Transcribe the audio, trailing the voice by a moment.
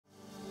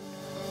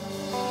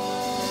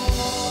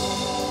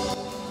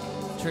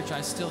Church,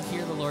 I still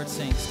hear the Lord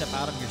saying, step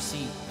out of your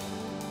seat.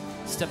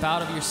 Step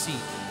out of your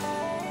seat.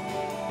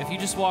 If you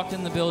just walked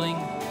in the building,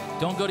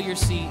 don't go to your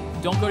seat.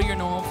 Don't go to your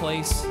normal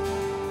place.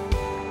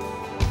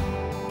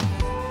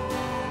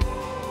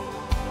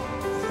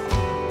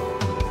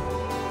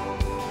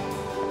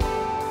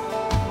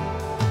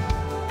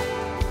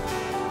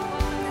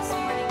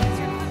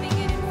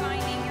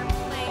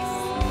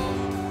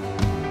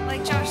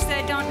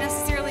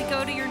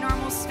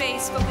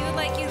 But we would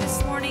like you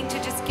this morning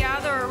to just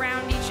gather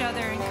around each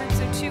other in groups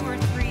of 2 or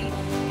 3.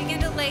 Begin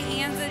to lay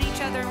hands at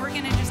each other, and we're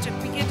going to just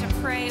begin to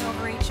pray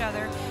over each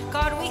other.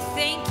 God, we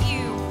thank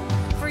you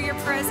for your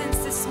presence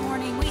this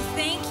morning. We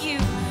thank you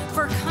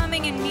for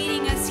coming and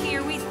meeting us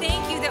here. We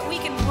thank you that we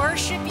can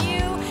worship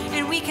you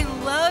and we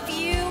can love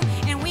you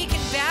and we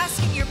can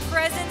bask in your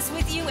presence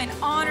with you and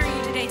honor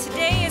you today.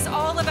 Today is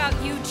all about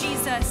you,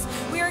 Jesus.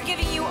 We are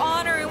giving you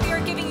honor and we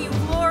are giving you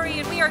glory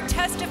and we are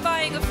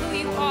testifying of who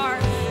you are.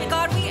 And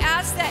God, we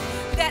ask that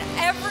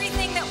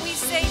everything that we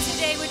say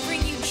today would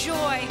bring you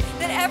joy,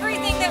 that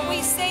everything that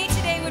we say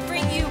today would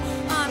bring you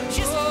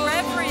just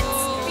reverence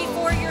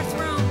before your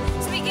throne.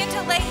 So begin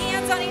to lay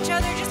hands on each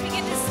other, just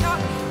begin to stop,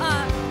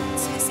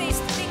 to say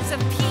things of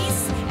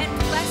peace and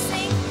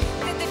blessing,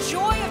 that the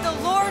joy of the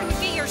Lord would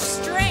be your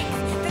strength,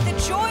 that the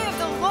joy of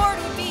the Lord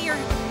would be your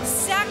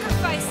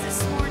sacrifice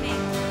this morning.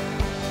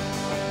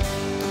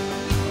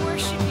 We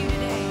worship you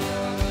today.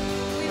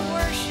 We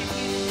worship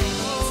you today,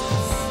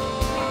 Jesus.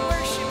 We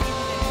worship you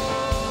today.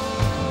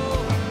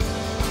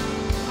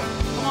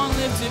 Come on,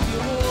 lift up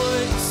your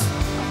voice.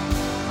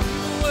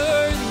 You're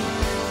worthy.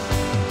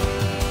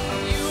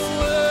 You're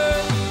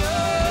worthy.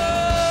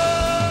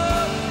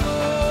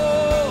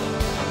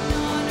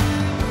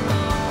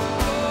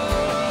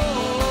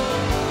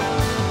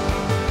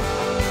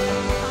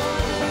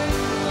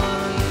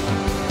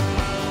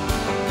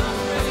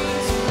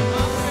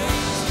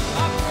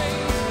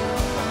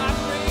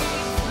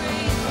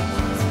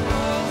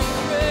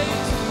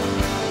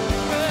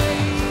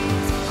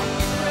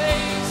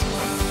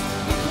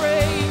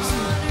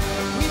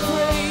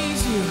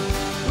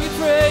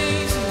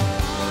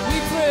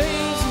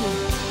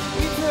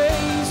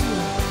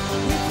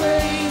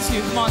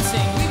 Come on,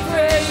 sing. We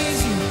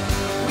praise you.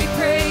 We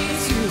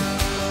praise you.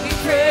 We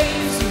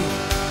praise you.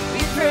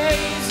 We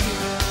praise you.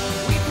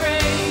 We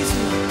praise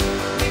you.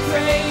 We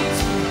praise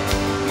you.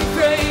 We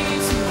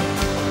praise you.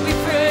 We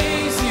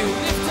praise you.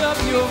 Lift up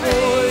your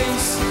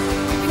voice.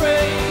 We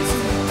praise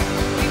you.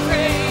 We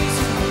praise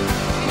you.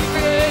 We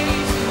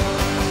praise you.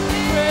 We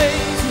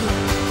praise you.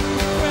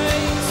 We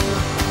praise you.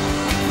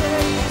 We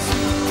praise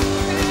you.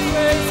 We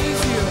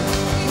praise you.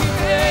 We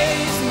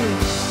praise you.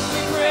 We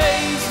praise you.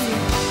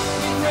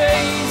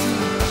 Praise you,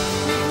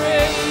 we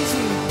praise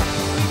you,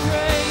 we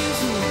praise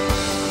you,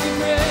 we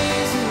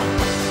praise you,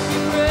 we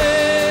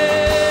praise.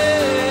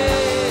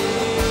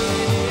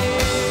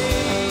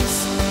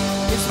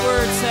 His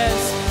word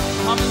says,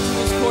 come into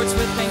his courts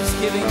with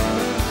thanksgiving,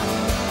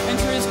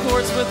 enter his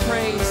courts with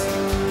praise,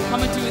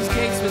 come into his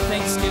gates with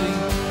thanksgiving.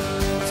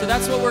 So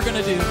that's what we're going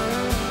to do.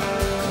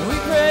 We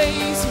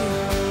praise you,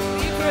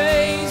 we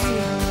praise you,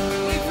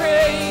 we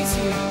praise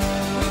you,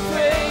 we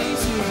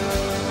praise you,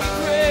 we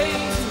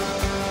praise you.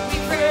 Praise you, we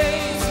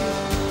praise you,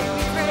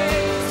 we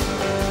praise you,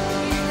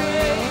 we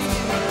praise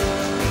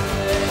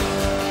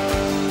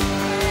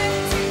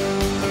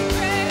you,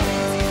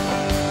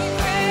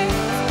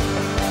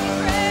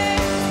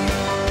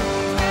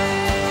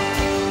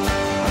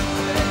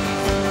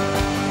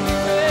 we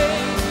praise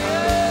you,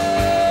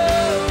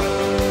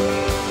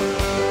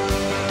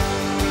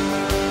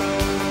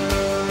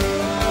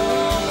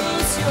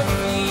 Loose your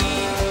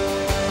feet,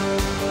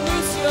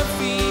 loose your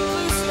feet,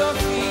 loose your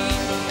feet,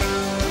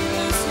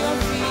 loose your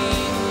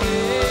feet.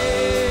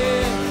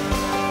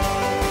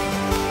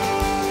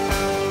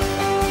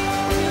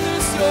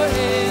 Your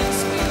hands,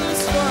 we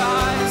loose your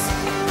eyes,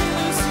 we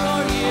loose your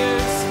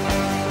ears.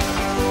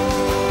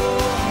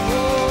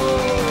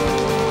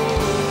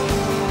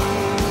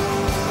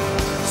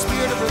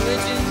 Spirit of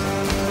religion,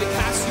 we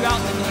cast you out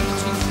in the name of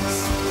Jesus.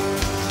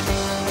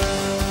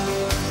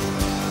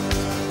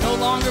 No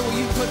longer will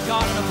you put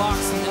God in a box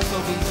in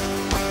FOB.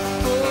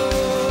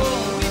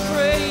 Oh, we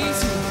praise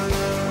you,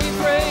 we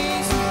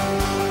praise you,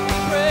 we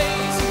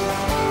praise you,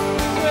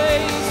 we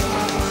praise you,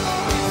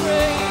 we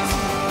praise you.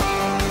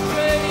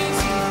 Praise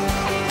you,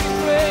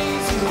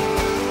 praise you,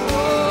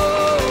 oh,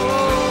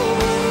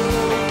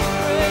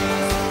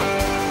 praise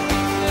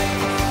you,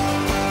 praise you.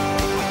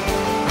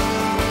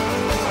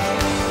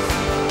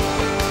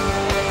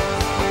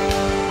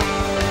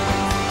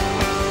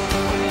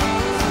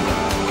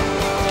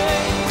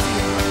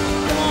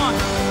 Come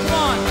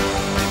on,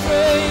 we praise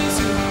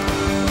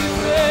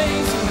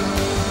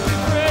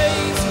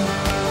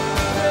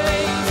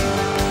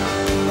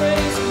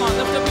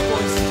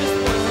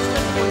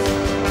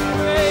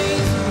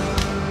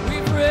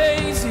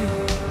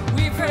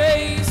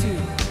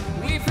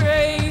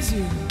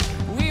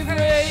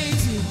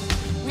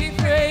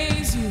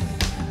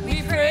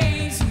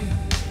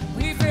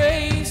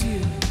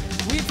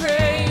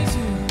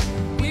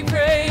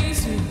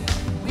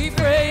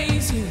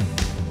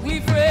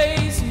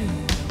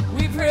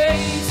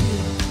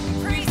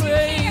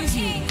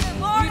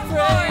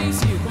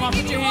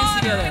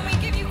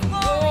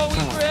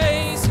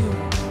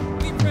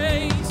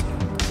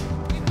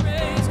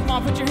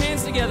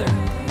together.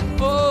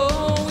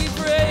 Oh, we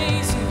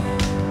praise you.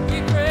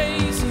 We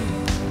praise you.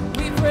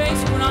 We praise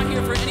you. We're not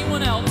here for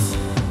anyone else.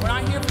 We're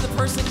not here for the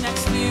person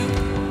next to you.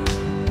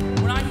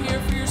 We're not here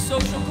for your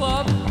social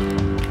club.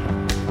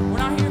 We're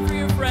not here for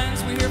your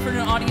friends. We're here for an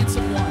audience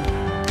of one.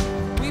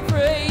 We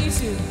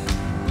praise you.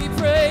 We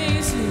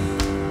praise you.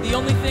 The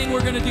only thing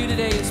we're going to do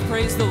today is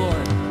praise the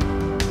Lord.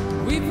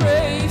 We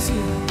praise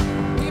you.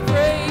 We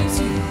praise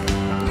you.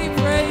 We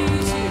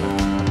praise you.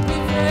 We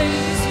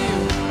praise you.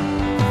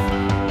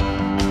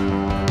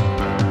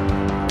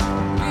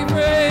 We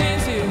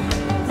praise you.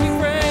 We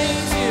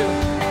praise you.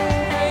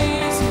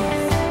 Praise you.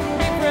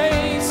 We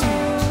praise you.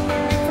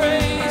 We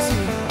praise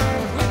you.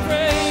 We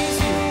praise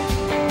you.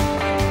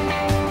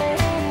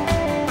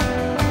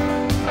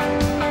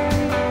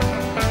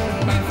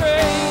 We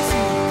praise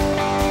you.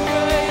 We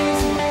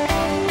praise you.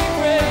 We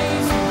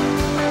praise you.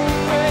 We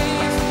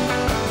praise you.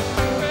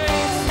 We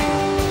praise you.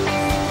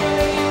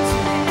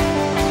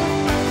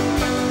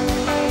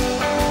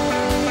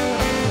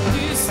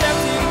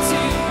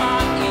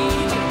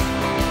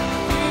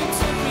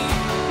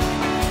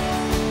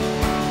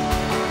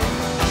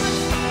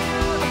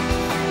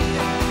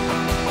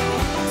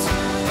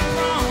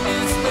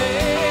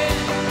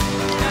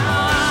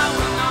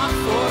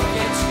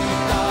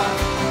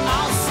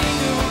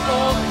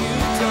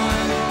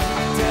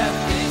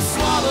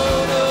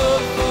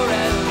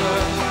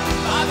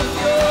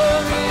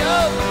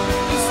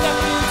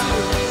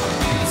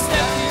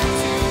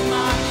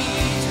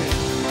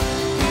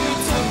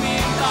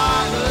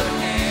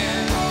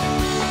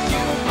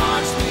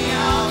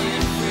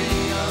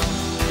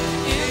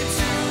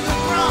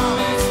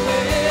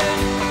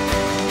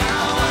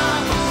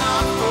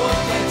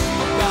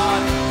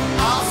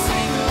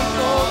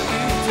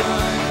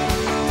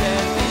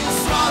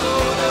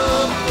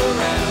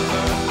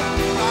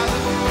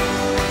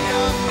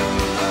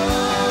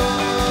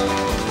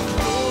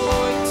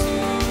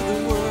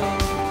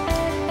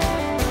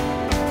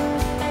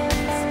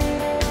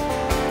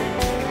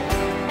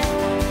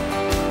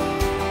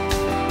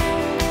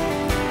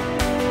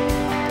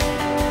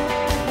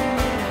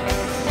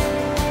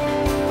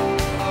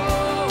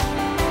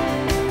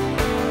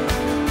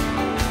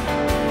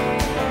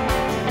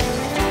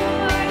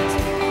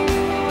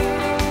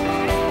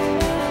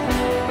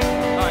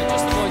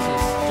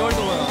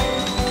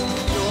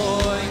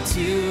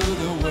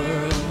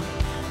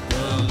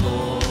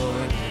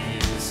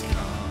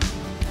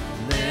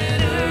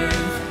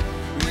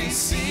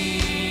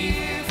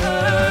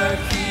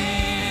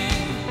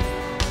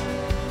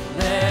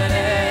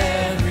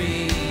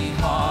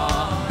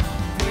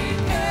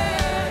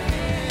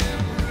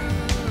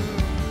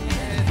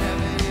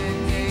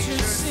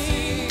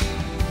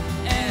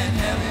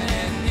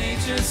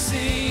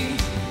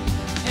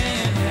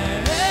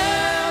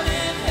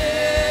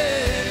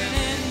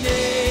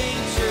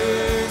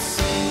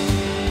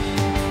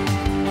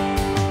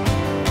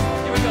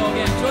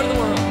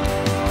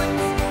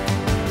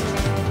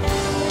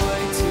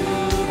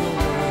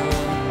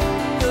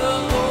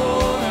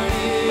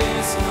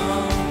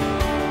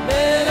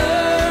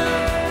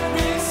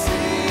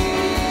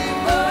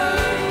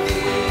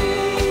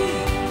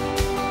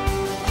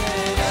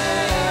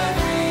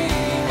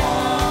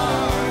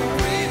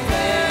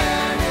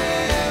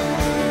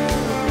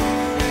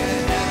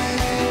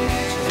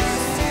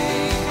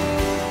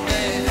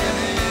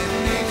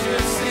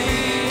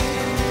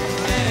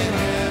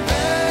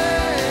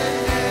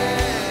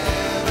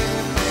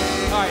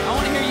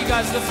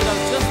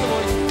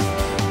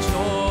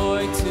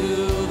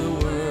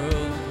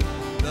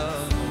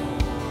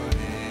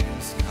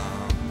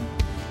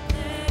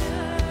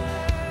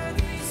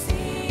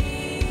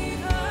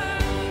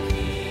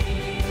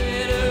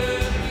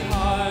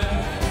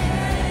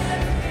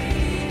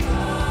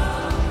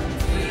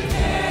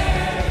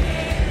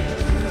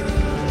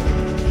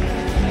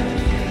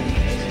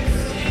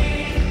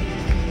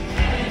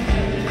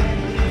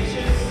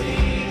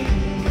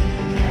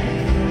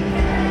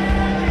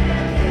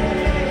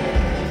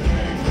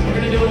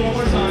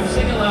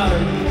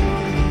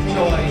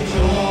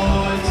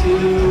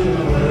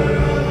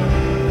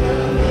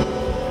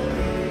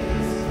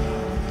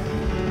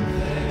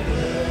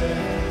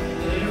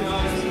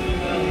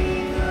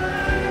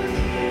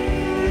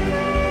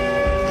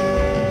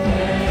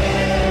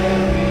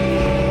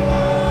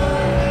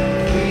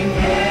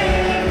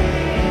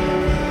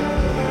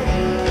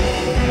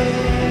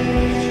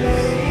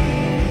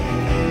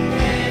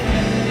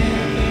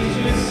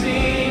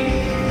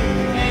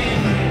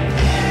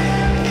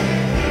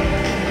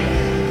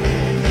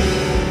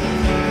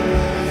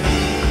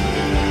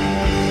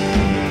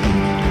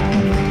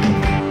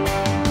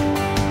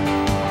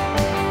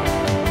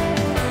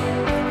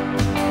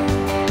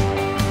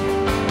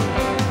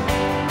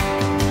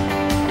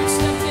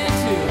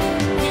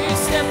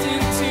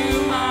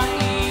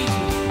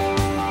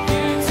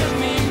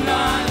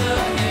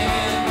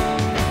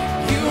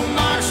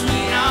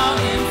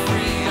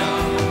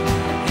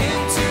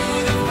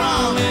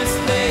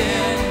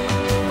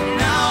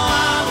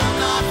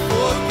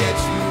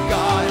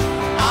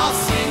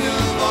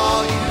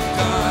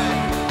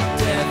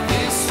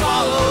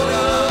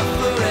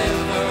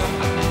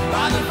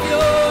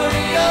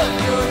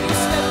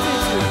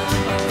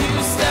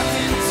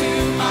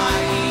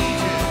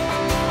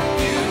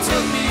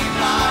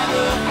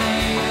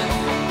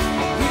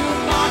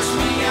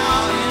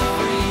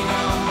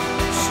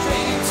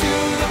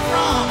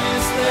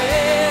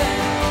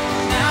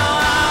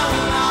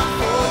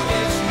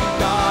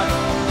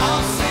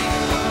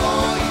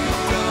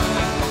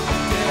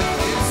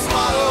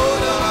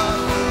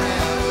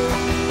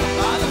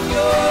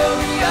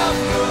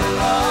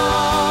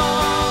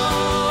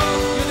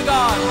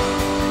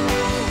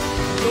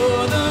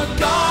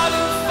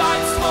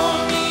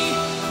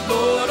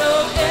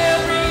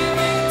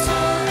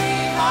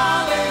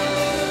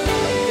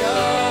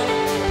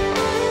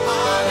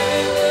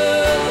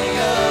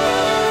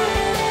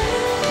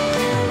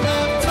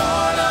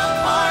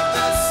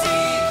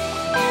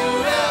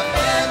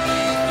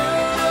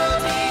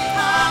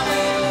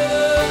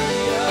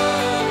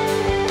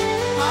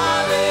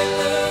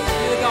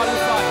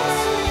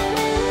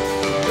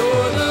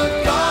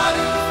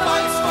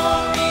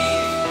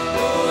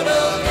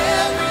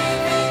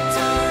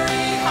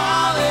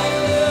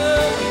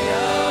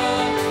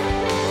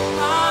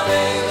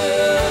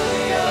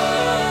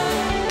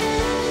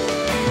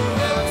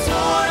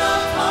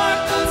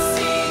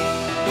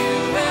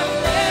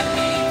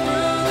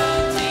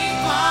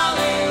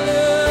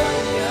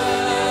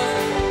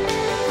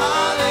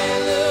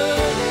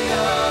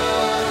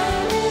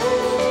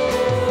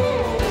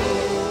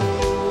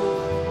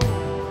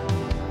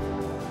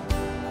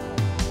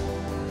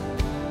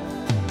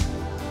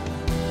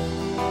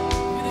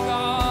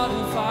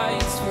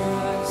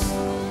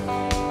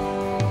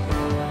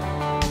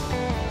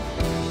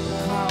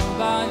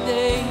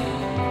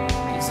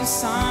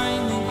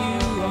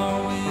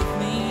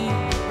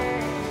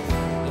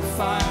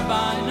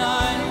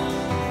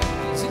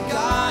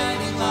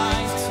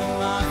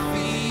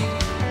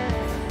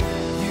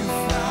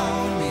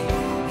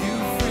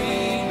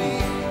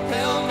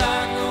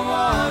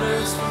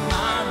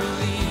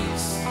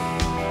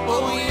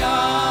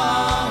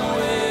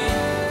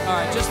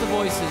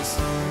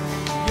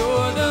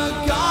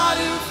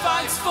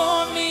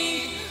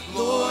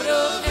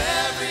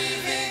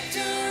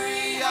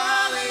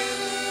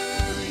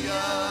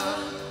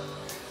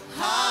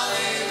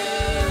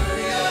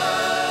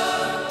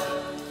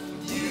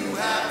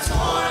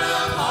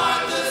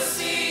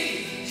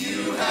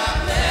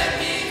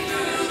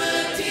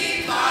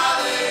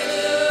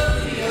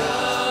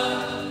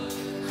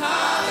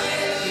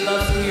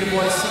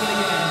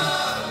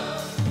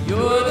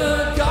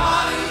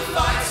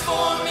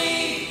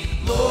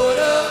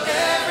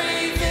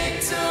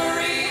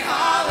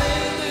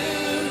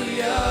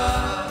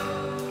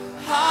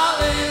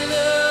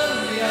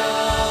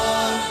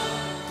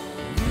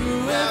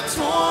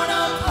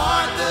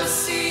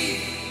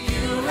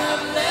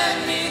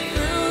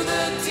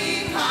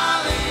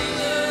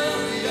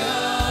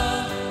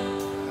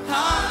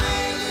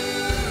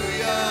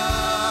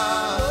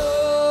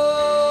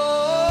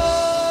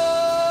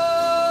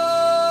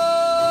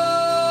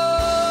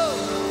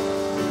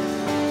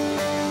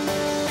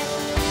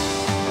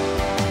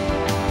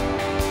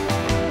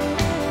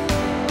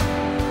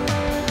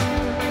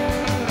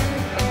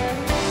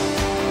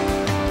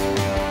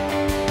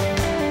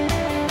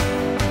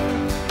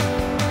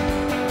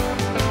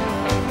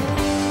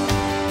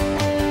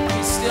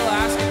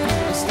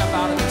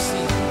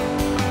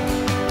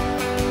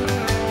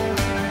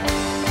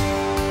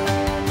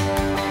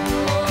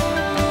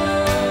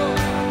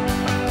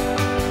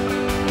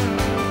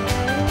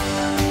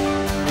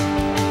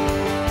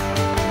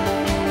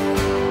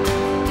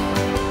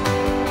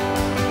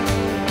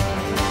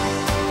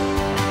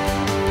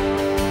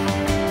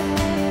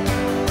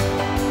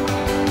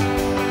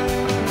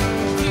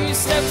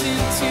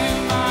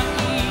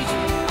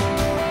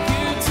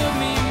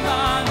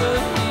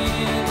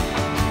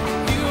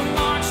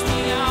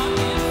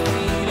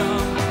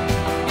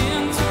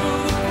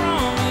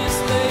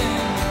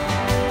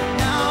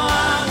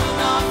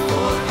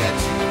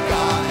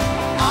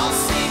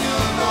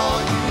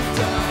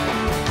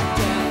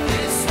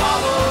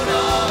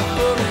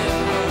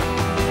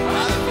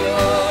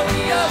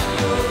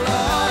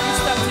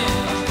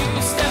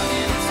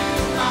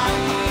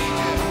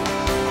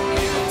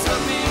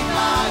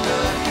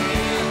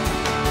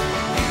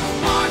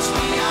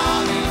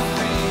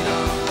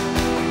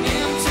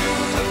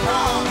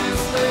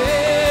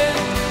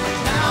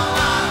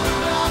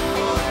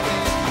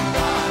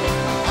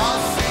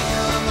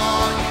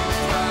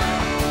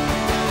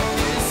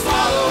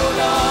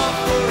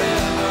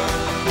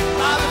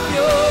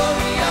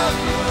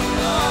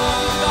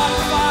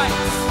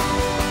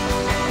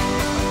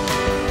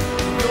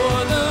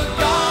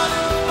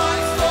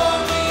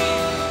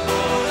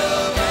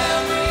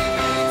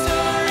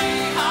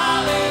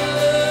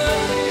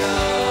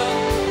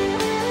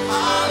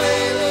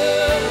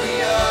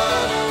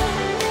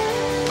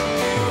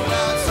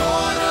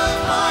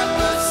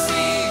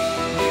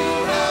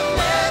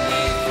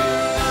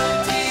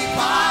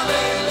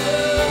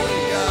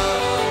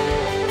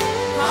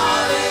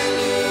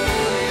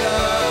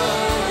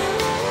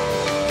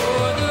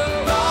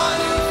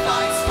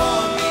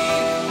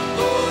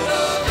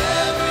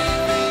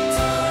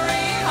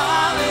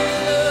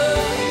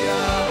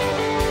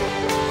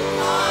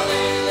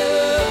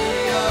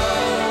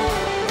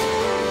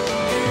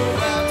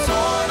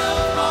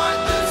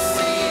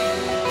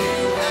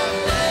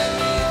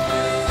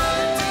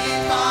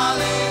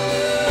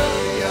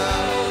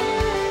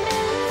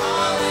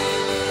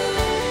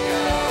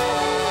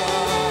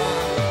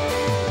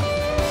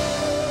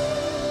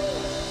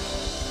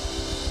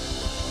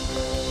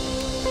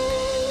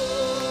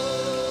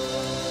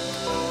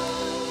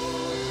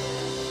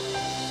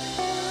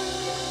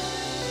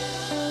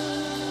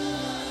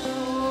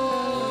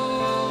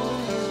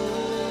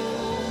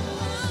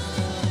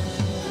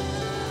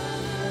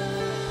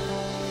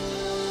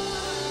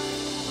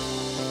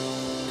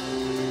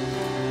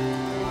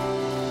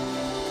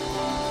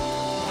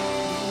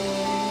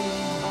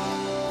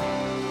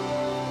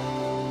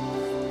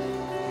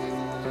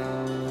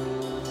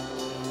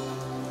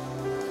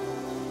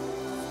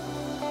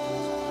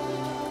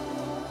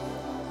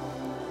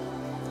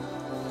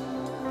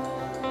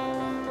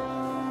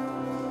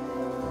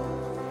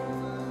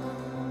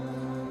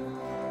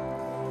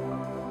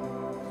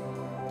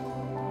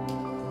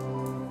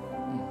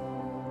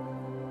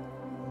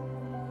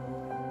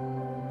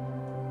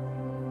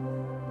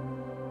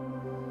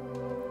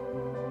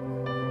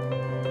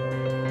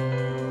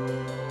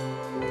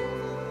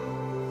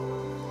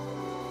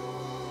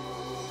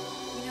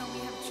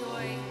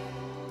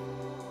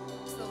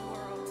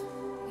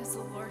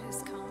 because the Lord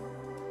has come,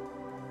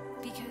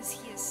 because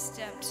he has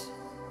stepped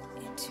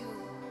into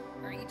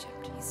our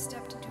Egypt. He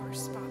stepped into our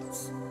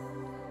spots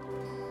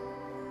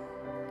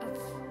of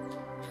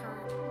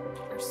hurt,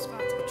 our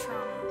spots of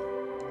trauma.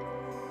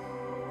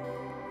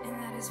 And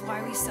that is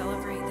why we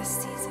celebrate this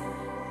season.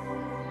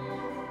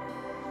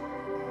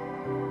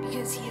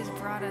 Because he has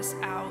brought us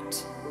out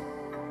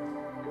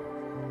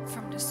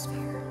from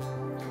despair.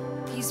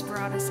 He's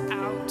brought us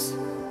out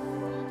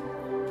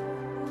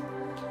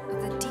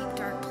of the deep,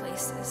 dark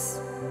places.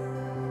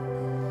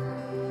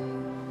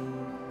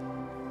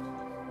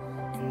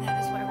 And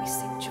that is why we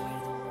sing joy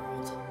to the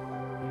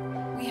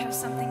world. We have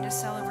something to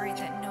celebrate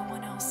that no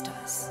one else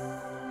does.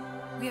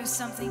 We have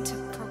something to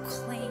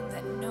proclaim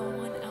that no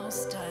one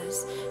else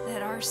does,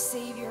 that our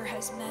Savior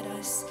has met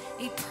us.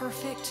 A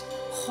perfect,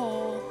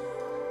 whole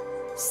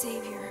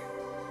Savior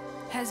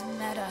has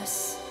met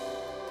us.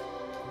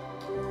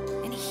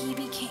 And he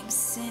became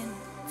sin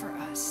for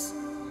us.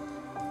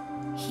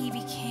 He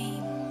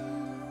became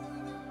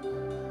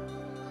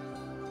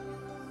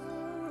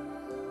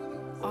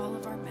all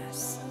of our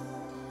mess.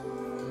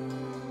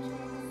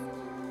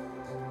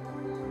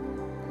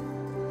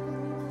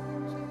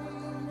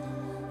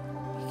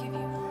 We give you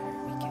honor.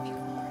 We give you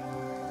glory.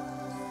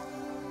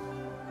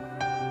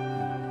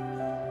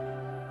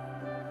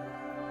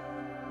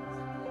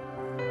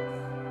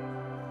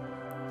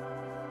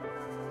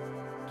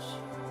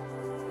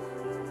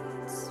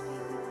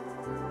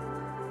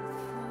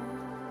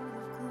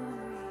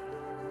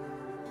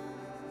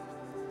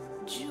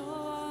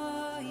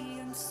 Joy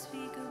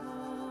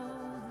unspeakable,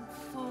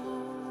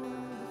 full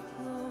of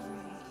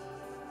glory.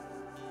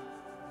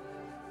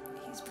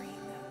 He's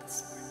bringing that this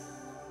morning.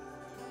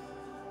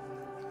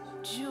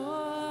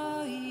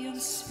 Joy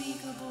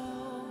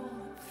unspeakable,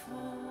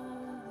 full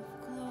of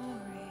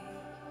glory.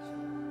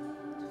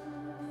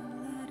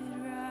 Let it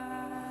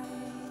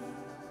rise.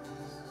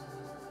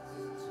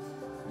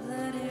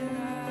 Let it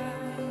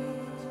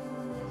rise.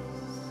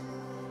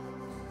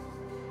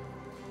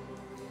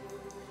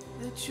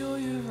 Let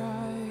joy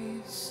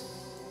arise.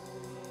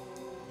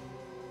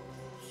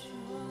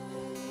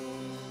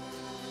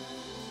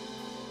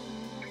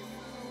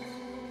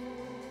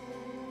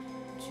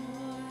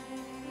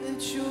 Let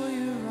joy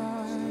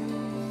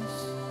arise.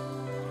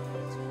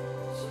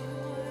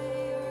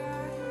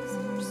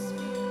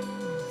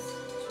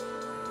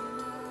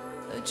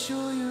 Let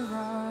joy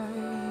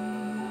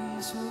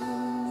arise. Oh.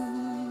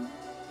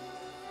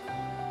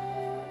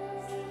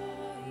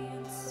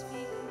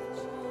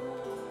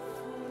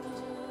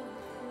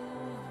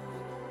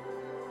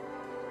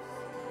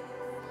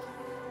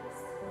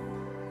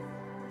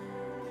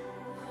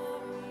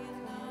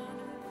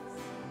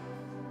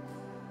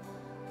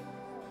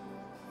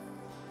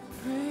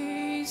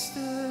 Praise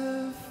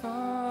the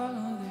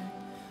Father,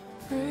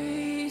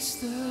 praise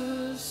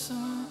the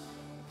Son,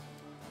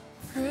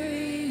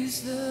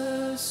 praise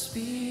the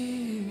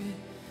Spirit,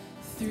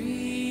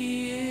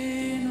 three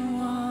in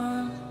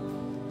one.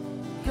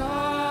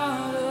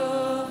 God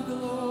of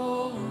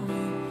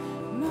glory,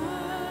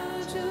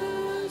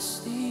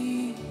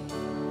 majesty,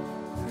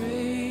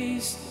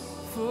 praise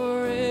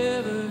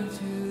forever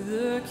to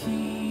the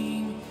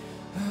King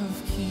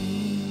of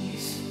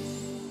Kings.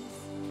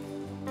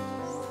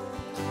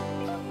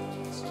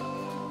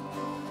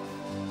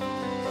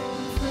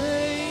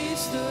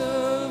 Praise the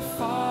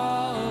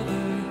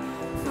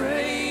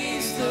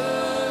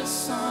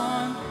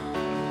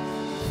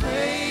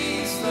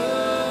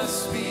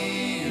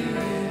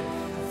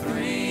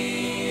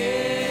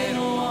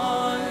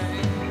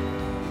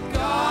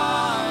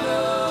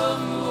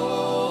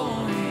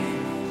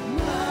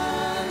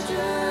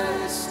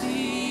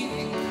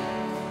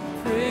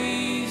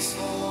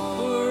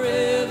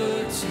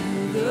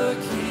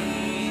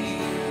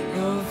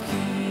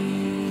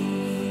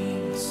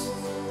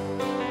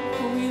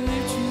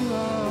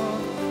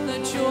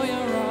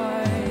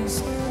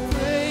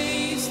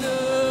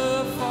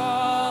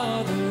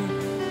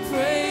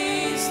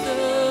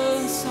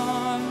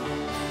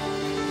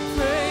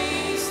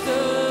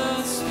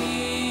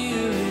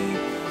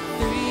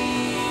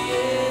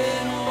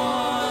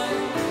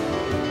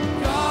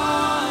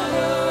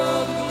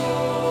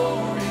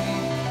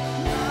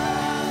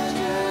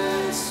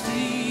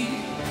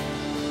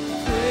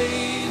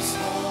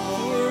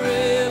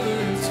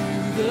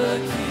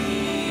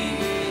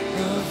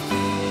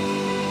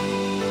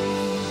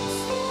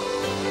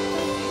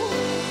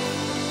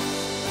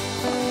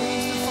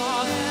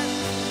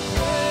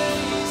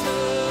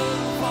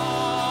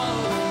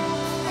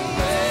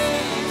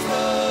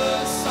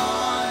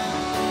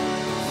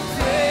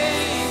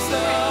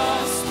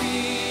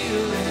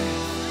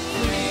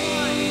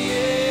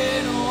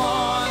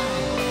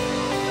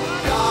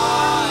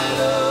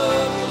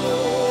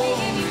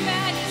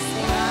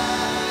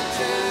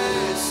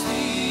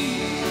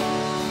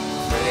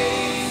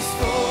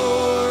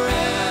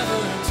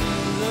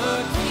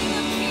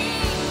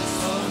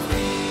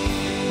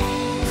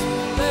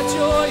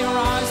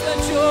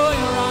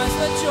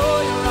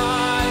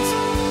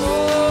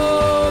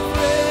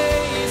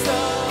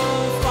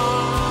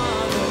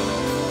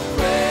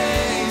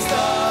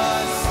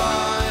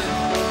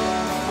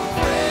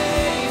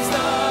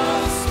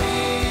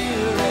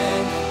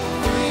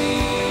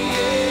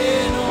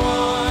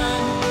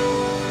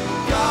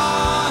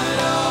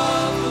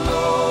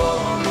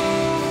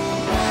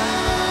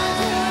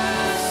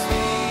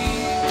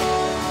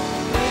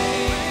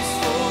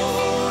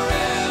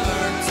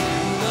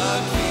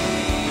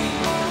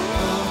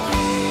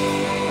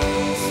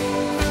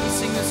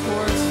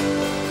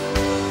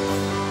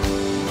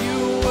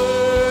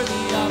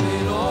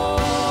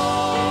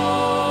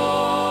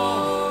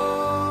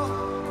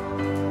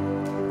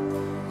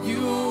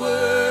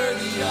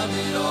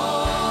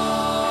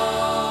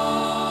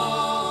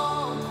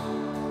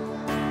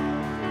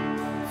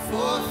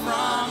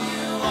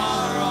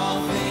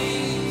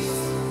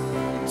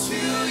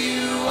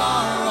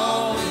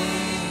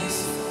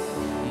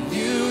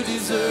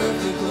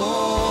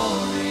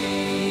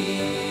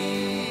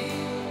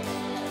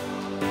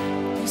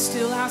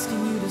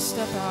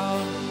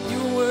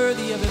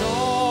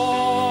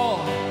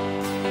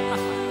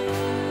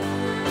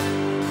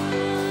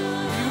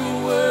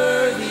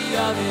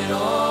of it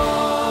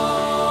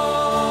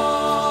all.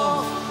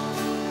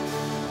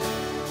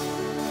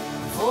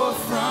 For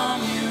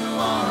from you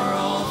are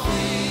all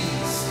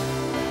things,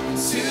 and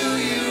to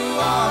you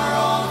are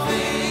all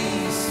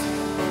things,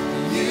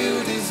 and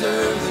you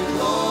deserve the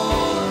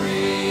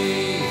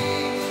glory.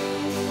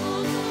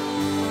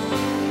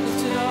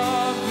 Lift it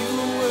up, you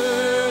are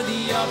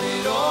worthy of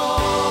it all.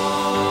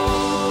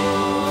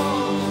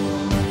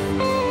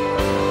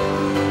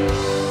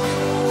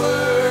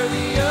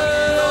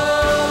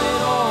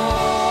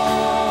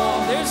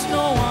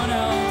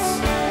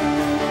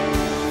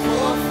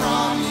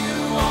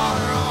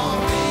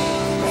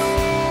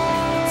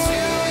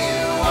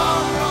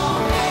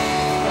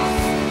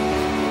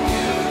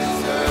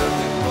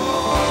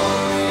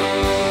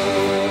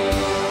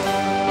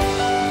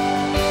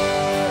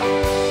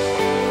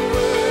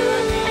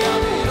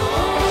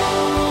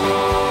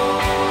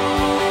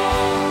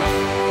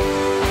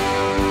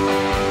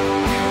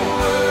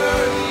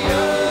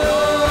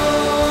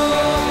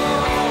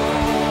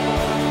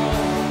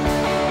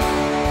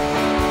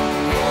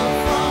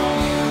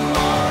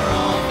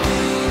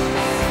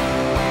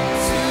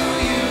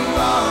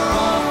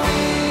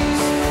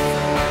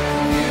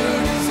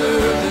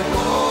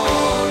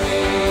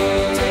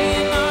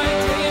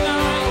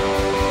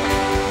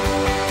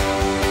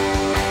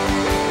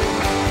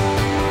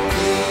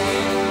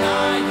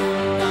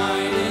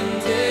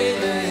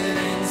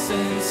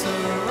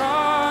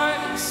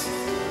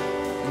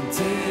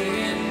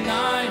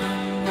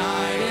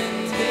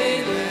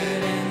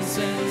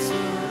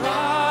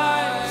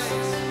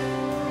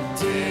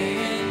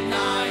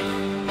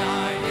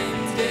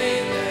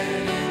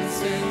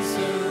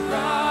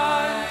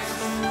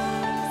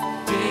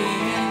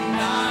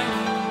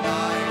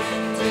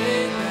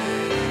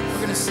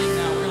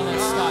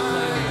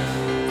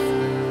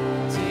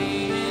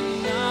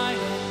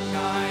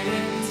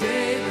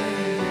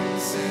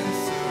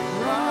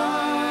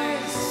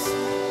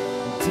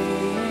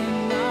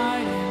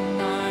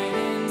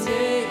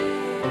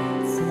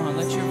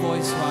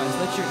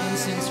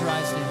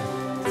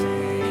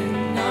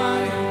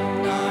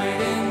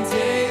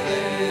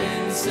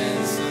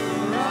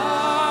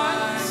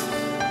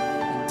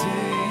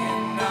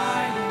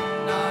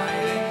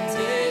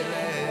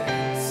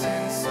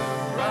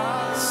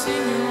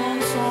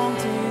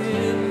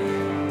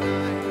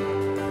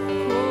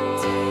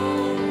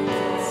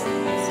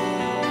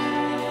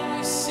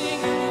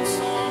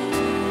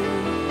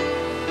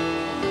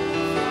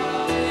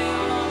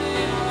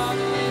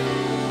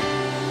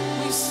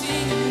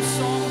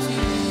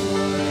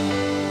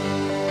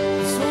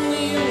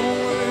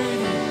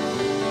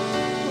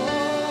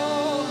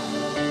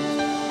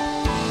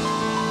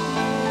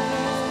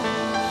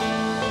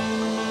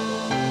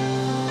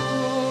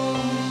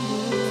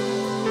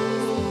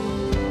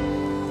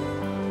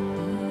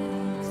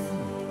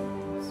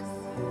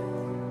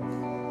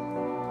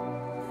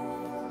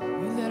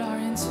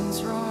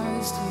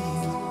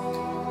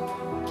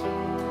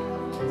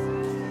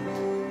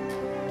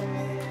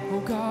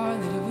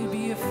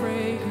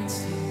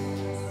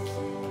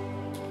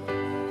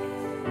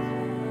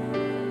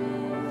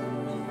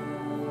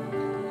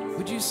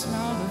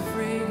 Smell the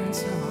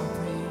fragrance of our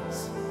praise.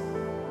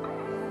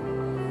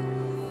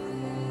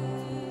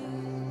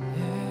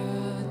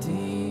 Yeah,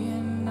 day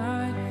and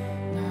night,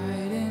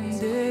 night and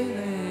day,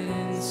 let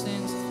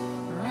incense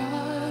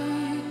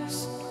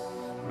rise.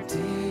 Day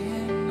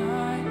and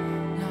night,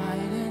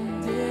 night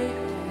and day,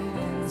 let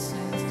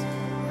incense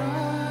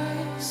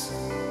rise.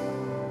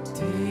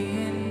 Day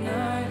and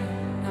night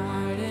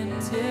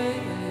and day,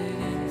 let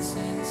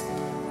incense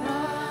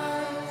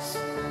rise.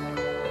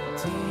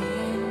 Day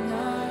and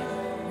night.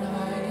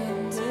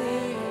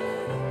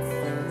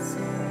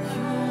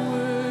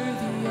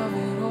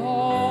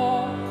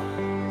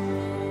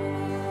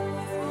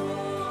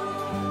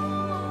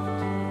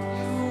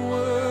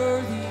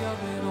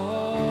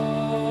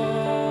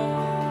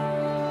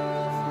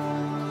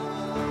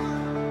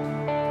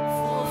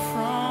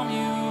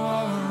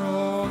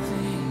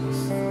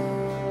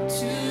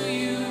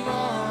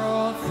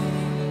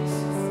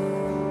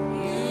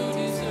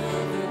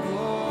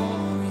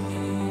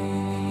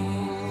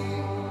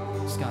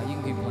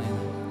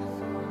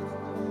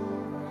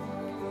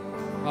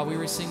 While we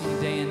were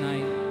singing day and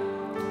night,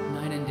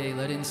 night and day,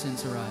 let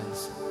incense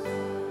arise.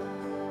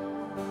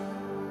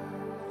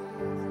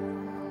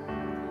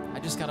 I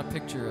just got a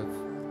picture of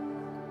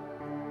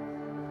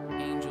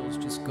angels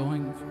just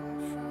going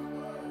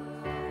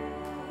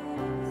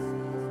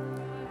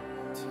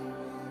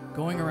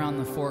around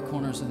the four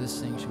corners of this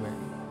sanctuary.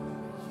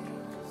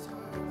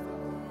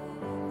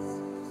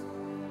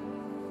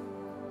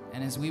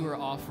 And as we were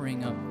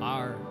offering up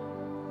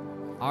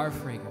our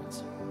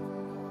fragrance,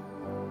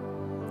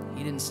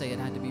 He didn't say it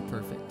had to be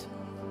perfect.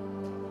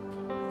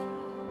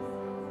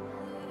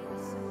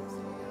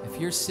 If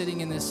you're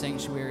sitting in this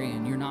sanctuary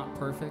and you're not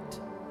perfect,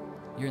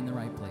 you're in the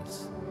right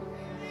place.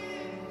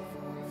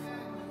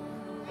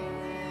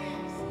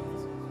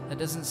 That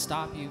doesn't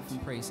stop you from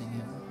praising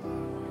Him.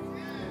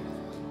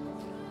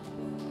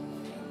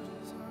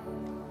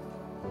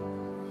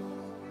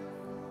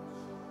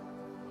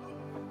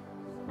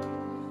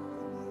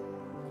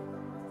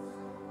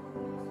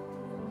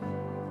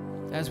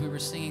 As we were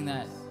singing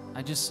that,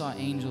 I just saw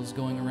angels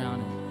going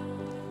around.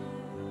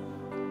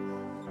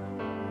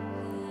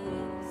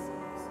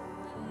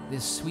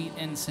 This sweet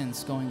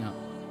incense going up.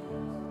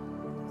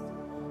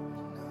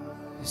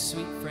 This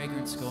sweet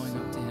fragrance going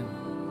up to him.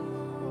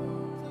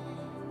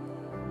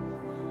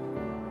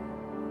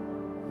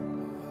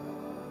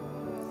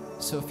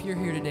 So if you're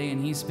here today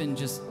and he's been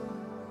just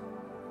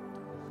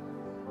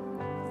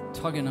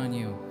tugging on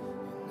you,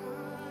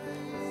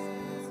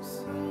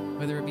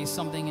 whether it be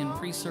something in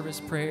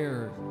pre-service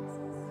prayer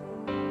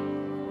or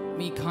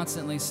me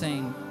constantly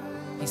saying,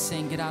 he's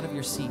saying, get out of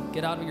your seat,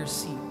 get out of your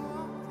seat.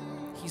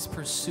 He's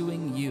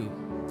pursuing you.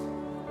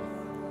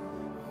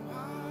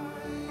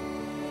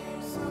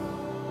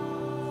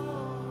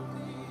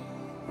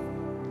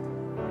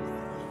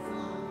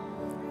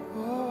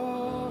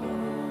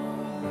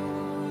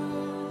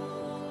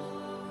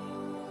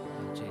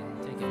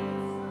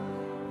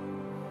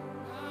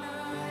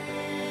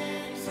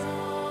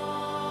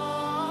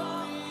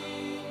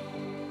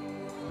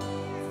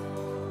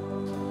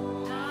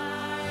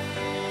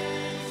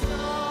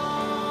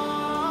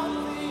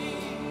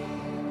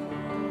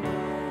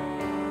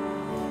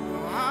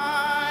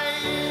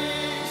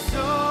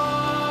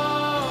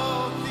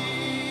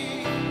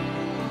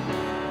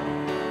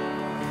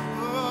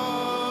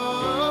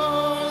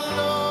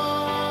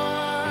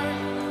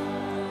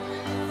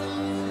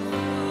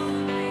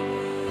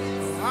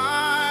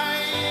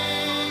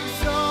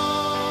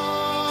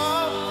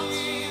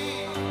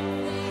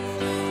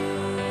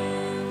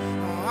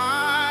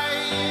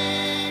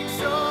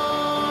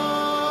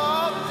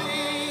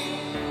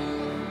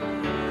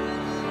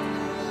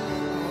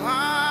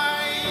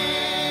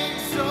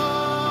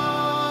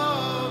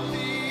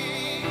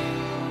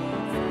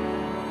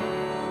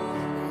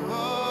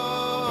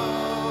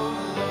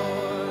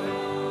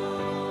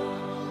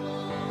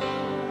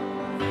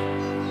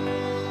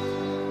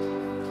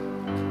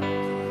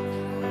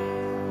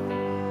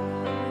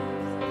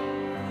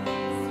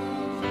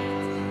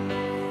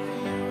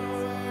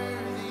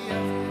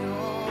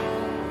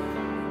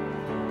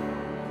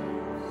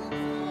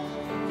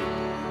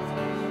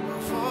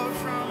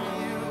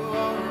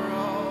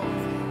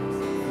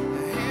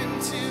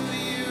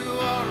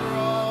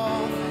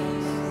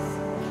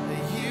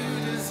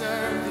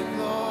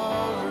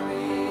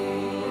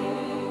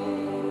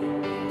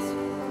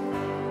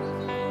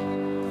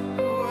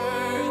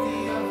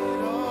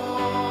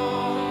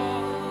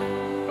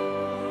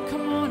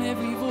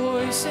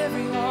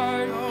 Every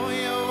heart, oh,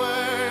 you're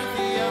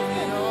worthy of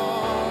it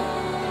all.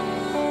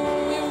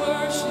 We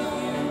worship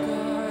you,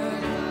 God.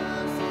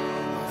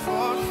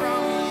 For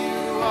from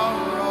you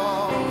are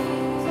all,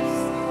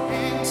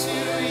 and to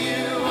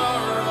you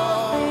are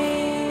all.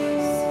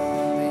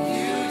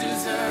 You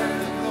deserve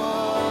the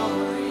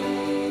glory.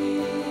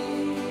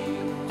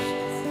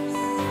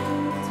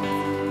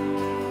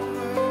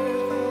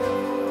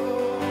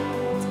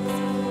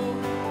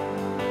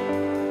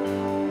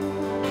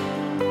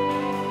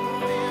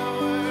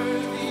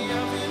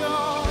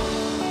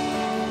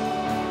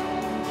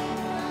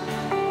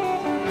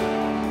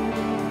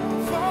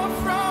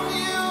 From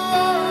you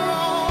are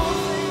all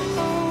things,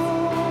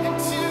 and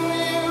to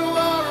you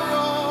are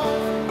all.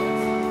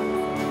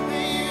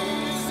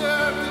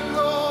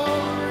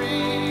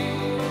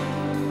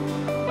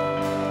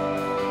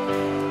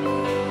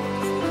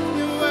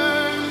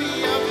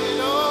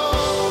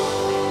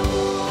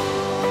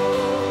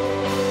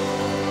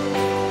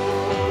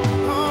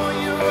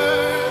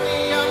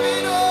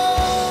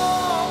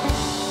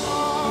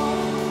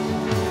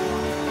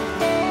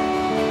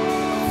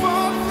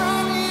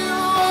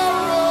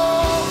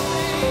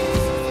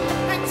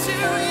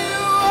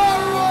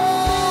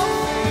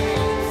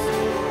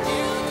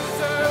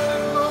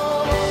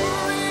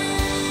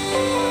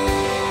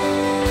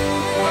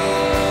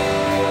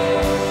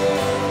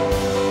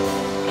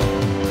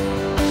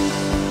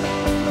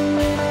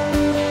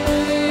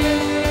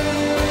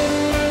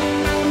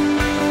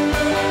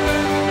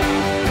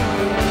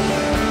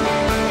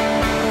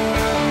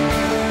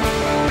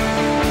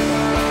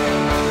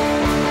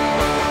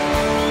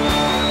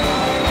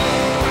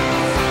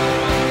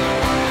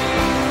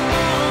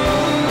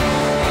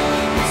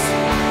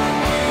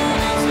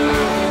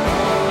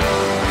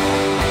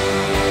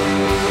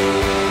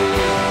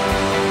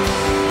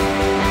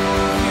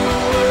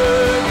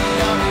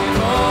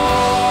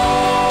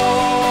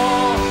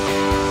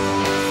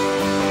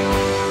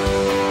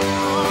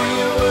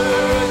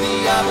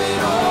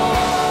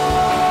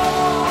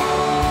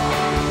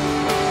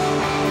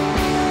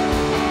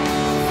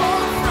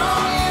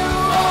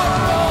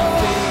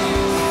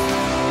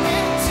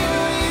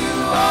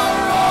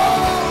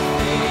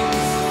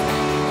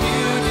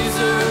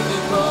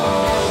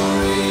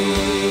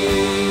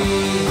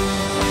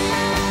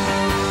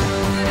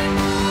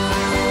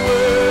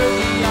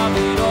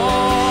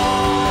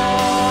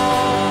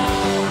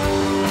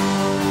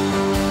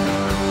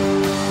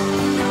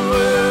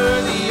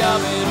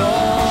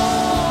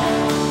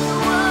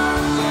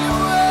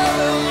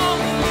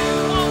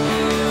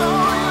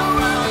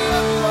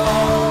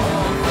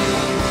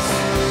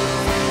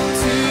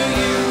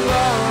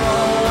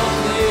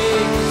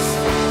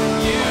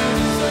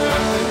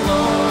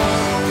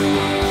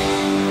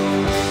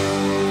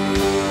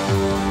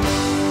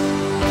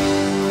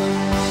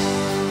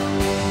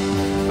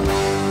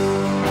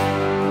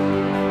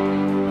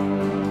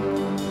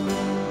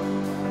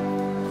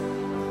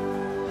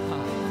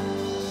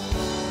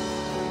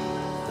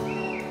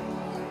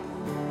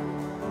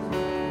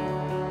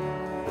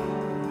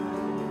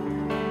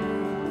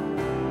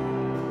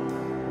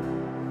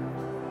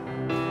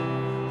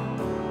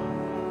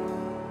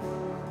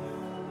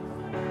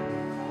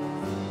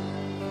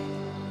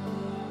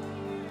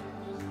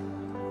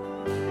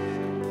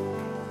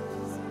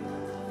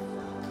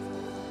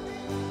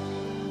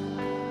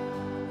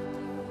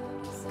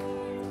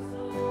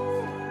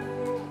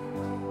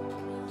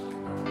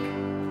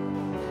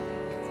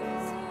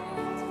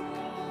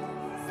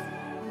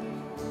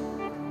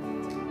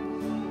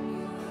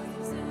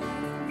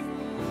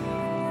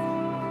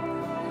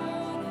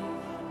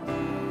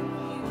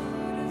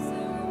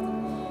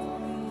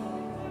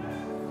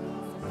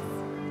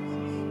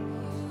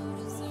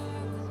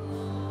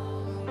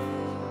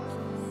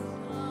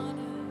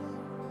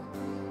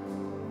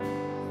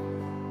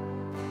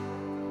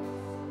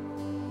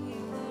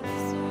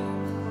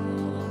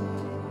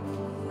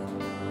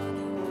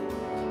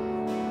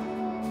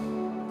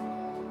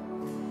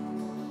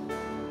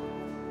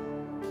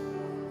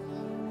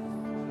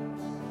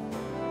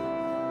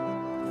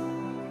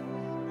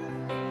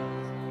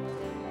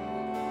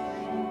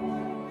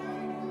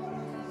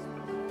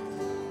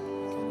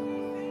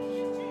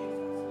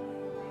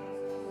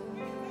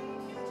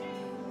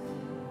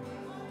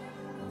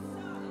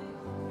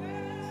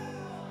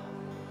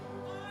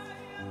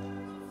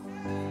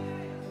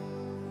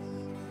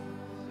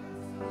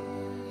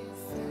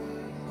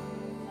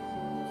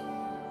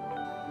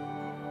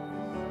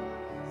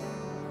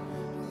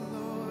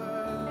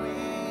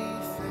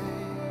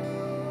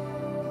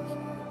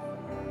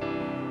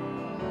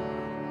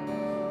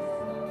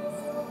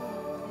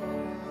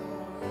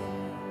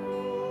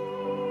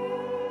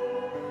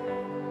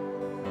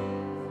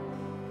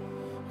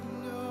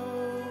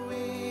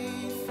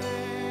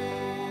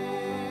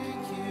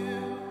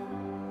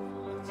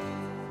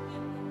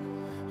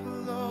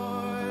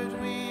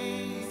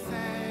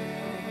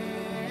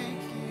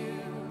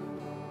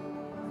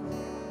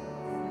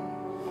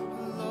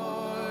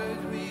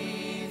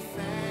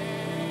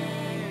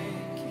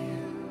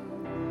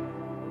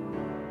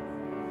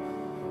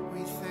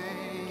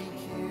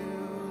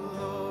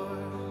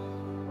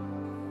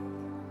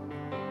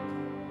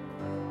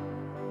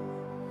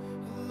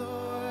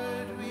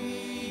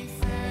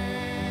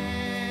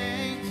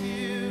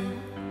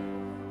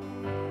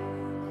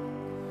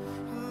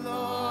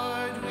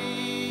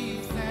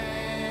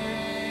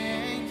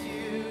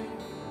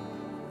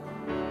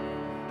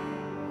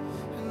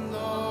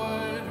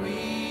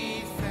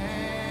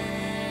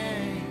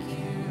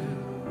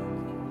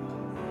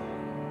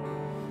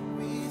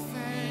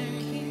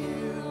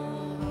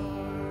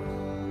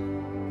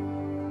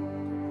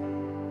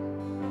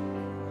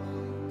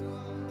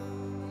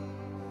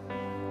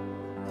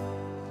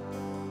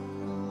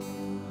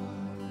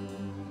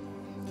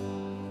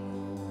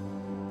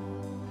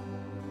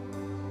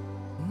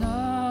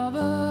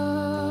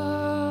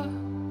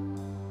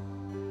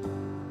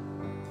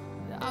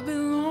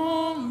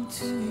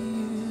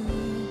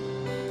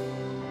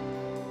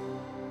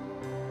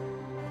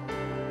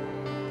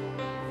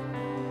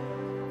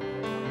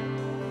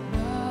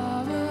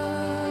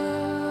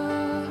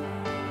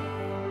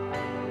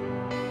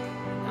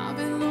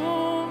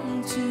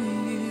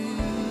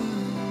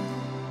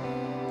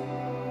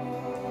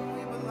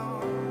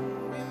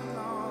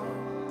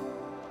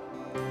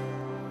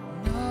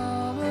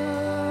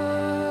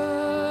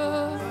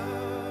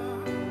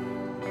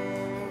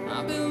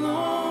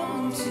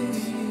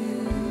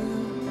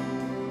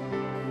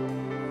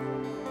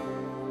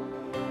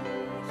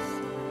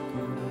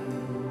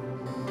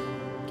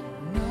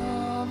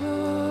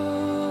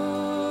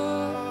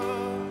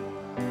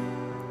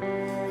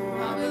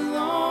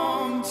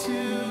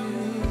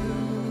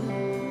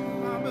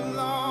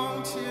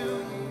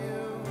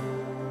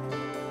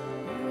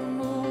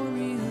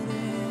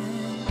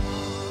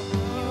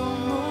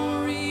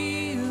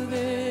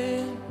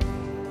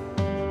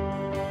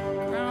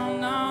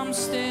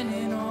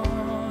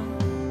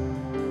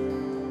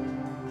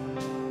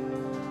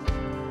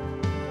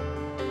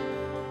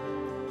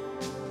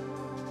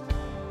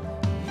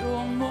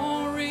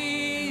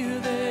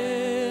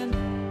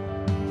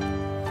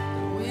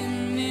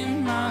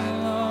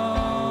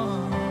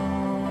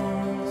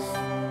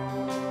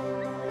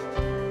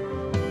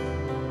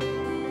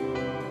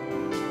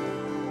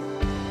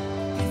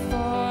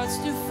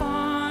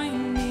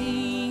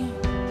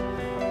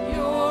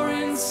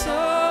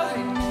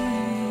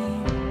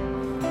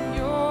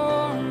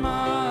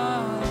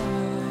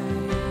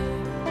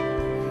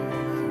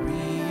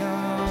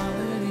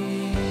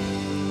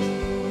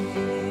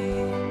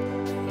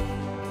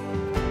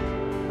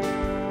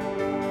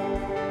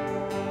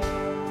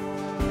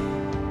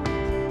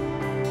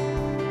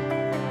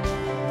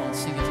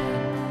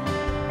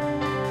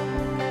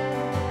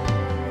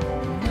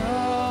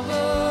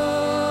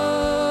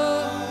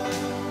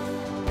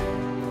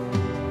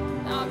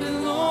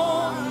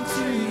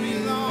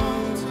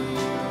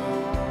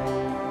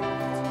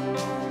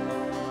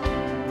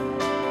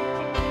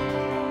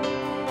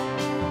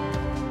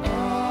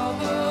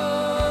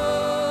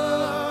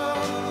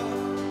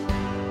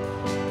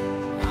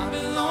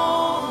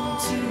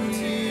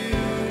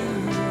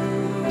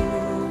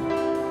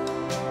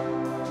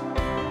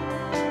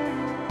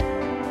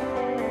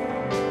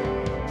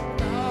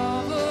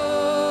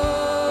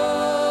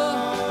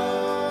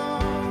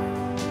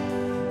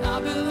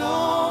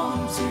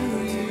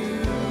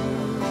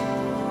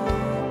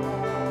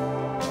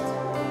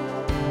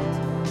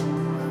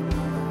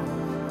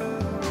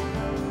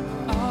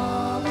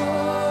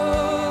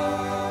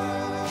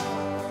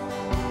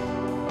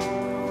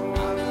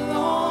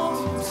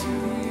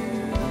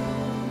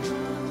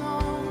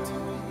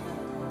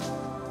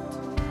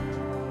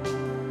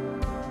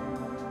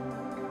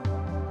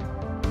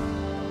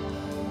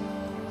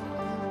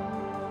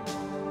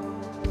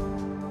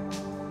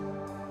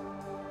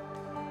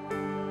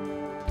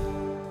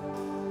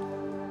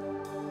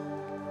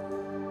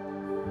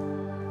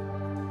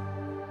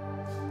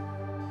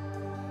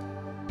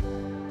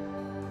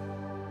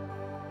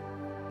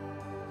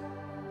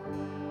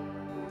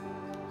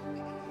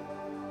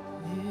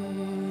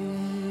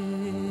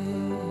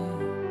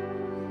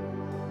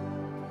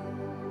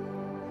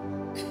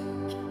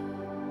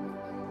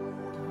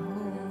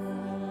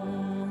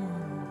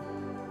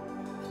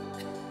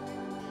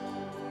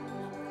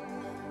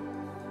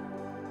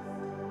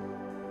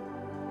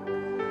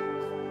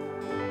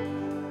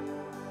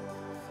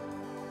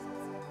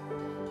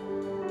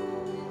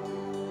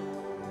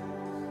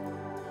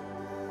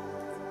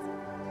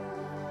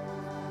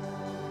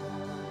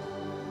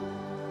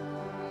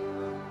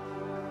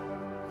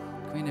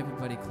 having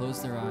everybody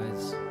close their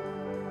eyes.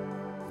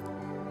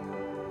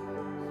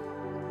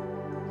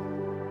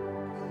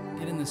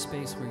 Get in the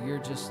space where you're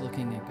just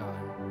looking at God.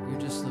 You're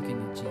just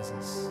looking at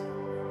Jesus.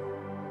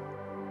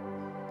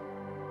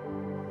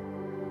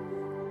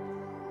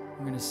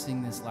 We're going to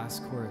sing this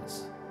last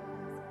chorus.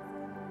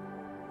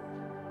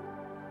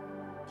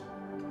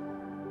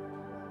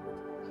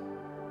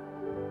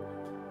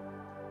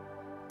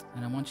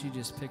 And I want you to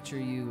just picture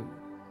you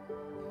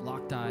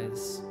locked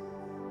eyes,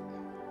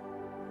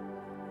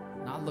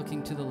 not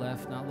looking to the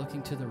left, not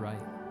looking to the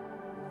right.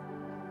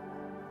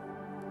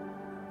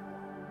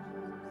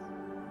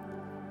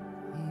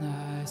 And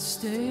I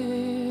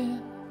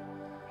stand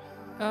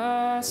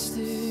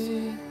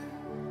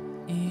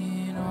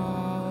in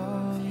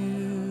awe of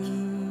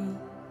you.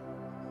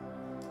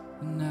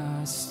 And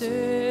I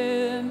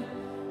stand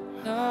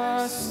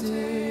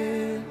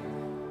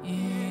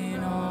in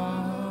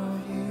awe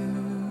of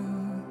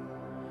you.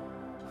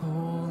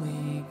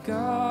 Holy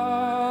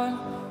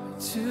God,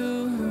 to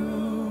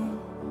whom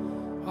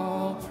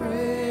all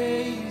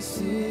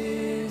praise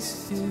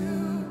is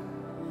due,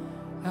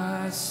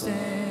 I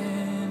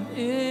stand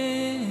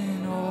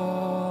in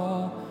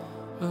awe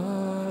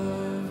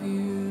of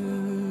you.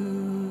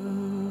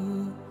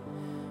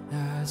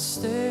 I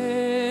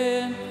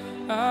stand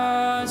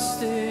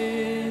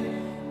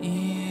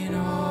in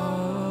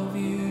awe of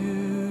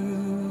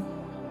you.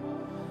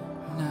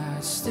 And I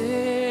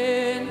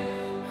stand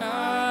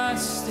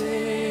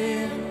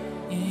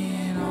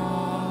in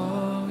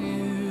awe of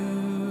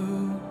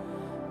you.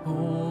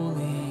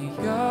 Holy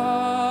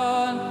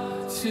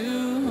God, to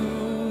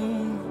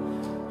whom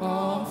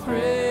all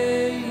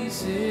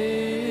praise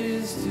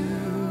is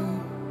due,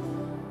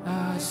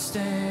 I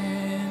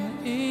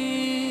stand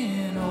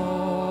in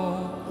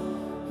awe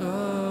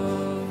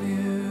of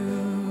you.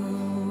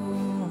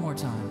 One more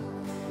time.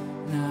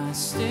 And I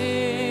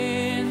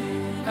stand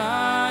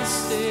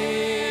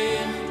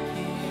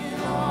in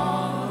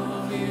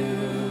awe of you.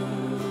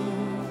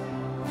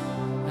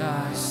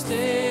 I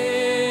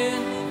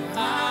stand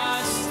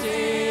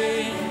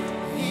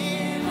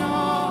in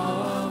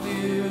awe of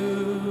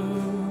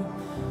you.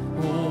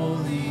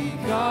 Holy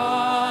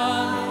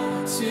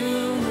God, to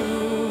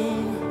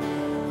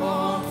whom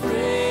all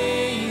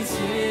praise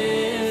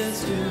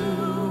is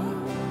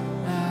due,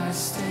 I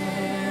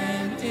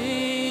stand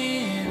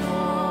in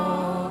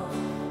awe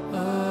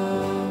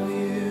of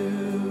you.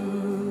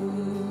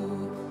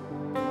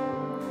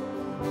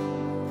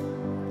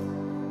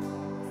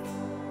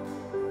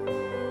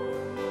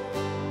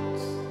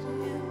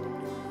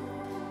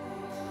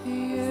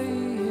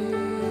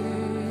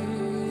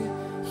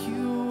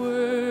 You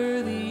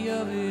worthy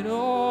of it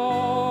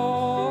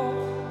all.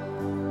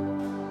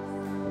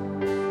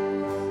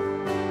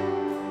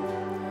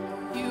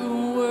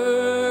 You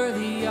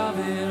worthy of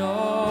it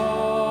all.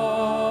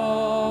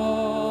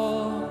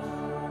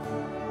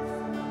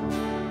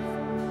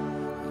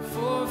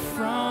 For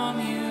from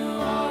you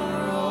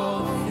are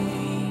all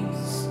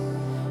things,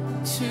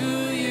 to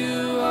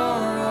you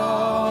are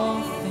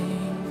all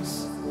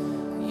things.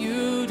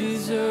 You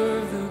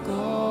deserve the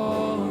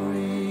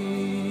glory.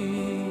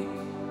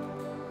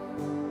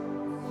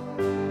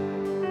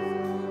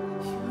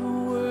 You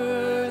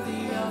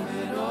worthy of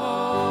it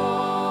all.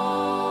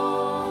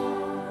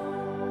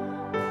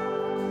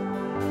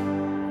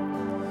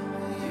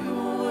 You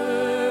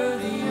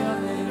worthy of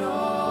it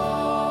all.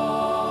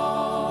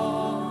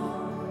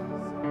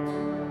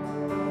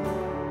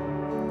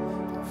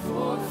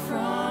 For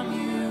from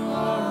you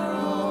are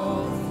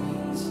all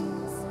things,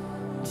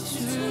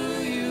 to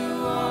you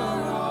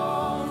are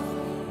all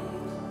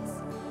things.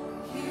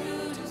 You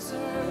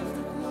deserve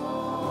the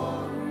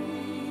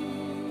glory.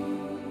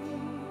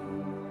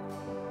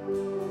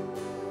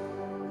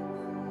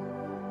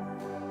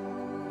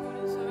 You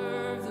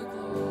deserve the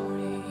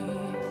glory.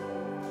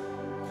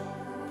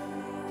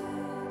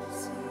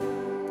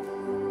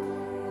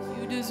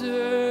 You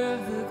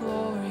deserve the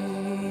glory.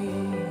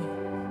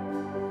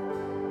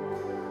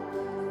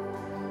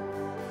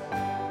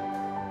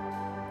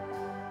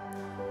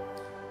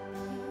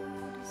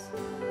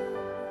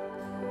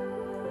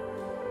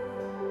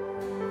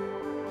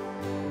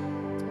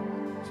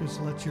 Just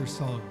let your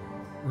song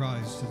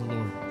rise to the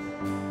Lord.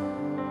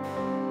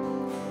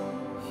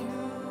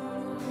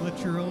 Let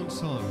your own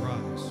song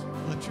rise.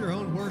 Let your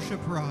own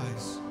worship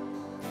rise.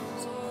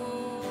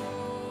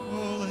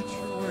 Oh, let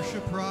your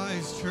worship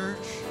rise,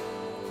 church.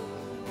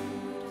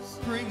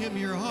 Bring him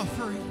your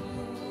offering.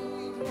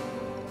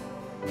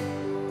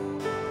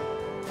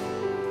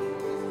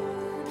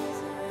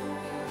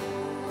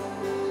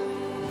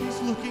 He's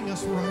looking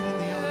us right in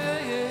the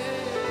eye.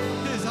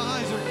 His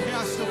eyes are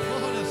cast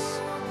upon us.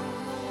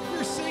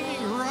 We're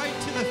singing right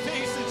to the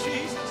face of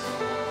Jesus.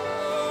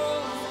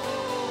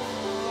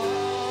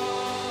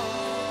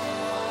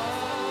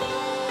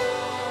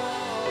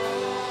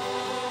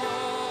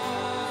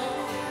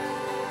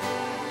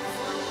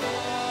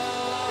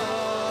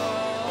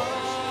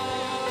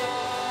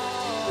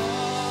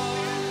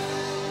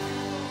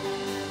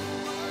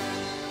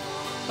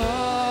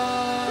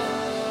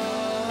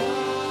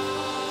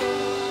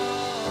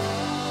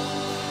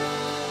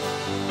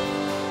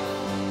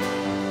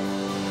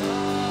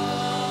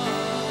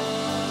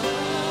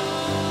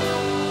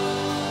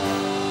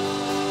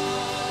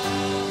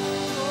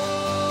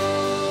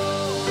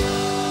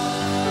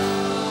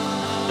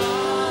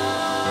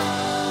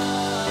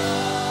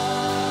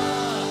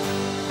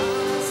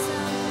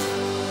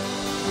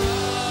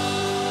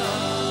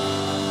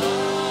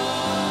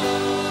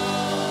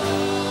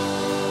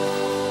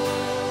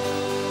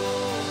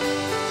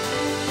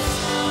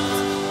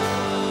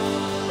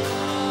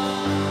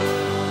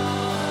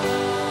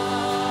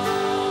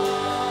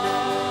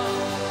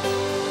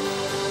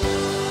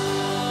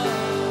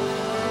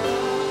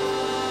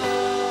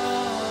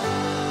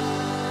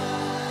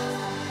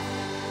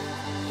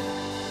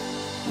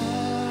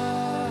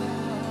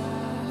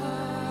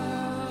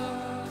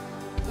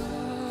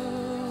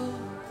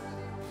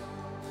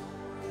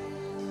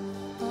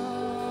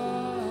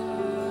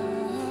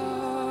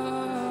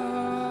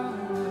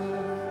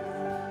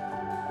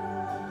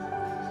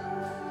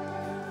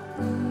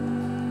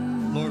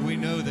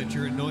 know that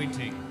your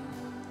anointing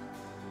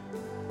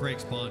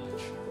breaks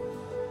bondage?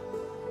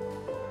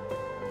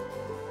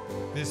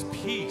 This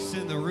peace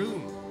in the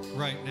room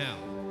right now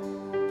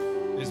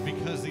is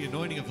because the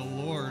anointing of the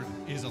Lord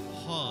is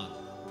upon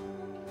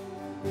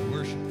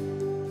worship.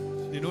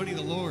 The anointing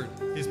of the Lord,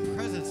 His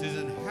presence is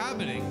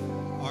inhabiting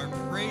our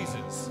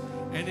praises,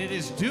 and it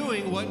is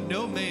doing what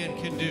no man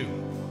can do.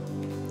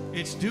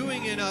 It's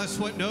doing in us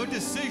what no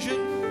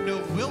decision, no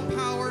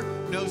willpower,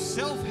 no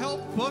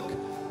self-help book,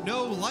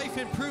 no life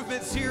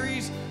improvement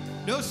series,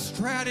 no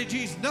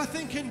strategies,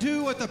 nothing can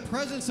do what the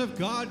presence of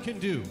God can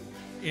do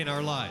in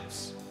our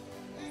lives.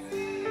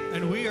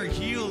 And we are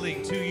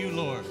yielding to you,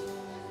 Lord.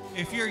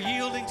 If you're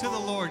yielding to the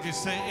Lord,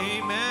 just say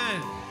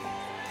amen.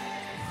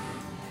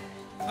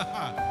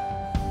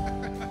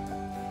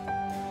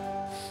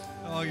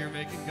 Oh, you're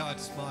making God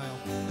smile.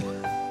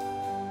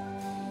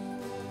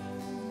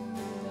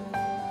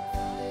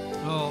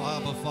 Oh,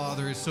 Abba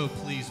Father is so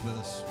pleased with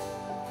us.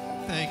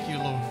 Thank you,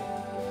 Lord.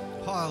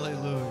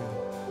 Hallelujah.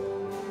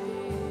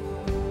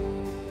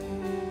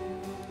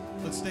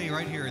 Let's stay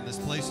right here in this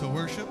place of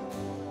worship.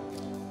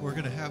 We're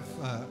going to have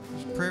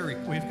prayer.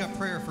 We've got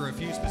prayer for a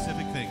few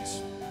specific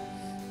things.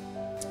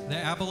 The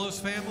Abelos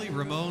family,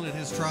 Ramon and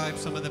his tribe,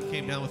 some of them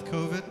came down with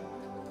COVID.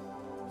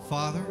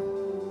 Father,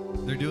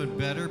 they're doing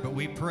better, but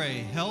we pray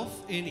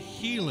health and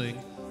healing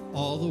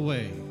all the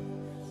way.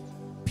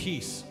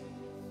 Peace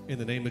in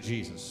the name of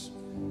Jesus.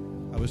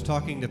 I was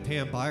talking to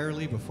Pam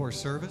Byerly before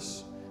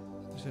service.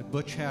 She said,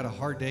 Butch had a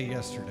hard day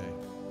yesterday.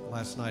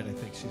 Last night, I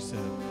think she said.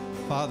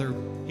 Father,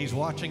 he's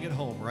watching at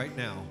home right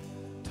now.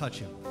 Touch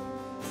him.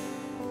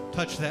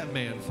 Touch that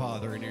man,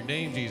 Father. In your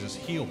name, Jesus,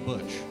 heal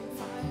Butch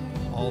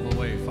all the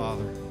way,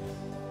 Father.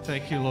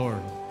 Thank you,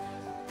 Lord.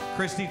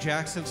 Christy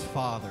Jackson's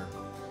father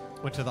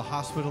went to the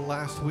hospital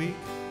last week.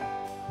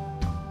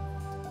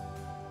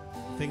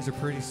 Things are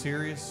pretty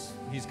serious.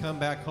 He's come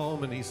back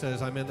home and he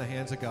says, I'm in the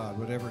hands of God,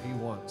 whatever he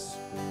wants.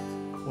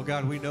 Well,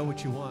 God, we know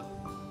what you want.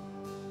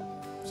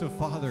 So,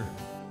 Father,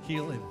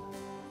 heal him.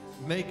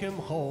 Make him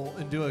whole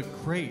and do a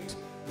great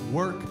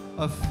work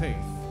of faith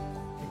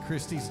in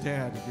Christy's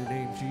dad, in your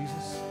name,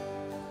 Jesus.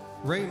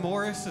 Ray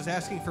Morris is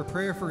asking for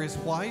prayer for his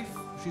wife.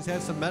 She's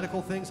had some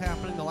medical things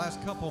happening the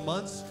last couple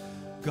months.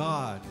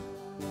 God,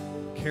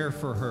 care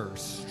for her.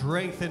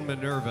 Strengthen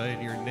Minerva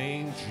in your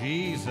name,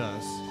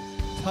 Jesus.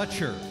 Touch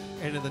her.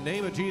 And in the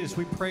name of Jesus,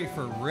 we pray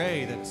for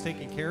Ray that's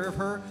taking care of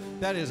her.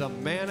 That is a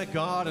man of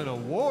God and a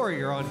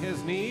warrior on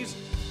his knees.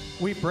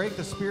 We break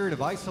the spirit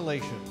of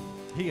isolation.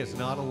 He is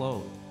not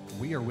alone.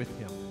 We are with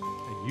him,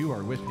 and you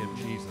are with him,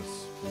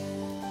 Jesus.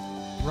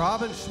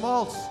 Robin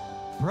Schmaltz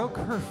broke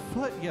her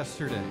foot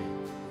yesterday.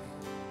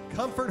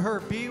 Comfort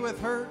her, be with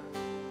her.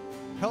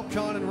 Help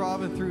John and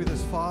Robin through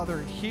this, Father,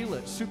 and heal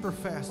it super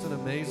fast and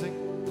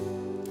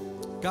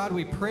amazing. God,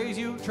 we praise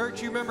you.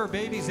 Church, you remember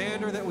baby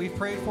Xander that we've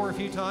prayed for a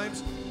few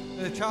times?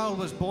 The child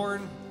was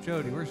born,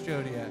 Jody, where's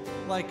Jody at?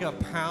 Like a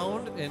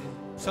pound and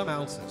some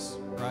ounces,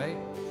 right?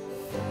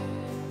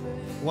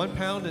 1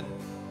 pound and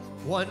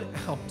 1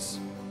 ounce.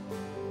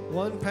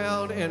 1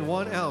 pound and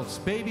 1 ounce.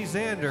 Baby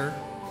Xander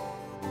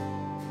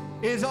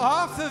is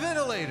off the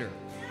ventilator.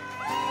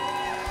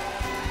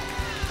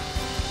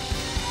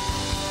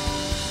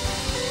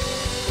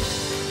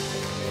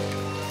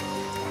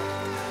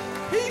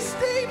 He's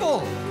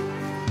stable.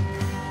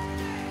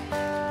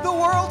 The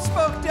world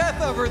spoke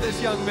death over this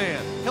young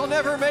man. He'll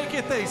never make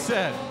it, they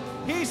said.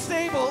 He's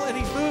stable and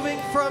he's moving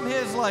from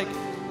his, like,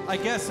 I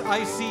guess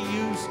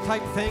ICU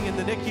type thing in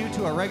the NICU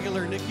to a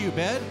regular NICU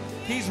bed.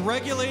 He's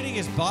regulating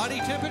his body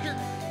temperature.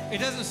 It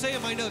doesn't say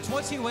in my notes.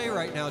 What's he weigh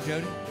right now,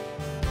 Jody?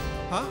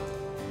 Huh?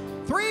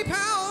 3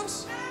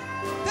 pounds?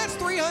 That's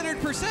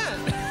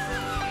 300%.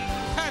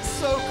 That's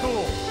so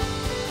cool.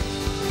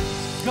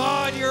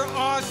 God, you're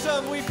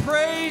awesome. We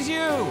praise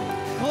you.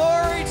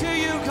 Glory to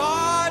you,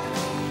 God.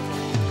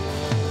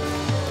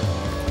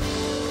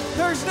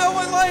 There's no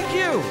one like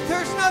you.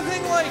 There's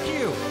nothing like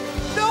you.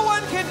 No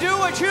one can do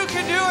what you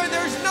can do, and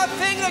there's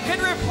nothing that can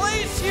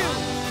replace you.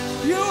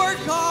 You are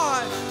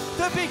God,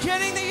 the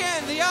beginning, the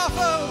end, the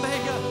Alpha,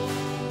 Omega.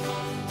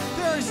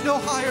 There is no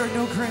higher,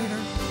 no greater.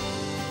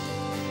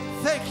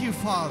 Thank you,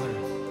 Father.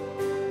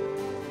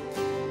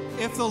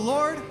 If the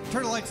Lord,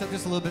 turn the lights up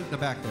just a little bit in the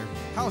back there.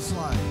 House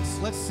lights,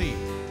 let's see.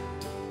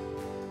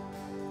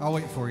 I'll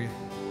wait for you.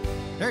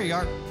 There you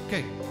are.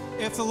 Okay.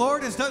 If the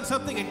Lord has done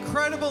something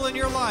incredible in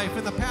your life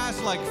in the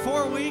past like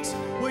 4 weeks,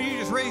 will you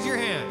just raise your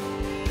hand?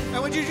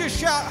 And would you just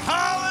shout,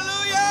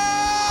 hallelujah!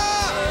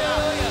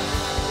 Hallelujah!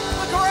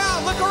 Look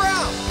around, look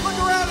around, look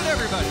around at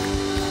everybody.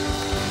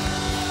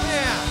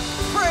 Yeah,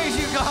 praise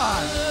you,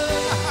 God.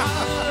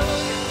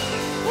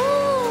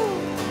 Woo!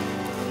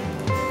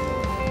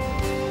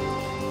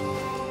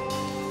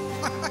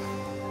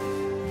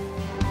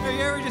 Have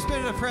you ever just been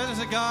in the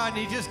presence of God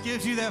and He just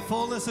gives you that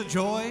fullness of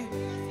joy?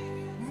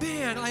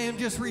 Man, I am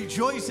just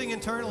rejoicing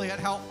internally at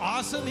how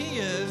awesome He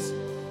is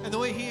and the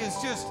way He is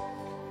just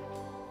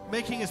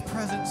making His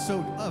presence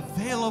so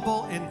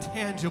available and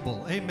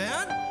tangible.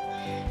 Amen?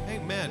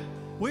 Amen.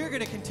 We are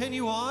going to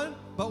continue on,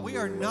 but we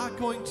are not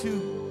going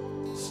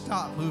to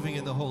stop moving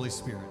in the Holy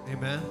Spirit.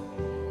 Amen.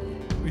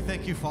 We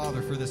thank you,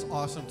 Father, for this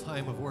awesome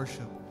time of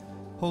worship.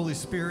 Holy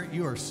Spirit,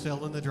 you are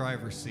still in the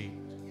driver's seat,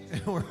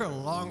 and we're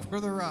along for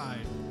the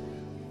ride.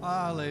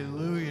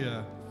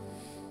 Hallelujah.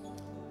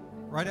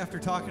 Right after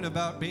talking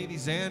about baby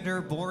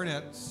Xander, born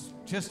at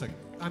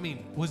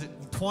was it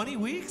 20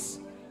 weeks?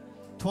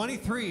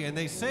 23, and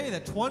they say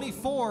that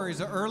 24 is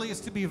the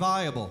earliest to be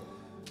viable.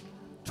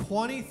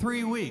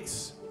 23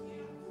 weeks.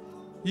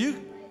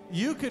 You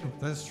could,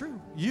 that's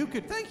true. You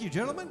could, thank you,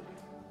 gentlemen.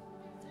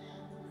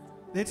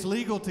 It's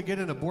legal to get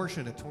an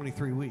abortion at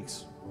 23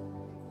 weeks.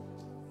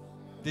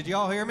 Did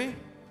y'all hear me?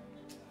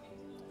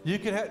 You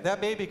could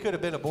that baby could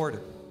have been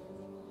aborted.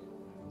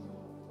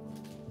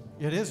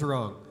 It is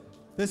wrong.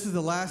 This is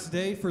the last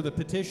day for the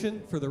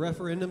petition, for the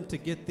referendum to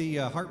get the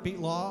heartbeat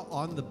law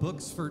on the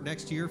books for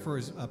next year for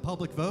a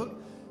public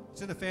vote.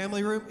 It's in the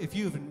family room. If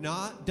you have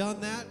not done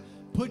that,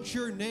 put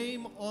your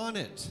name on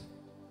it.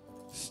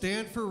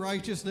 Stand for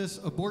righteousness.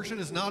 Abortion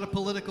is not a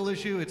political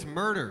issue. It's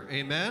murder.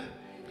 Amen?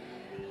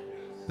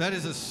 That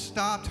is a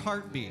stopped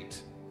heartbeat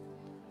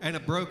and a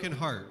broken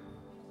heart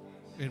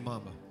in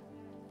mama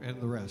and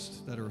the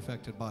rest that are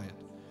affected by it.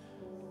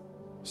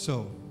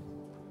 So,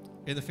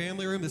 in the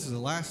family room, this is the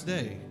last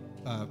day.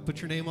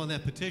 Put your name on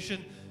that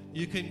petition.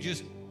 You can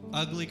just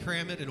ugly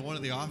cram it in one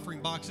of the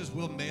offering boxes.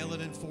 We'll mail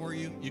it in for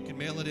you. You can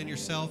mail it in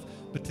yourself,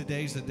 but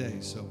today's the day,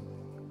 so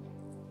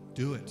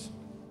do it.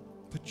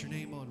 Put your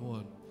name on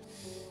one.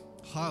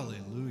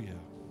 Hallelujah.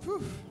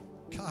 Whew.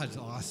 God's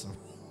awesome.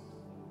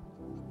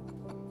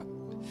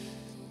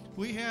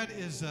 We had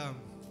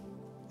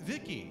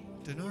Vicky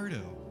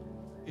DiNardo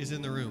is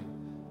in the room.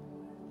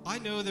 I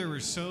know there were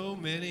so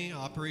many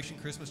Operation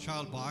Christmas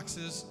Child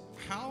boxes.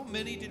 How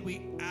many did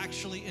we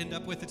actually end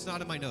up with? It's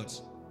not in my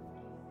notes.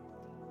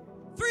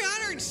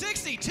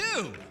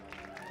 362.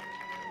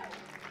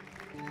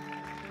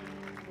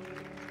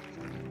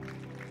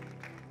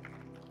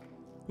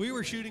 We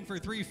were shooting for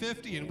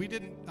 350 and we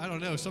didn't, I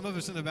don't know, some of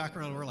us in the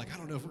background were like, I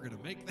don't know if we're going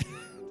to make that.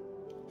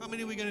 How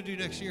many are we going to do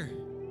next year?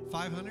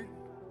 500?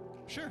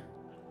 Sure.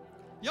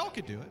 Y'all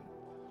could do it.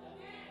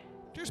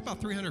 There's about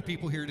 300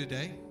 people here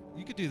today.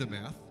 You could do the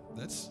math.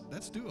 That's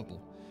doable.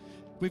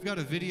 We've got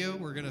a video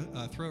we're going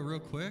to throw real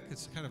quick.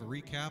 It's kind of a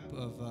recap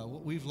of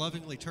what we've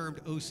lovingly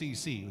termed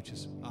OCC, which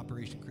is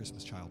Operation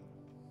Christmas Child.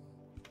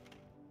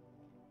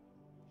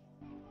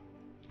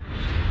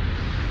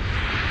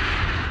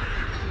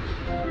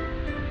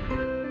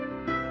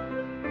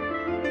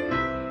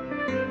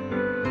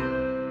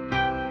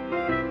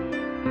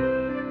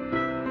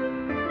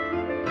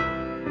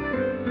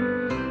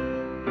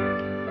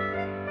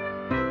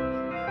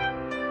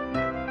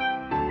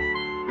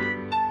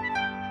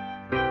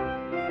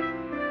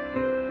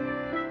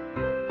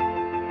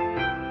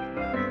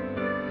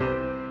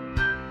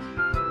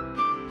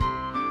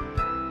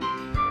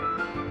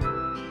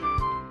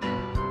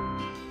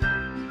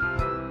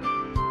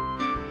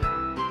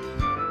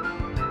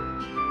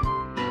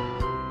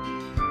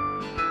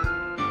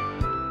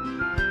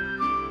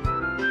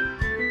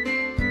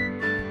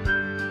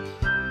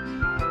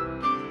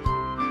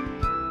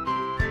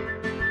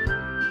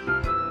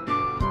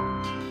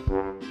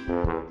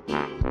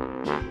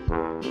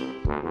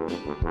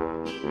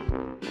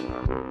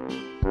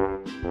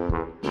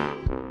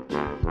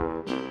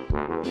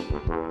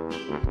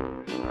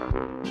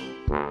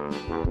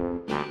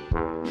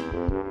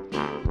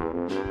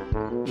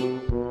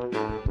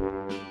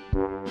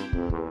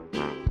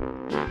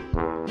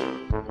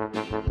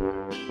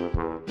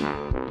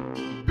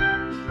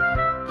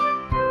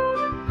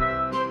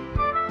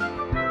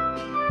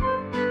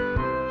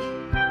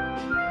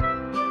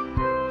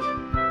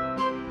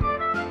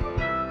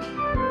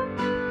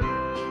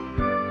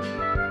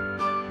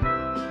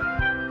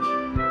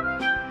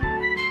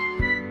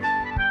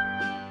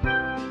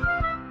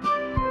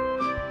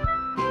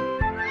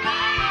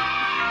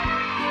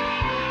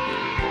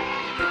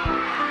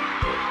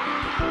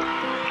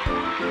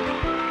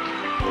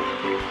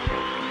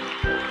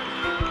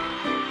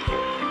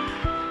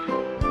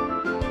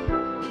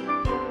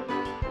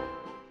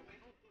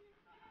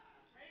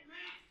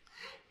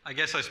 I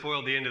guess I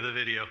spoiled the end of the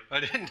video. I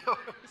didn't know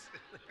it was in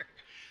there.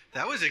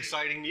 That was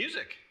exciting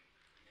music.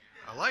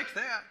 I like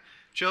that.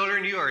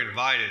 Children, you are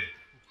invited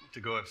to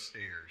go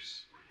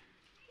upstairs.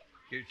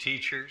 Your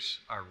teachers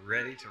are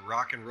ready to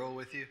rock and roll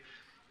with you.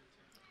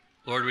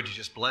 Lord, would you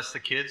just bless the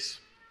kids?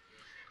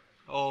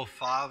 Oh,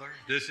 Father,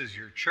 this is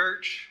your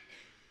church.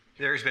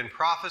 There's been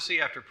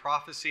prophecy after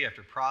prophecy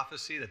after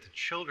prophecy that the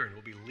children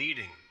will be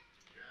leading,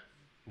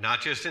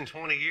 not just in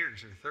 20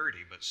 years or 30,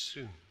 but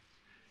soon.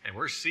 And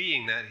we're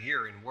seeing that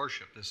here in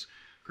worship, this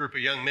group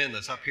of young men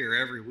that's up here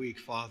every week,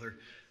 Father.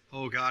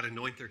 Oh, God,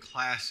 anoint their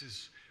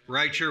classes.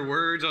 Write your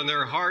words on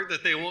their heart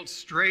that they won't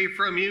stray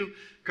from you.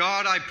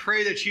 God, I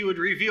pray that you would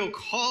reveal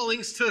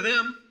callings to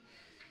them.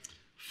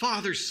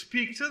 Father,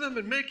 speak to them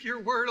and make your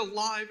word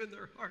alive in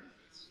their hearts.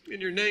 In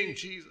your name,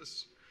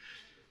 Jesus.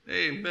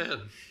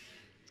 Amen.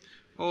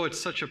 Oh, it's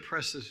such a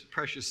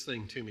precious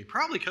thing to me.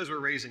 Probably because we're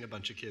raising a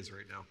bunch of kids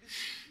right now.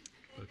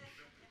 But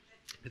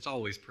it's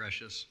always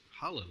precious.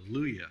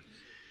 Hallelujah.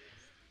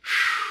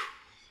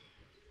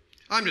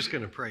 I'm just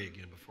going to pray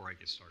again before I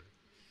get started.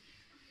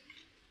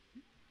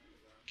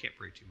 Can't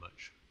pray too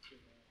much.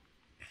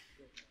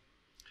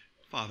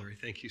 Father, I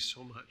thank you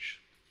so much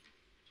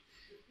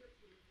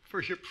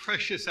for your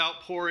precious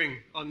outpouring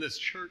on this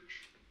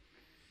church.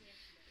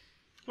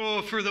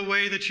 Oh, for the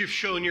way that you've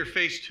shown your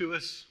face to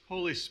us,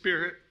 Holy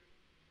Spirit.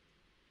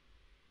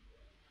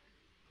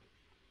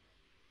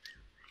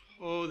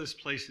 Oh, this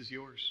place is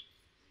yours.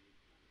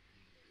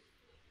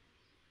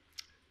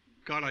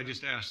 God, I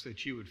just ask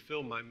that you would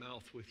fill my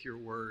mouth with your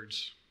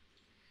words.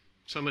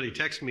 Somebody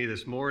texted me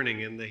this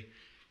morning, and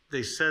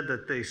they said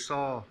that they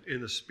saw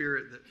in the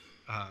spirit that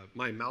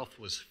my mouth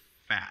was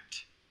fat,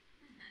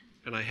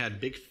 and I had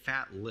big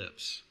fat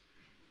lips.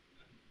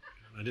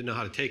 I didn't know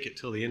how to take it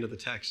till the end of the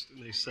text,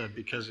 and they said,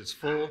 because it's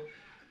full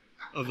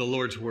of the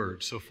Lord's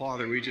word. So,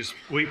 Father,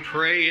 we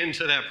pray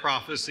into that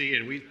prophecy,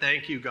 and we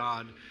thank you,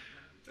 God,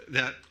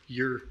 that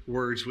your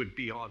words would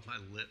be on my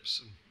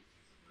lips and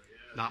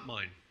not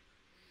mine.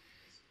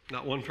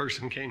 Not one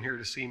person came here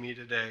to see me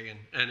today,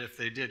 and if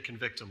they did,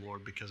 convict them,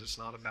 Lord, because it's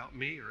not about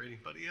me or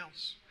anybody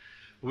else.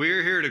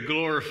 We're here to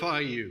glorify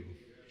you.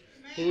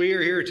 We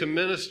are here to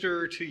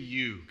minister to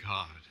you,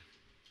 God.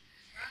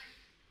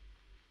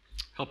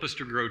 Help us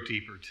to grow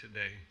deeper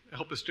today.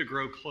 Help us to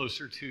grow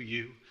closer to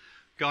you.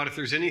 God, if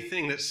there's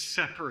anything that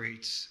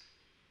separates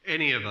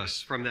any of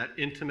us from that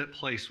intimate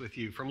place with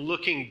you, from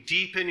looking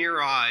deep in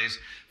your eyes,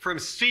 from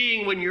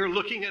seeing when you're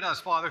looking at us,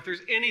 Father, if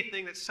there's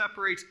anything that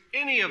separates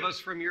any of us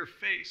from your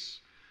face,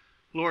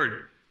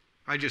 Lord,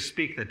 I just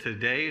speak that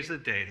today is the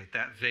day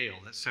that veil,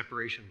 that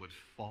separation would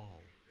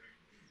fall,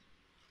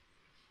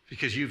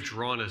 because you've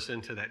drawn us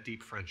into that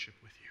deep friendship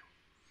with you.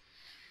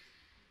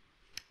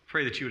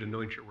 Pray that you would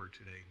anoint your word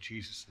today. In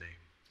Jesus'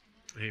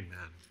 name,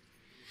 amen.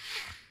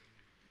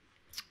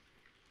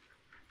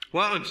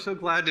 Well, I'm so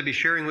glad to be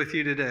sharing with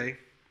you today.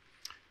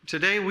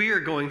 Today we are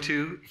going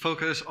to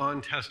focus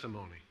on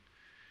testimony.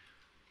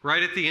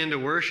 Right at the end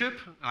of worship,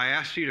 I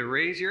asked you to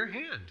raise your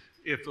hand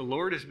if the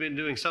Lord has been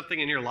doing something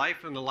in your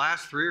life in the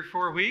last 3 or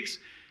 4 weeks.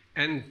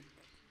 And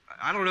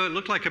I don't know, it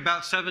looked like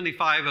about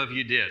 75 of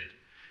you did.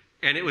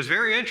 And it was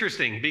very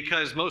interesting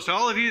because most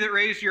all of you that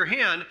raised your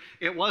hand,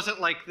 it wasn't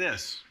like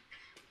this.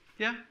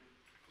 Yeah?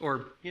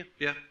 Or,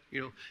 yeah,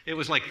 it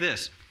was like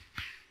this.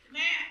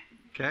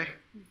 Okay?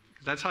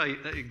 That's how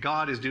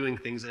God is doing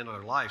things in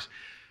our lives.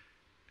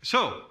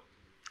 So,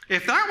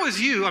 if that was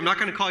you, I'm not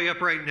going to call you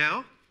up right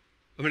now.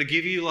 I'm going to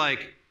give you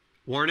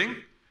warning,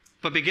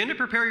 but begin to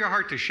prepare your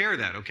heart to share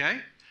that, okay?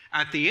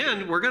 At the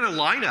end, we're going to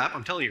line up.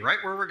 I'm telling you right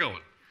where we're going.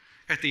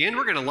 At the end,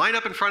 we're going to line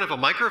up in front of a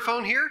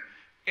microphone here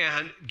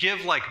and give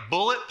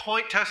bullet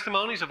point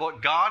testimonies of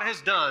what God has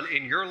done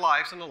in your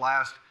lives in the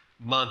last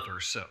month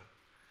or so.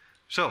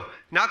 So,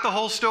 not the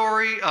whole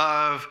story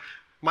of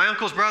my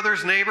uncle's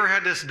brother's neighbor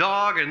had this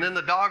dog, and then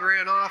the dog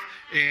ran off,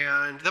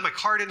 and then my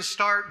car didn't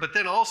start, but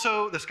then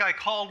also this guy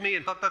called me,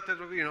 and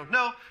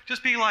no,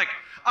 just be like,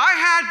 I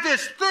had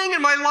this thing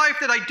in my life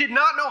that I did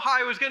not know how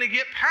I was going to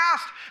get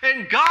past,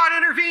 and God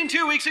intervened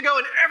 2 weeks ago,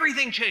 and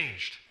everything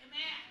changed.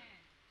 Amen.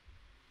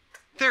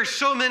 There's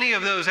so many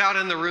of those out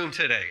in the room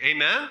today.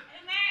 Amen? Amen.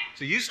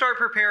 So you start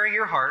preparing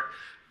your heart,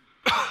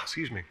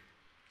 excuse me,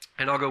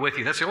 and I'll go with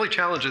you. That's the only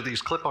challenge of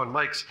these clip-on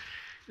mics,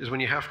 is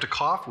when you have to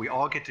cough, we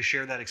all get to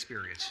share that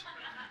experience.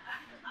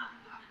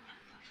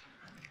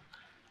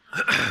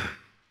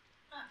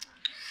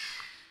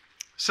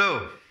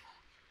 So,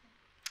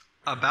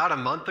 about a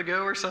month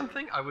ago or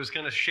something, I was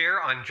going to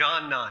share on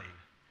John 9.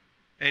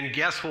 And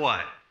guess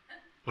what?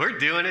 We're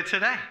doing it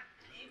today.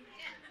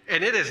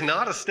 And it is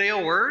not a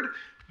stale word.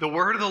 The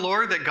word of the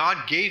Lord that God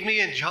gave me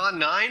in John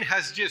 9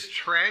 has just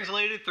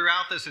translated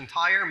throughout this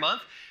entire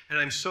month, and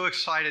I'm so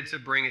excited to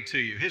bring it to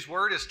you. His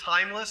word is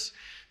timeless.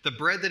 The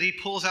bread that he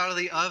pulls out of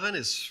the oven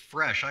is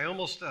fresh. I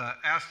almost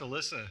asked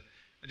Alyssa,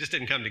 it just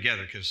didn't come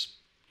together because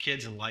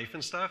kids and life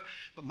and stuff,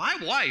 but my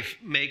wife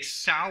makes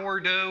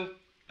sourdough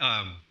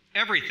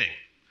everything.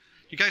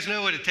 You guys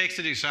know what it takes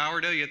to do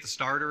sourdough? You get the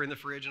starter in the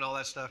fridge and all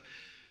that stuff.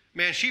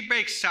 Man, she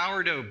bakes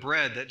sourdough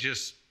bread that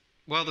just,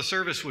 well, the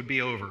service would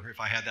be over if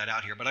I had that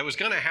out here, but I was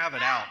going to have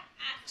it out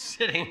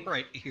sitting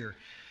right here.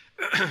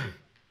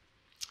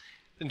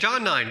 In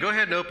John 9, go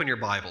ahead and open your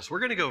Bibles. We're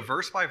going to go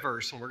verse by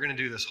verse, and we're going to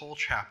do this whole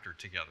chapter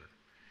together.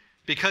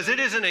 Because it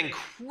is an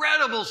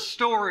incredible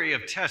story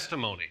of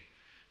testimony.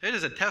 It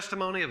is a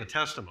testimony of a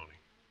testimony.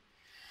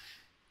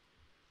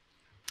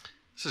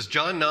 This is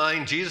John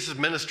 9. Jesus'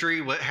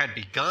 ministry had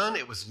begun.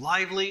 It was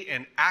lively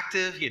and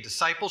active. He had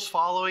disciples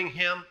following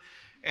him.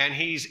 And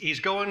he's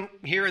going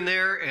here and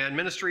there, and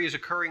ministry is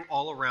occurring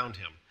all around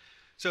him.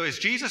 So as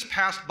Jesus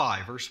passed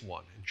by, verse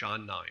 1 in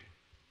John 9.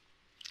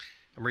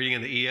 I'm reading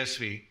in the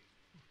ESV.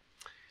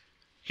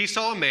 He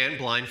saw a man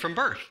blind from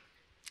birth.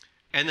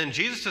 And then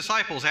Jesus'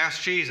 disciples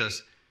asked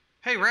Jesus,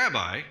 hey,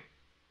 Rabbi,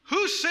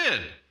 who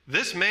sinned,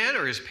 this man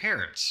or his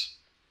parents?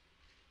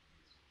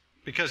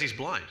 Because he's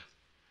blind.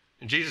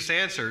 And Jesus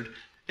answered,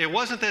 it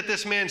wasn't that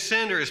this man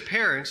sinned or his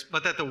parents,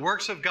 but that the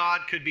works of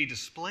God could be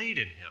displayed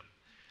in him.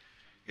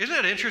 Isn't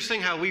it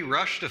interesting how we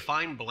rush to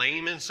find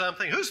blame in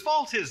something? Whose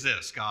fault is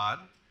this, God?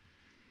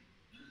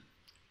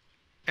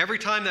 Every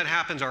time that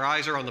happens, our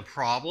eyes are on the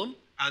problem,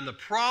 and the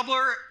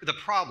problem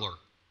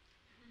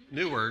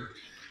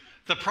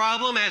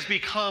has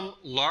become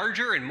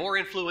larger and more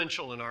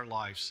influential in our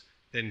lives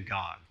than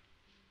God.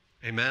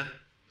 Amen?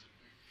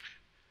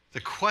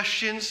 The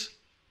questions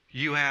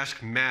you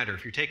ask matter.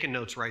 If you're taking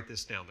notes, write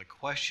this down. The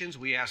questions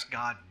we ask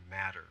God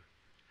matter.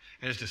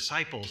 And as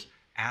disciples,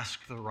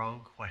 ask the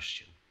wrong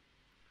question.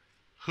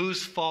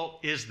 Whose fault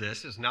is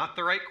this? Is not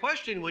the right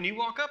question when you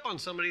walk up on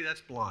somebody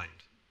that's blind.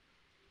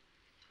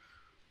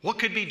 What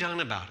could be done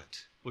about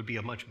it would be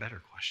a much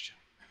better question.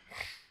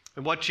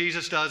 And what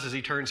Jesus does is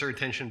he turns our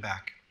attention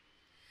back.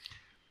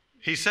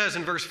 He says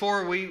in verse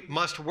 4, we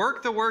must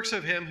work the works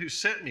of him who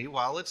sent me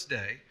while it's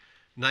day.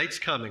 Night's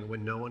coming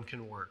when no one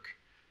can work.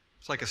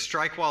 It's like a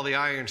strike while the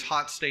iron's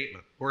hot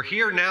statement. We're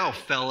here now,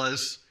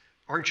 fellas.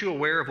 Aren't you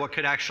aware of what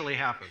could actually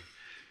happen?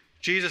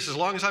 Jesus, as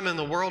long as I'm in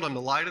the world, I'm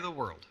the light of the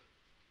world.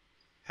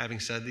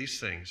 Having said these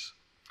things,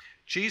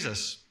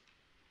 Jesus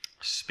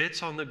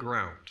spits on the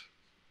ground,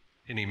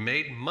 and he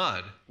made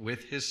mud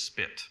with his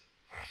spit.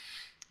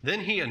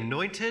 Then he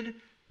anointed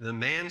the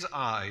man's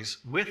eyes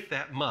with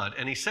that mud,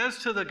 and he says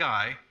to the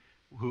guy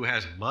who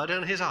has mud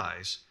in his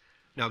eyes,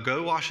 now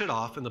go wash it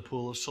off in the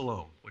pool of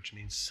Siloam, which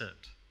means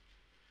sent.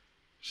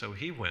 So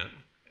he went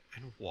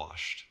and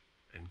washed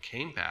and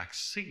came back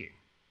seeing.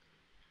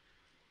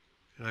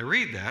 And I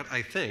read that,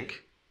 I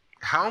think,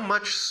 how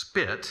much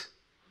spit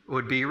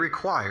would be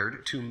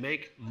required to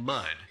make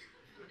mud?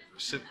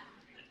 It's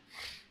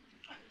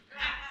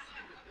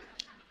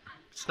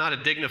not a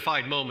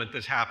dignified moment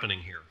that's happening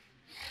here.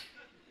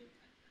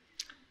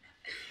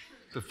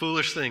 The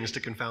foolish things to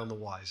confound the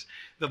wise.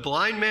 The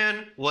blind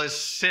man was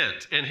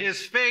sent, and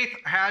his faith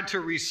had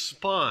to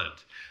respond.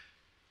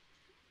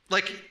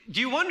 Like, do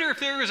you wonder if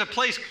there was a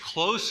place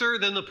closer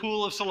than the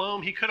pool of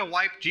Siloam he could have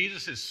wiped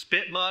Jesus'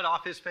 spit mud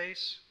off his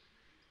face?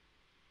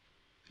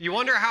 You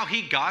wonder how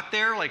he got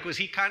there? Like,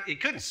 he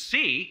couldn't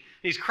see.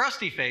 He's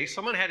crusty faced.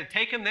 Someone had to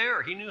take him there,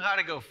 or he knew how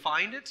to go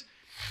find it.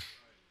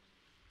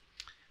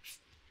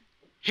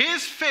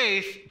 His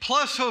faith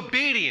plus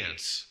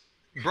obedience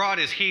brought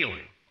his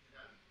healing.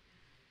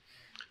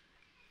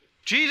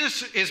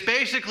 Jesus is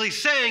basically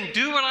saying,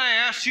 do what I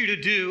asked you to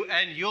do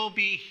and you'll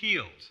be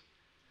healed.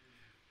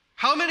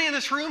 How many in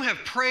this room have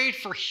prayed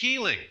for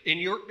healing in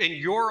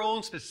your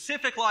own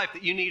specific life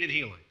that you needed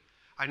healing?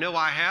 I know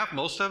I have,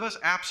 most of us,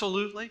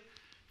 absolutely.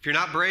 If you're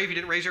not brave, you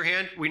didn't raise your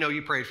hand, we know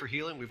you prayed for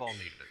healing. We've all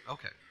needed it.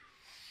 Okay.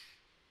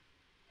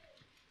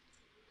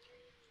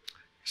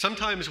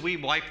 Sometimes we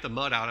wipe the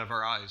mud out of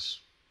our eyes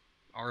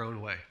our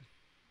own way.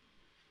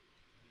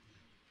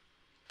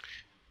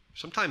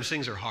 Sometimes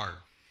things are hard.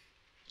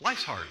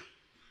 Life's hard.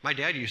 My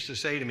dad used to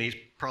say to me, he's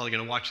probably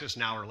going to watch this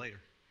an hour later.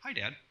 Hi,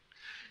 Dad.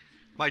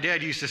 My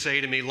dad used to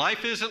say to me,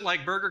 life isn't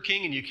like Burger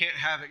King and you can't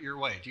have it your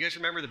way. Do you guys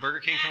remember the Burger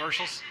King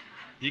commercials?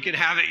 You can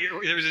have it your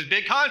way. There was this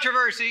big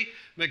controversy.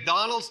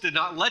 McDonald's did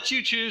not let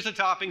you choose the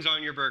toppings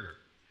on your burger.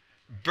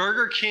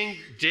 Burger King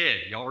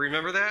did. Y'all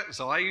remember that?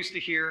 So I used to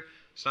hear,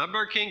 it's not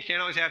Burger King,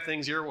 can't always have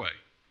things your way.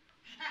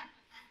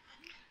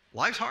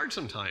 Life's hard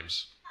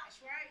sometimes.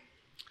 That's right.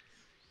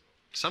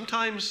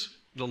 Sometimes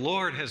the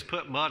Lord has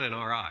put mud in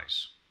our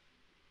eyes.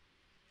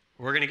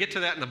 We're going to get to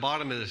that in the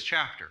bottom of this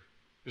chapter.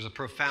 There's a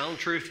profound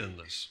truth in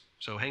this,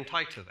 so hang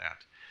tight to that.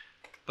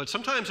 But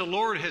sometimes the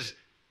Lord has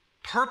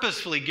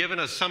purposefully given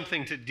us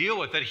something to deal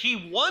with that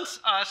he wants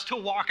us to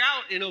walk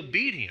out in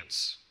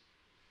obedience.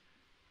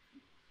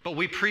 But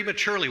we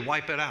prematurely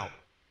wipe it out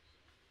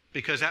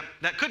because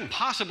that couldn't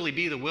possibly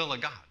be the will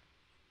of God.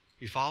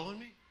 You following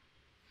me?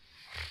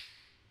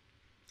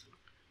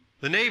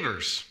 The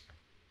neighbors,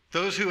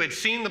 those who had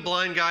seen the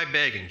blind guy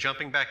begging,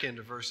 jumping back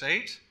into verse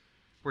 8,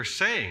 were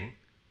saying,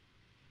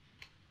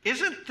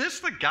 isn't this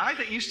the guy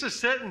that used to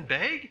sit and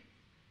beg?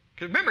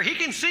 Because remember, he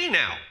can see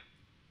now.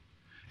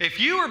 If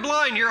you were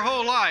blind your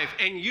whole life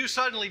and you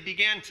suddenly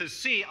began to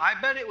see, I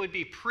bet it would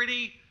be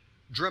pretty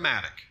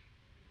dramatic.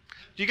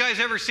 Do you guys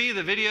ever see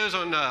the videos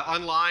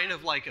online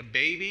of like a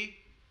baby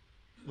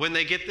when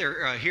they get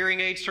their hearing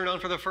aids turned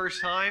on for the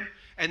first time?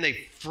 And they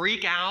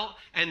freak out,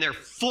 and they're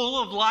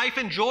full of life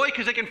and joy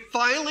because they can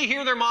finally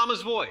hear their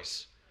mama's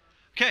voice.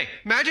 Okay,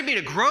 imagine being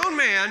a grown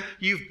man,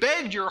 you've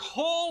begged your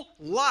whole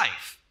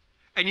life,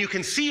 and you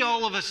can see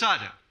all of a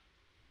sudden.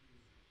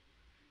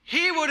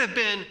 He would have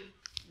been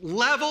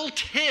level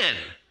 10.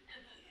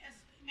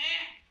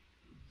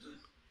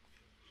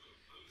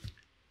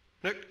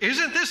 Now,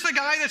 isn't this the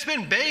guy that's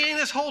been begging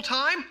this whole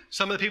time?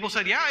 Some of the people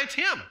said, yeah, it's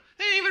him.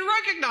 They didn't even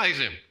recognize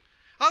him.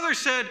 Others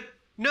said,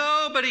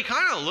 no, but he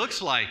kind of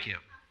looks like him.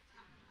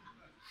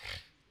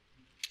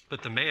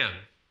 But the man,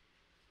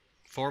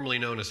 formerly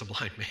known as the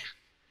blind man,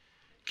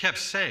 kept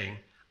saying,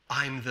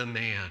 I'm the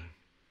man.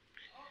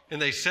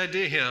 And they said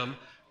to him,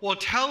 well,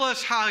 tell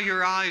us how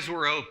your eyes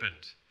were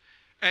opened.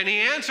 And he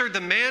answered, the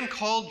man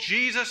called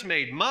Jesus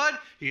made mud,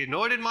 he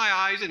anointed my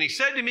eyes, and he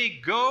said to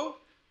me, go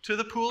to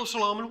the pool of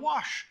Siloam and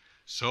wash.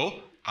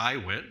 So I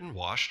went and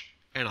washed,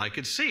 and I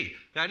could see.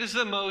 That is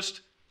the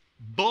most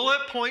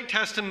bullet point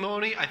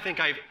testimony I think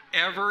I've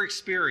ever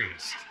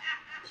experienced.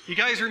 You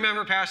guys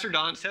remember Pastor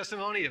Don's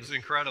testimony? It was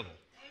incredible.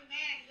 Amen.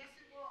 Yes,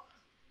 it was.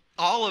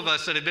 All of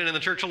us that have been in the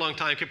church a long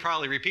time could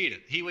probably repeat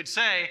it. He would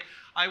say,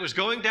 I was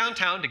going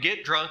downtown to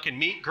get drunk and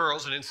meet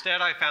girls, and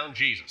instead I found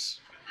Jesus.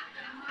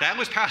 That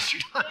was Pastor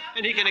Don,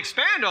 and he can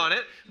expand on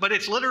it, but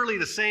it's literally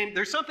the same.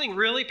 There's something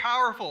really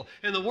powerful.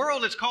 In the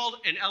world, it's called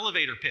an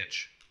elevator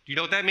pitch. Do you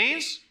know what that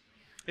means?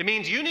 It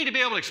means you need to be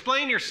able to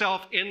explain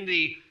yourself in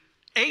the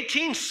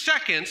 18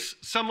 seconds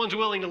someone's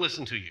willing to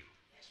listen to you.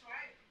 That's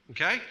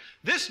right. Okay?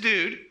 This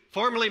dude,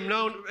 formerly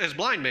known as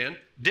Blind Man,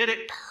 did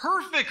it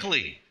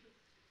perfectly.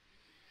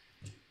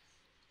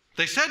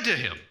 They said to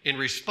him in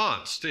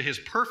response to his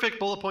perfect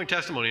bullet point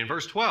testimony in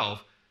verse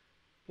 12,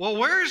 well,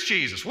 where is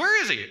Jesus?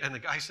 Where is he? And the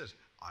guy says,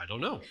 I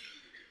don't know.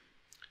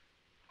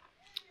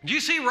 Do you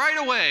see right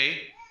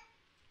away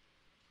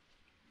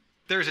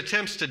there's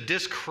attempts to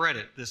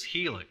discredit this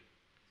healing?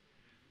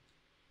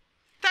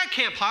 That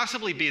can't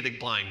possibly be the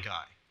blind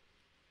guy.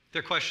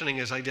 They're questioning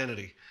his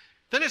identity.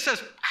 Then it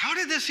says, how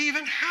did this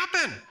even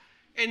happen?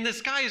 And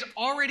this guy is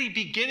already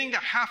beginning to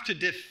have to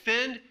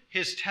defend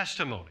his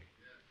testimony.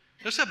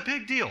 That's a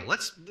big deal.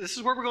 This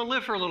is where we're going to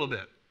live for a little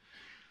bit.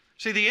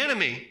 See, the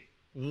enemy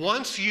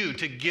wants you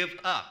to give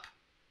up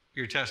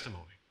your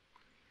testimony.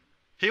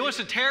 He wants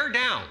to tear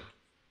down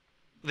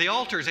the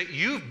altars that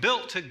you've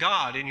built to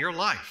God in your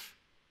life.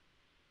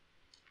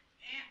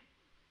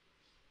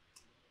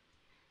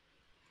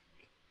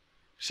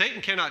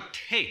 Satan cannot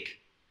take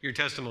your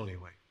testimony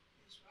away.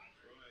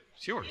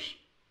 It's yours.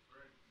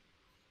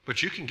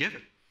 But you can give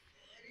it.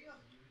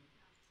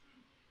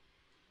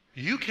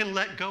 You can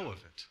let go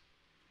of it.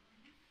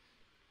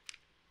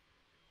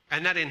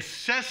 And that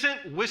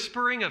incessant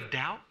whispering of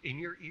doubt in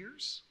your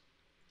ears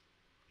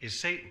is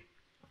Satan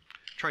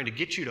trying to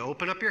get you to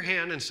open up your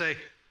hand and say,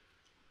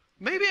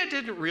 maybe it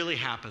didn't really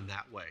happen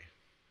that way.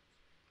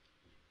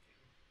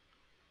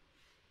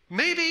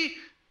 Maybe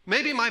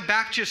my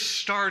back just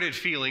started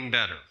feeling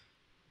better.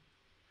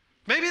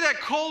 Maybe that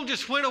cold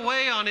just went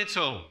away on its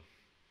own.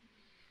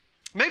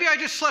 Maybe I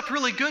just slept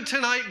really good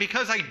tonight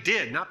because I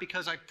did, not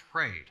because I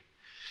prayed.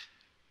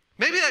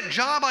 Maybe that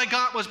job I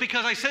got was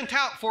because I sent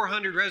out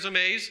 400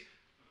 resumes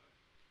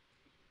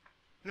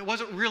and it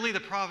wasn't really the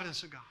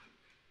providence of God.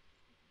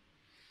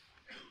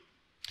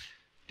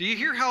 Do you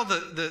hear how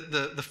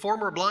the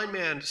former blind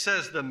man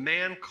says the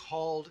man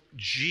called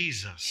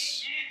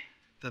Jesus?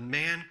 The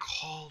man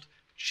called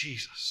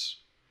Jesus.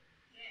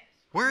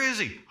 Where is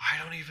he?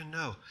 I don't even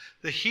know.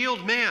 The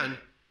healed man,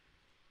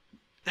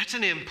 that's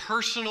an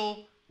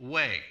impersonal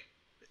way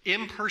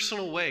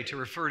to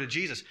refer to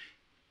Jesus.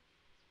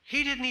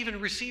 He didn't even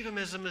receive him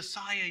as a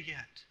Messiah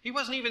yet. He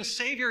wasn't even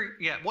Savior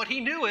yet. What he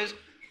knew is,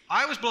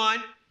 I was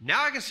blind,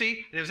 now I can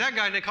see, and it was that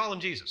guy, and they call him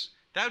Jesus.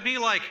 That would be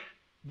like,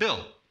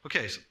 Bill.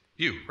 Okay, so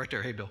you, right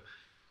there, hey, Bill.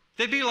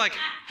 They'd be like,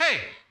 hey,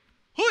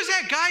 who's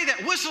that guy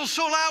that whistles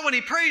so loud when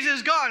he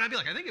praises God? And I'd be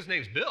like, I think his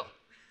name's Bill.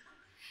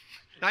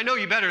 I know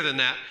you better than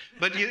that,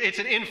 but it's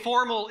an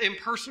informal,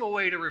 impersonal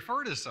way to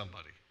refer to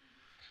somebody.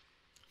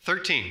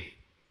 13.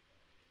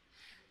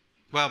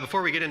 Well,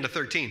 before we get into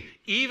 13,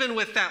 even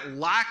with that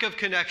lack of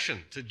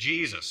connection to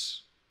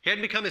Jesus, he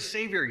hadn't become his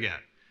Savior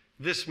yet.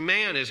 This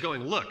man is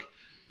going, look,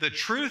 the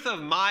truth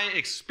of my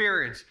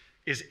experience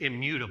is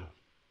immutable.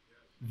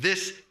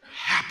 This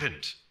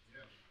happened.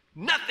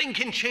 Nothing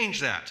can change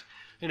that.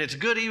 And it's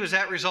good he was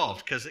that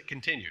resolved because it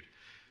continued.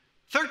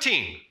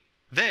 13,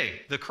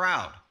 they, the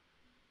crowd,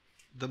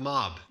 the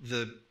mob,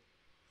 the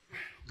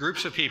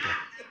groups of people.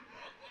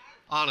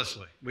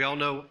 Honestly, we all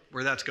know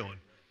where that's going.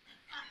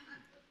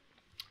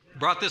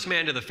 Brought this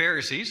man to the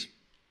Pharisees,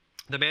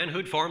 the man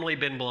who'd formerly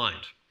been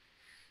blind.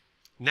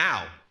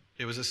 Now,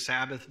 it was a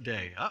Sabbath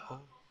day. Uh-oh.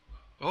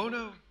 Oh,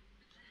 no.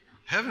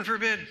 Heaven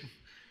forbid.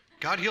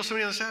 God heal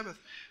somebody on the Sabbath.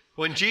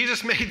 When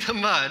Jesus made the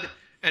mud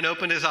and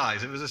opened his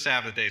eyes, it was a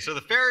Sabbath day. So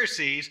the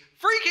Pharisees,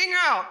 freaking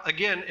out,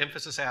 again,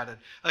 emphasis added,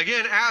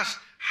 again asked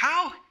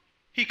how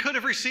he could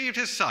have received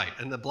his sight.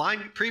 And the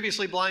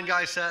previously blind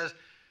guy says,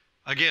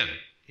 again,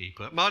 he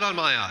put mud on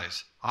my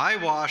eyes. I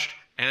washed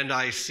and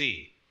I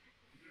see.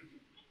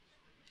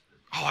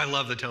 Oh, I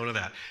love the tone of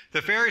that.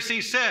 The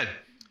Pharisees said,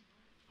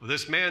 well,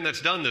 this man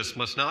that's done this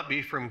must not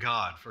be from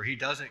God, for he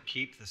doesn't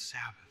keep the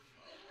Sabbath.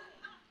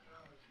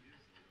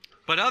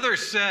 But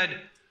others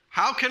said,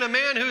 how can a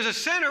man who's a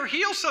sinner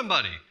heal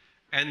somebody?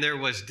 And there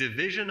was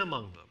division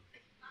among them.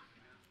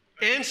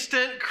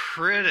 Instant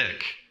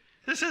critic.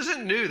 This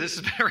isn't new. This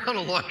has been around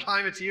a long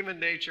time. It's human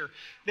nature.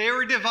 They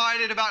were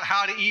divided about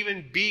how to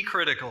even be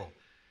critical.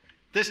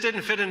 This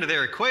didn't fit into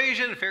their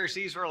equation. The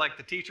Pharisees were like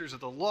the teachers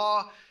of the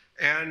law,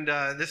 and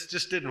this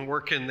just didn't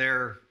work in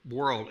their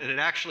world. And it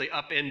actually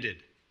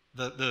upended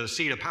the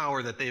seat of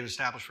power that they've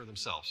established for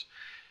themselves.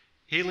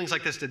 Healings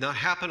like this did not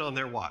happen on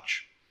their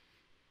watch.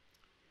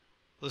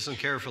 Listen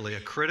carefully. A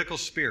critical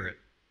spirit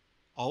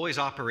always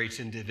operates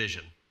in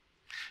division.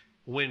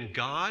 When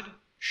God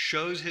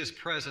shows his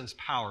presence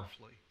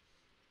powerfully,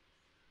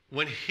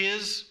 when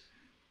his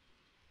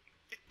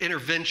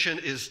intervention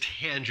is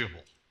tangible,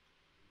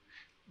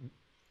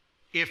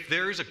 if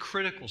there is a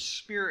critical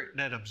spirit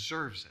that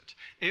observes it,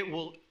 it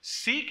will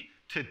seek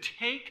to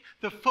take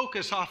the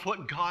focus off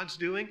what God's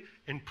doing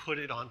and put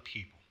it on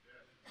people,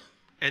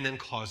 and then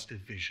cause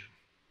division.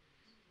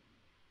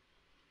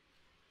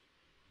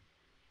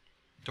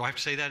 Do I have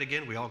to say that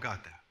again? We all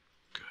got that.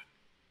 Good.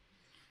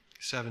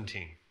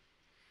 17.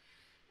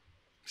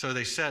 So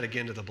they said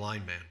again to the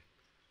blind man,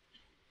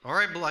 all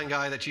right, blind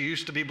guy, that you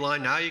used to be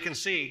blind, now you can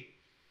see.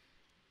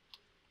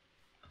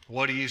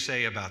 What do you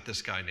say about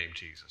this guy named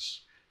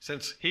Jesus?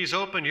 Since he's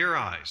opened your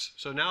eyes.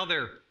 So now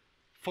they're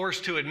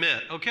forced to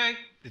admit, okay,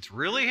 it's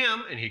really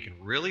him and he can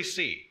really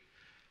see.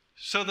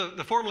 So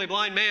the formerly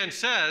blind man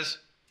says,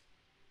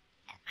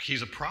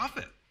 he's a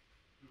prophet.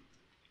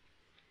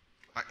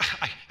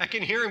 I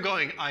can hear him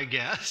going, I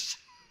guess.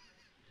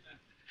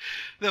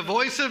 The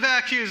voice of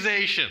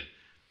accusation.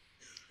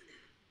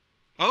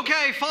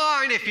 Okay,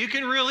 fine, if you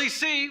can really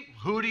see,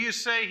 who do you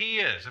say he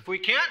is? If we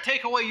can't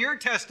take away your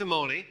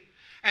testimony,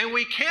 and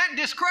we can't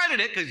discredit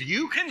it because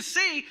you can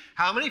see,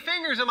 how many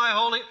fingers am I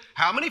holding?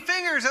 How many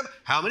fingers am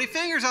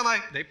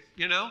I?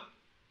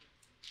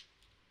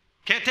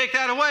 Can't take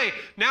that away.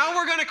 Now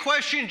we're going to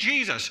question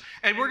Jesus,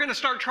 and we're going to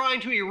start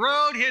trying to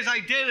erode his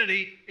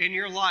identity in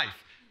your life.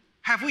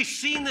 Have we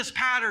seen this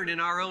pattern in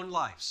our own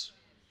lives?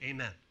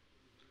 Amen.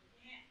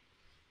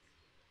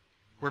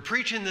 We're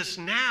preaching this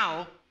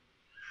now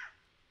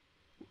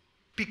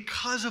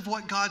because of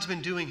what God's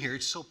been doing here.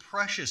 It's so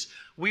precious.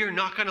 We are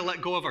not going to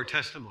let go of our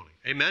testimony.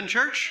 Amen,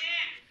 church?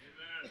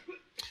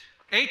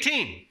 Amen.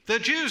 18. The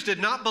Jews did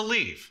not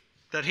believe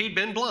that he'd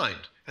been blind,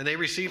 and they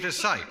received his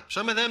sight.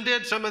 Some of them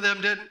did, some of them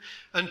didn't,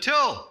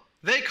 until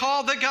they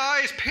called the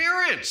guy's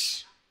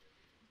parents.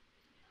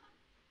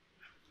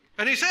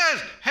 And he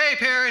says, hey,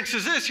 parents,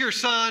 is this your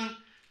son?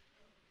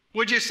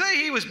 Would you say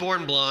he was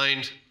born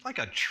blind? Like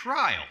a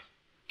trial,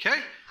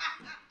 okay?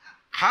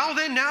 How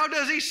then now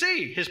does he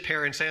see? His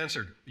parents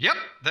answered, yep,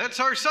 that's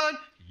our son.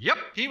 Yep,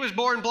 he was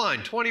born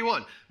blind,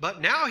 21.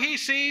 But now he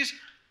sees.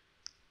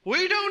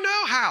 We don't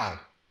know how,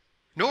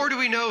 nor do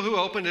we know who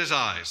opened his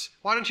eyes.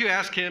 Why don't you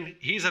ask him?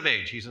 He's of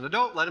age. He's an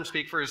adult. Let him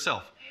speak for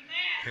himself. Amen.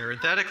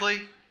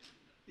 Parenthetically,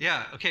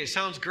 yeah, okay,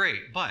 sounds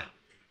great. But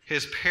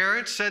his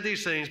parents said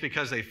these things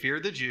because they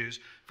feared the Jews,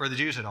 for the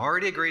Jews had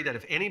already agreed that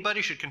if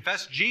anybody should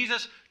confess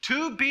Jesus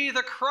to be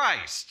the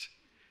Christ,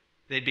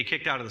 they'd be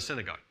kicked out of the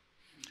synagogue.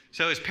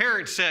 So his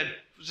parents said,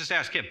 just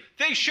ask him.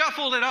 They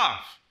shuffled it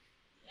off.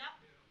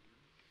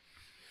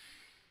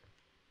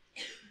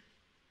 Yep.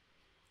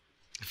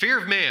 The fear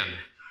of man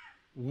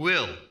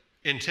will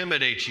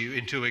intimidate you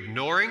into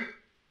ignoring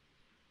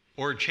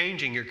or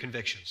changing your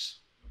convictions.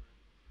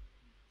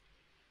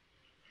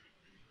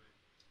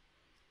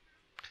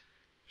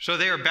 So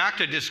they are back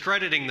to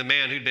discrediting the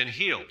man who'd been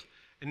healed.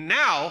 And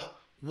now,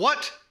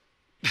 what's...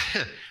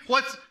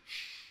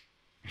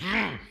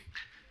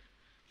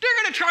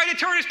 They're going to try to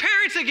turn his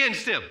parents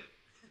against him.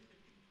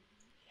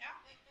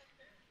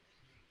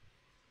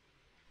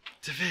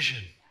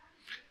 Division.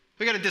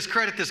 We got to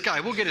discredit this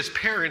guy. We'll get his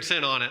parents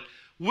in on it.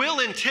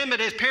 We'll intimidate.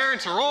 His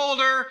parents are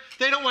older.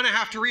 They don't want to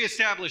have to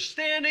reestablish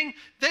standing.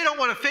 They don't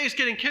want to face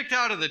getting kicked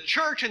out of the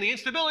church and the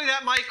instability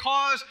that might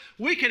cause.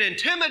 We can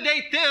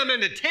intimidate them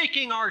into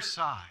taking our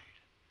side.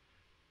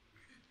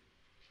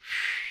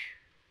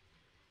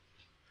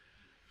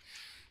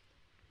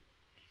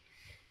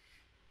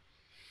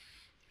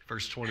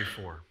 Verse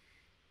 24.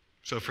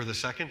 So for the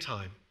second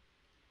time,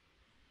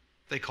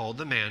 they called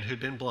the man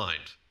who'd been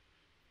blind,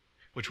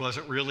 which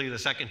wasn't really the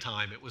second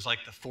time. It was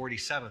like the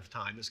 47th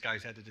time this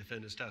guy's had to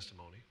defend his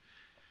testimony.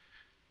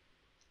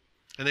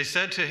 And they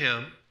said to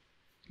him,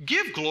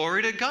 give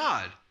glory to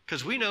God,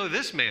 because we know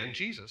this man,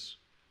 Jesus,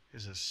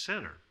 is a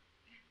sinner.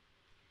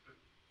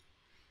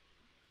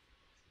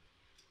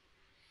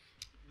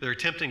 They're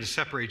attempting to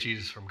separate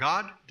Jesus from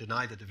God,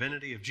 deny the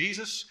divinity of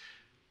Jesus.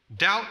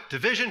 Doubt,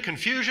 division,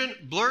 confusion,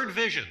 blurred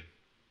vision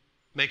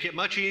make it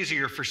much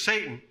easier for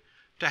Satan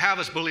to have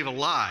us believe a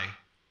lie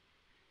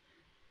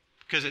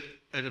because it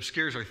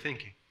obscures our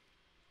thinking.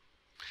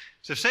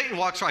 So if Satan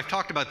walks, I've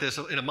talked about this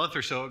in a month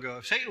or so ago,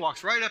 if Satan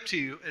walks right up to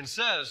you and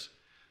says,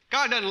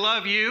 God doesn't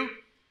love you,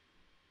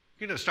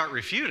 you're going to start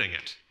refuting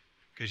it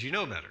because you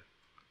know better.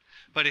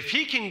 But if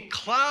he can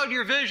cloud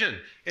your vision,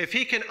 if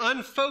he can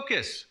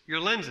unfocus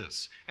your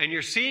lenses and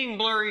you're seeing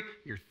blurry,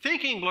 you're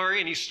thinking blurry,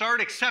 and you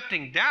start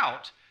accepting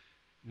doubt,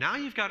 now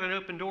you've got an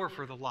open door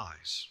for the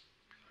lies.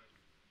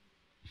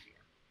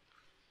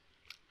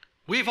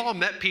 We've all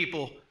met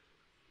people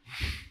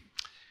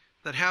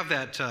that have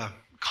that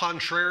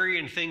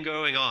contrarian thing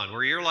going on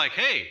where you're like,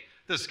 hey,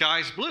 the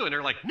sky's blue. And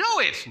they're like, no,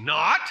 it's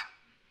not.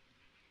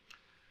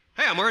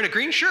 Hey, I'm wearing a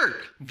green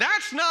shirt.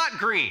 That's not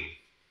green.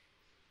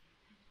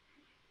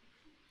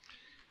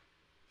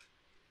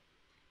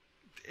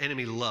 The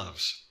enemy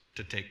loves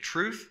to take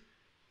truth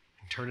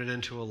and turn it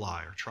into a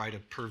lie or try to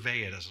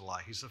purvey it as a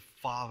lie. He's the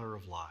father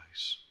of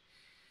lies.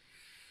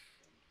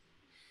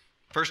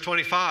 Verse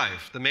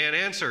 25, the man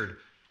answered,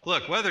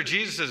 look, whether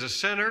Jesus is a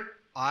sinner,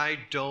 I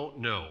don't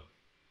know.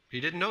 He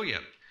didn't know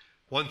yet.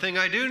 One thing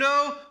I do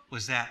know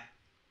was that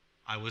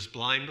I was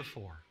blind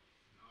before,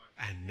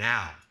 and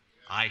now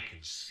I can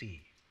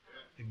see.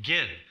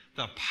 Again,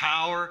 the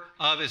power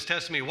of his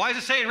testimony. Why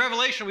does it say in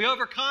Revelation, we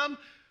overcome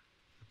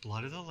the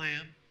blood of the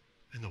Lamb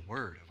and the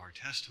word of our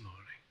testimony?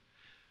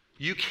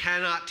 You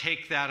cannot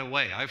take that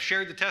away. I've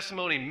shared the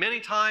testimony many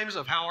times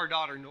of how our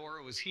daughter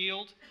Nora was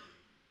healed.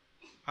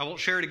 I won't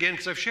share it again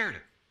because I've shared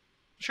it.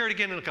 I'll share it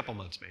again in a couple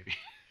months maybe.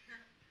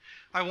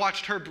 I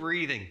watched her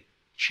breathing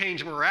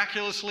change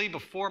miraculously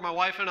before my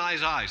wife and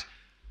I's eyes.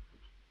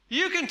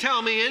 You can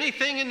tell me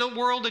anything in the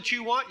world that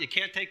you want. You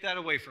can't take that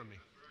away from me.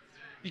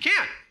 You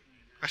can't.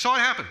 I saw it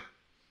happen.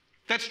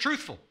 That's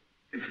truthful.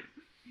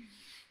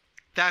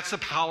 That's the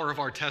power of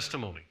our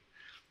testimony.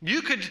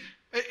 You could,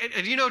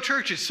 and you know,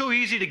 church, it's so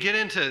easy to get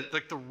into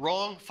like the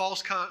wrong,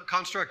 false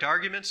construct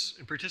arguments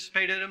and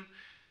participate in them.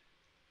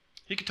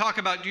 You could talk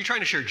about you trying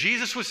to share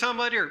Jesus with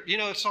somebody, or, you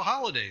know, it's the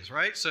holidays,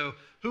 right? So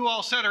who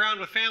all sat around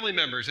with family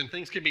members and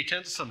things can be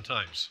tense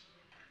sometimes?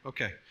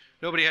 Okay.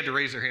 Nobody had to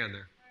raise their hand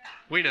there.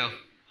 We know.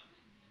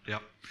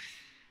 Yep.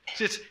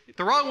 It's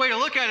the wrong way to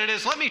look at it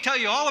is, let me tell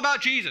you all about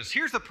Jesus.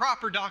 Here's the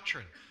proper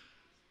doctrine.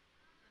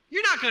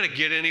 You're not going to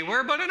get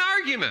anywhere but an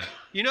argument.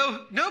 You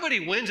know,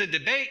 nobody wins a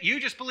debate.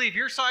 You just believe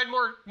your side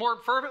more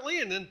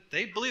fervently, and then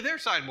they believe their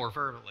side more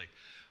fervently.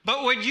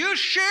 But when you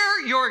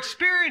share your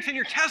experience and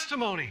your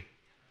testimony,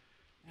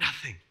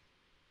 nothing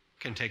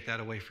can take that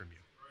away from you.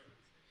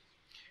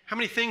 How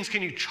many things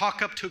can you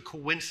chalk up to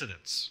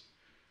coincidence?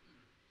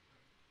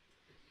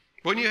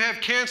 When you have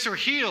cancer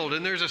healed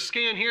and there's a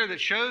scan here that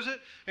shows it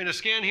and a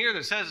scan here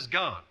that says it's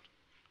gone.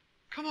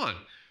 Come on.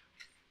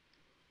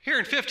 Here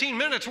in 15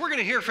 minutes, we're going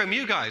to hear from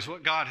you guys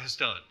what God has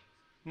done.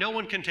 No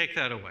one can take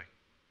that away.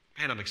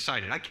 Man, I'm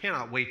excited. I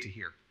cannot wait to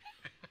hear.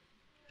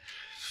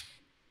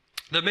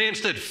 The man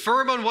stood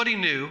firm on what he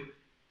knew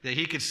that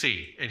he could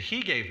see, and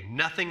he gave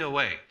nothing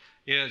away.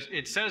 You know,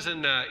 it says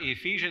in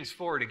Ephesians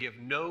 4 to give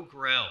no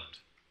ground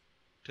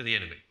to the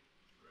enemy.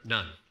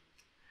 None.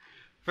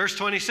 Verse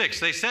 26,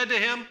 they said to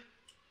him,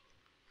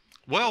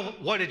 well,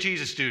 what did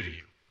Jesus do to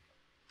you?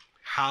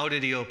 How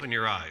did he open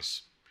your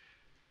eyes?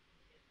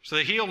 So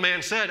the healed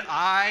man said,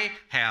 I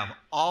have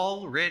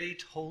already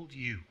told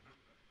you,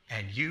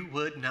 and you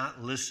would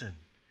not listen.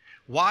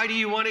 Why do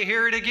you want to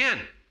hear it again?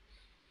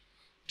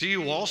 Do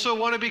you also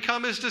want to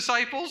become his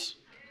disciples?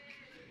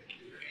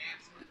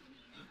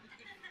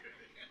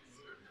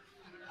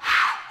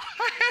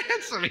 I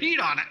had some heat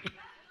on it.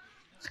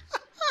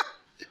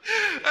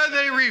 And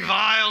they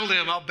reviled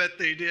him. I'll bet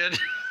they did.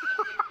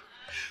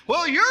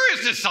 Well, you're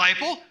his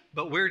disciple,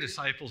 but we're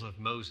disciples of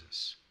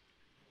Moses.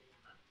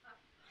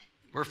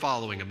 We're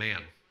following a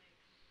man.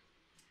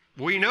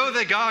 We know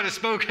that God has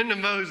spoken to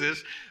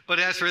Moses, but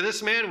as for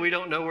this man, we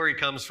don't know where he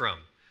comes from.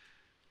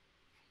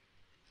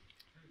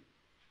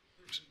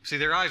 See,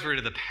 their eyes were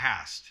to the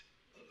past.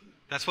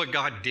 That's what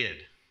God did.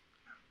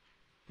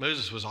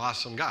 Moses was an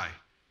awesome guy.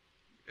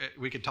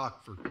 We could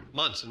talk for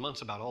months and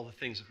months about all the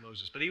things of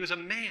Moses, but he was a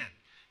man.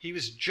 He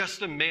was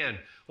just a man.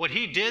 What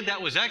he did that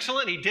was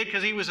excellent, he did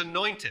because he was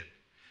anointed.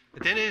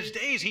 But then in his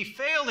days, he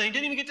failed and he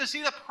didn't even get to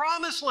see the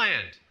promised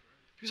land.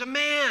 He was a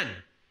man.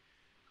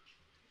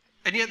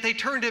 And yet they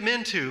turned him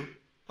into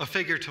a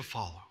figure to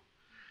follow.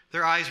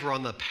 Their eyes were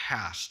on the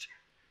past,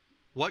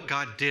 what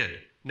God did,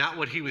 not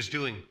what he was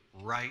doing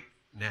right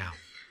now.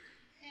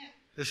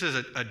 This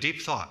is a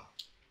deep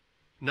thought.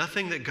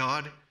 Nothing that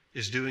God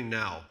is doing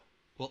now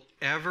will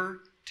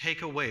ever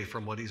take away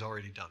from what he's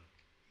already done.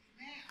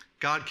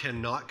 God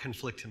cannot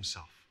conflict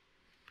himself.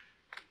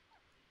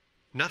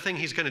 Nothing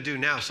he's going to do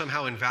now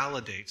somehow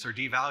invalidates or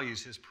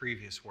devalues his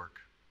previous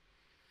work.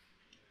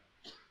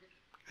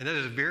 And that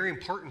is a very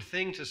important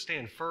thing to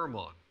stand firm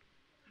on.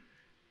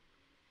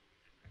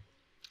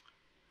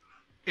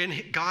 In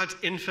God's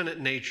infinite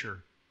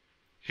nature,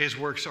 his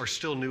works are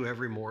still new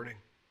every morning.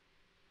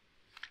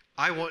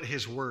 I want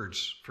his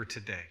words for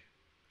today,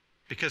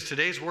 because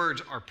today's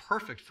words are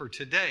perfect for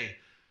today.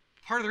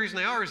 Part of the reason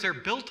they are is they're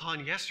built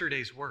on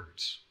yesterday's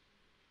words.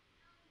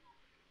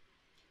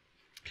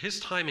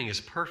 His timing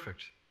is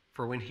perfect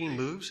for when he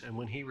moves and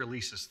when he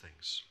releases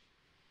things.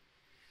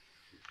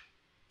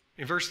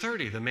 In verse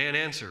 30, the man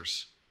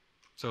answers.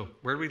 So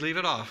where do we leave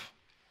it off?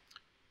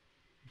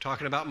 We're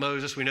talking about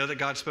Moses. We know that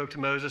God spoke to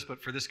Moses,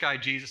 but for this guy,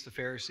 Jesus, the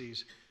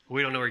Pharisees,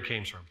 we don't know where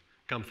he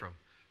come from.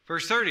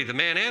 Verse 30, the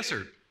man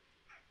answered,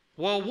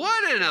 well,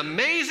 what an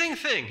amazing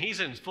thing. He's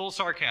in full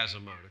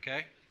sarcasm mode,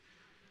 okay?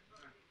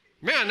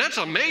 Man, that's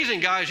amazing,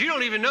 guys. You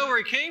don't even know where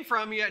he came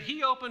from, yet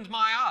he opened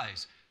my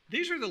eyes.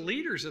 These are the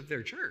leaders of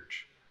their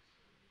church.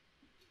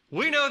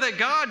 We know that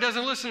God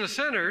doesn't listen to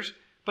sinners,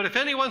 but if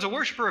anyone's a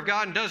worshiper of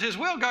God and does his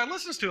will, God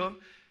listens to him.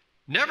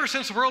 Never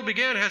since the world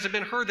began has it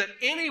been heard that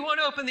anyone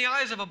opened the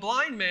eyes of a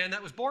blind man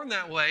that was born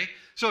that way.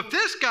 So if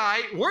this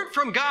guy weren't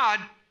from God,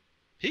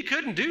 he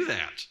couldn't do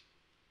that.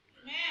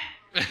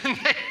 Amen.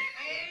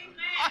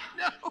 I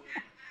know.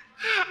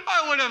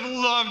 I would have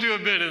loved to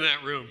have been in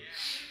that room.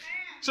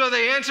 So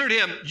they answered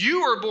him,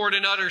 you were born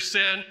in utter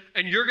sin,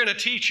 and you're going to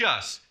teach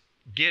us.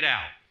 Get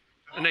out.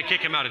 And they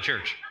kick him out of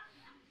church.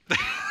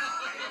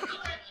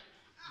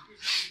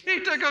 He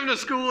took him to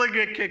school and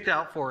get kicked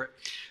out for it.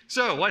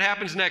 So what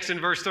happens next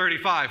in verse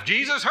 35?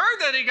 Jesus heard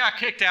that he got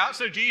kicked out,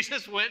 so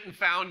Jesus went and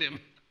found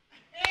him.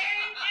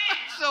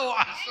 So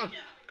awesome.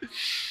 Thank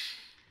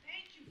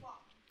you, Father.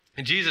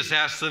 And Jesus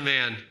asked the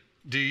man,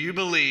 do you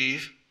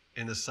believe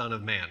in the Son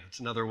of Man? It's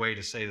another way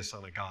to say the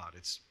Son of God.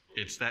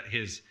 It's that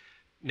his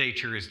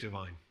nature is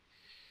divine.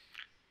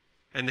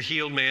 And the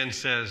healed man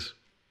says,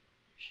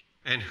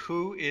 and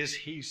who is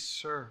he,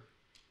 sir,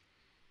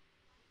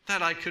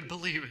 that I could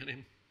believe in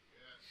him?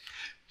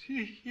 Do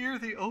you hear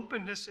the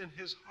openness in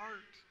his heart?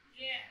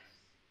 Yes.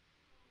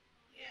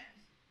 Yes.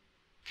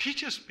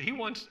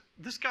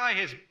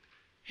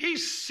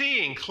 He's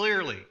seeing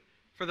clearly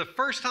for the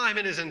first time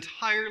in his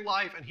entire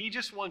life, and he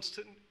just wants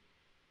to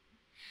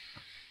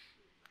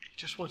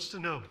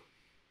know.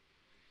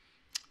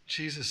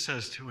 Jesus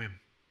says to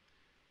him,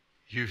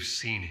 you've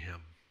seen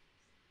him,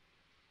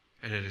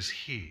 and it is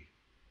he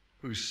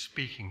who's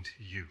speaking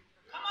to you.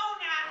 Come on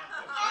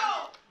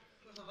now.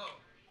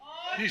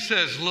 Oh. He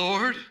says,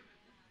 Lord,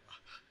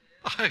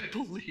 I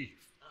believe.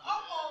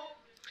 Uh-oh.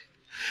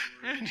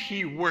 And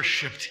he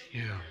worshiped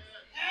him. Amen.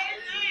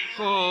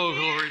 Oh,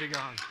 glory to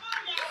God.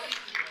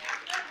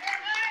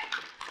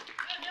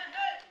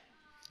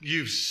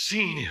 You've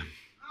seen him.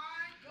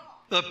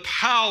 The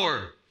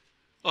power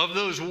of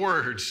those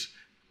words.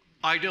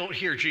 I don't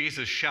hear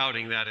Jesus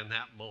shouting that in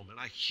that moment.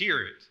 I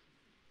hear it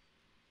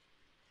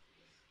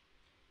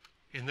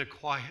in the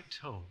quiet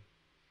tone,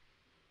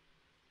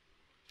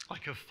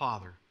 like a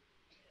father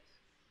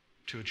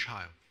to a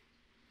child.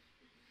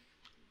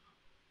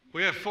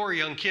 We have 4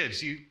 young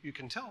kids. You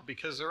can tell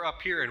because they're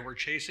up here and we're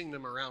chasing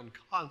them around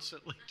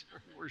constantly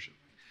during worship.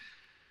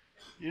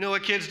 You know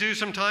what kids do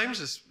sometimes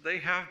is they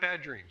have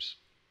bad dreams.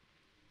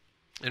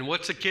 And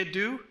what's a kid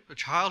do? A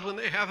child, when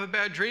they have a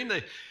bad dream,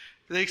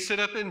 they sit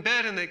up in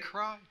bed and they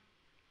cry.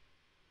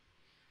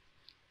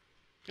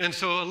 And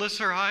so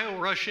Alyssa or I will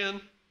rush in.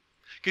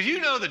 Because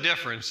you know the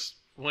difference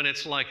when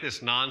it's like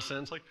this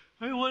nonsense, like,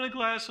 I want a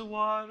glass of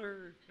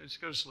water. Let's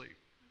go to sleep.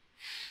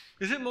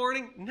 Is it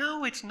morning?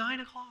 No, it's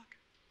 9 o'clock.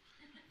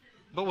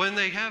 But when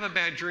they have a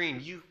bad dream,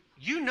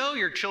 you know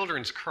your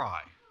children's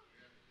cry.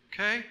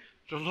 Okay?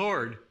 The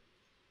Lord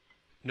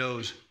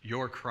knows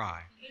your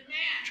cry,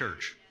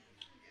 church.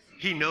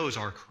 He knows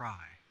our cry.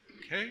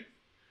 Okay?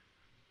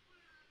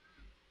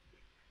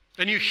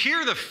 And you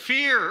hear the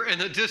fear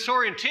and the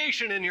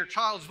disorientation in your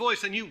child's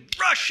voice, and you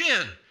rush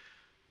in.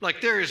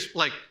 Like there is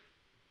like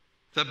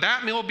the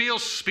Batmobile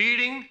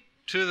speeding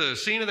to the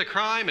scene of the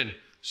crime and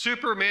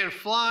Superman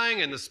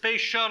flying and the space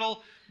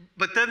shuttle.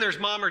 But then there's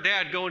mom or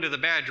dad going to the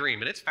bad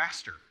dream, and it's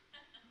faster.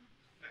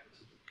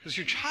 Because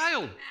your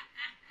child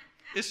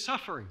is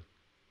suffering.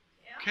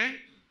 Okay?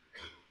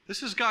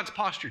 This is God's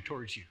posture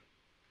towards you.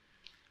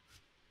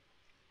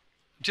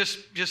 Just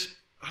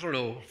I don't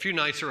know, a few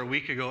nights or a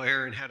week ago,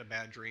 Erin had a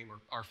bad dream,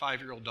 or our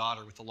 5-year-old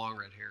daughter with the long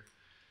red hair.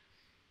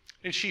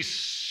 And she's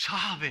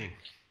sobbing.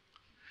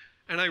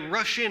 And I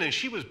rush in, and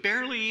she was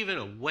barely even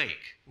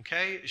awake,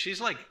 okay? She's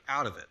like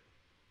out of it.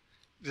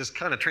 Just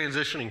kind of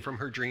transitioning from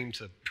her dream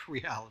to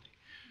reality.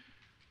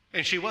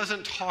 And she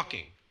wasn't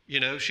talking, you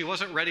know. She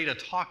wasn't ready to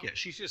talk yet.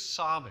 She's just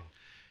sobbing.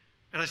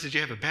 And I said,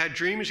 you have a bad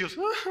dream? And she goes,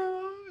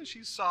 and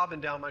she's sobbing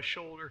down my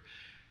shoulder.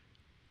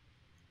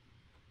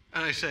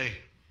 And I say,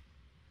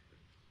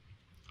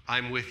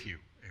 I'm with you,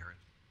 Erin.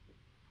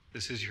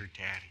 This is your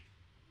daddy.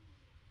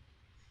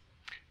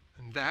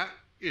 And that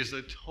is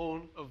the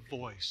tone of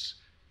voice.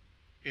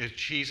 It's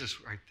Jesus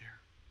right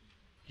there.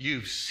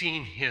 You've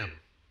seen him.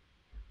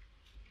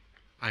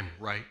 I'm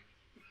right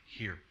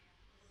here.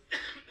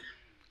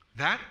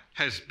 That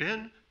has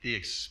been the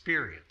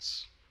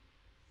experience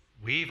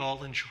we've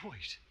all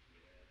enjoyed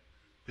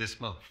this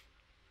month.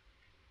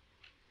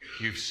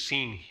 You've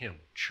seen him,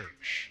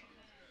 church.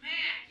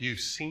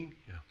 You've seen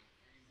him.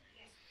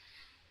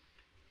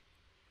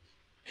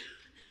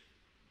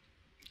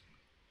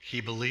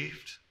 He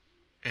believed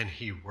and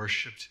he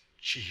worshiped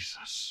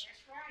Jesus.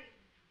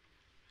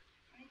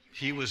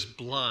 He was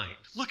blind.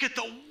 Look at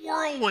the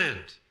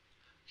whirlwind.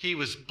 He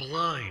was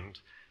blind.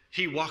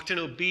 He walked in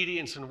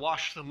obedience and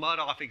washed the mud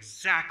off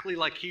exactly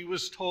like he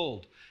was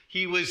told.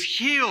 He was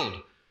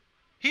healed.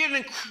 He had an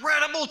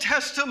incredible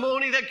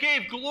testimony that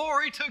gave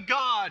glory to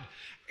God.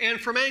 And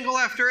from angle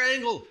after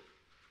angle,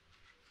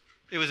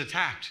 it was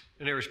attacked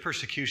and there was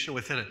persecution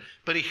within it.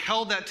 But he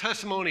held that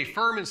testimony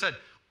firm and said,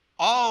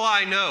 all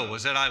I know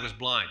was that I was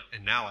blind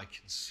and now I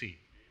can see.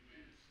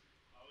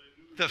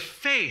 The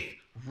faith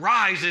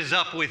rises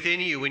up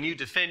within you when you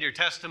defend your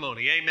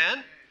testimony.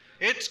 Amen?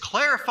 It's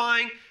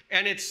clarifying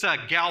and it's a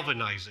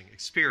galvanizing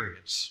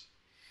experience.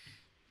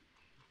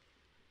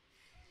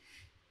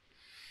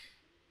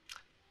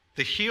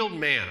 The healed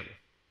man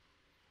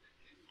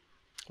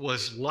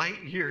was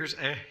light years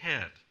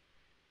ahead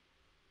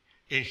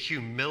in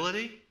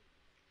humility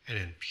and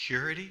in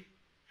purity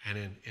and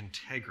in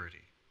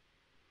integrity.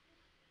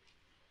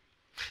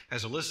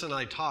 As Alyssa and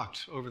I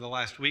talked over the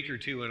last week or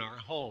two in our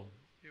home,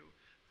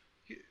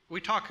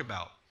 we talk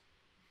about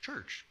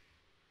church.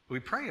 We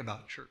pray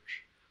about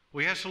church.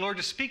 We ask the Lord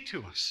to speak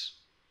to us.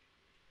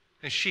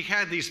 And she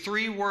had these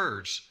 3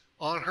 words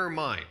on her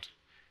mind.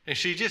 And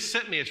she just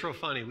sent me, it's real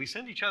funny, we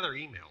send each other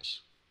emails.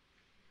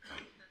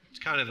 It's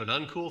kind of an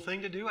uncool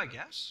thing to do, I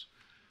guess.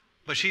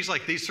 But she's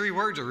like, these 3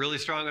 words are really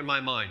strong in my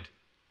mind.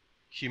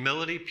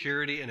 Humility,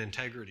 purity, and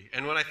integrity.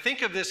 And when I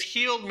think of this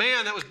healed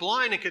man that was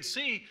blind and could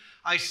see,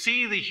 I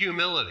see the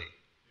humility.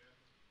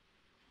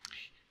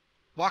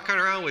 Walking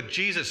around with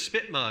Jesus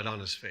spit mud on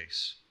his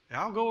face.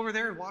 I'll go over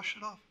there and wash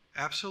it off.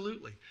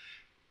 Absolutely.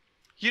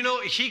 You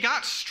know, he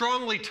got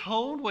strongly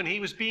toned when he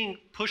was being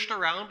pushed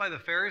around by the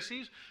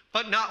Pharisees,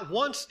 but not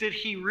once did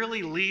he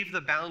really leave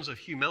the bounds of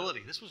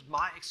humility. This was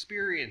my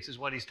experience, is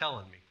what he's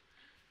telling me.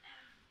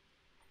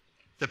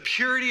 The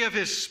purity of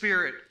his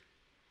spirit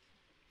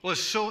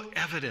was so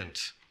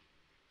evident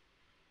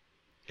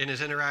in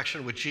his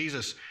interaction with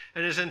Jesus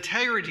and his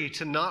integrity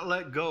to not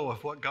let go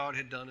of what God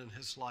had done in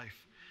his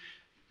life.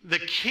 The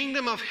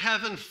kingdom of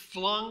heaven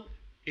flung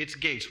its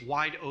gates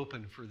wide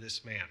open for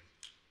this man.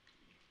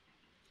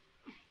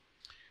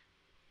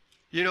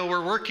 You know,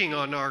 we're working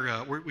on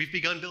we've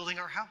begun building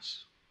our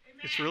house. Amen.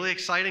 It's really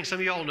exciting. Some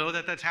of y'all know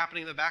that that's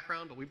happening in the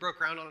background, but we broke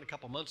ground on it a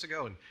couple months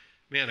ago, and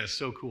man, it's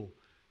so cool.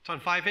 It's on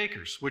 5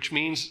 acres, which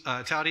means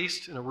it's out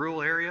east in a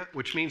rural area,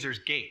 which means there's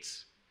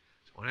gates.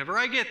 So whenever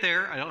I get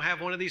there, I don't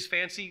have one of these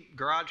fancy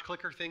garage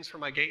clicker things for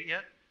my gate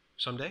yet.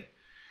 Someday.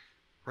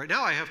 Right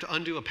now, I have to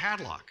undo a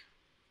padlock.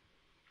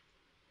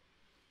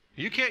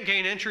 You can't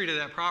gain entry to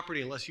that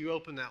property unless you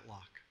open that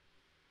lock.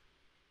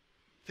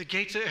 The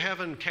gates of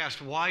heaven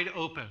cast wide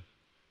open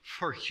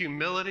for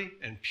humility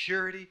and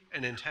purity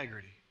and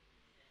integrity.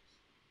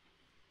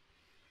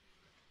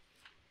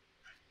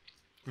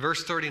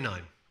 Verse 39.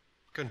 I'm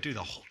going to do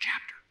the whole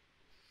chapter.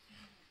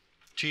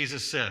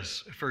 Jesus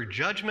says, for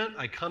judgment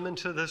I come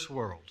into this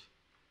world.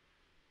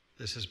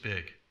 This is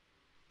big.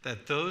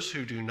 That those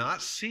who do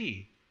not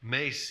see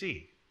may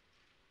see.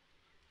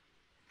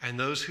 And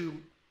those who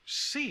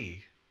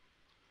see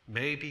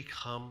may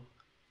become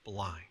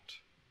blind.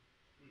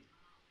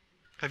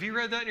 Have you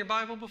read that in your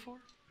Bible before?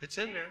 It's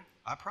in there,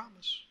 I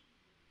promise.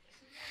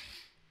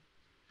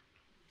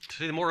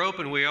 See, the more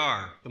open we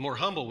are, the more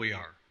humble we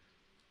are,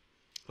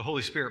 the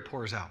Holy Spirit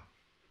pours out.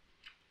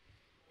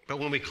 But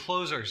when we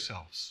close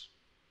ourselves,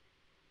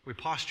 we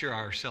posture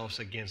ourselves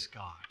against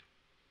God.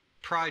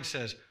 Pride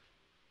says,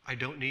 I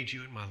don't need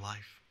you in my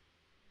life.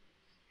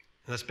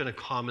 And that's been a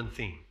common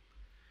theme.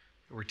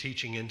 And we're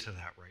teaching into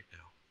that right now.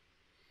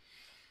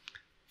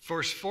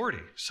 Verse 40,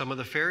 some of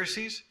the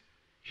Pharisees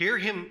hear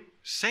him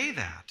say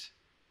that.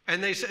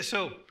 And they say,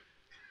 so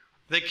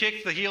they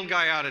kick the healed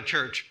guy out of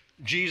church.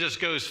 Jesus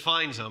goes,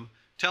 finds him,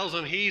 tells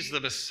him he's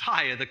the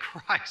Messiah, the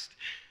Christ.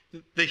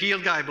 The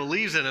healed guy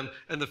believes in him,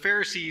 and the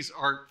Pharisees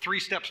are 3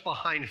 steps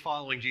behind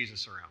following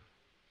Jesus around.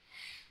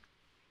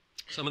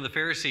 Some of the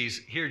Pharisees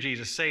hear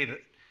Jesus say that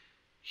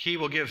he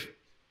will give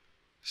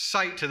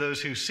sight to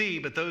those who see,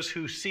 but those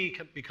who see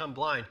become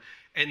blind.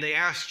 And they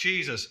ask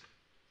Jesus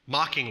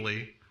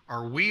mockingly,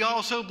 are we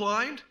also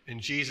blind? And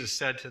Jesus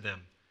said to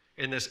them,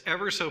 in this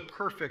ever so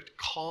perfect,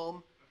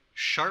 calm,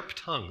 sharp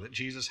tongue that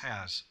Jesus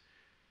has,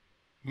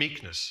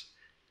 meekness,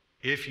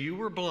 if you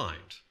were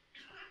blind,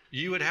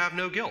 you would have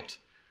no guilt.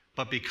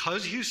 But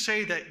because you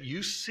say that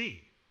you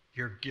see,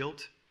 your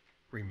guilt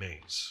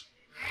remains.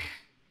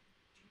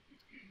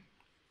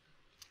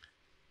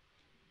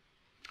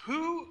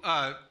 Who,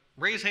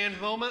 raise hand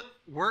moment,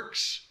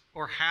 works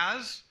or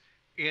has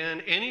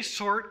in any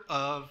sort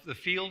of the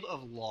field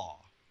of law?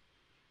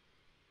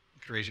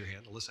 You can raise your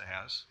hand. Alyssa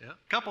has. Yeah,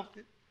 couple.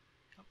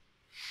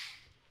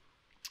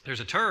 There's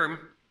a term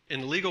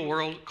in the legal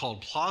world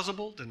called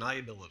plausible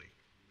deniability.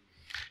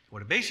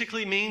 What it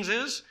basically means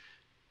is,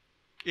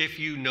 if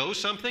you know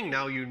something,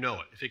 now you know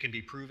it. If it can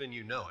be proven,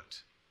 you know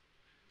it.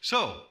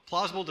 So,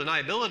 plausible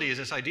deniability is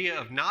this idea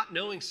of not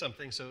knowing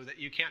something so that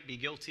you can't be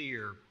guilty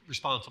or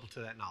responsible to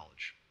that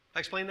knowledge. Did I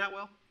explain that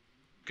well?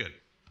 Good.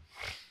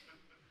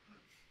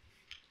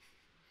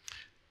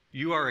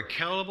 You are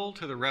accountable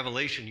to the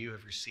revelation you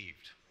have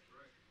received.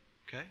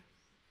 Okay?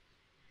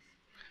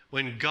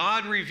 When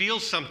God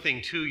reveals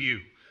something to you,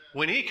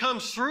 when he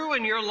comes through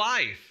in your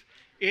life,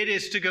 it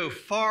is to go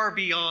far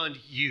beyond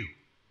you.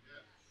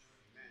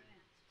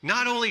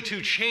 Not only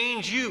to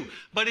change you,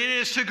 but it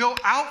is to go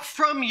out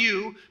from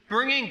you,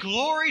 bringing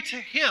glory to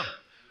him.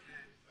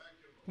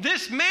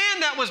 This man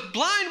that was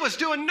blind was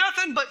doing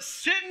nothing but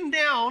sitting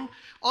down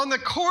on the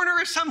corner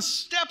of some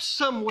steps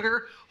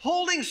somewhere,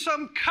 holding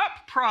some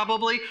cup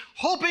probably,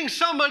 hoping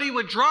somebody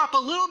would drop a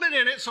little bit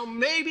in it so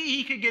maybe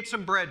he could get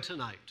some bread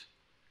tonight.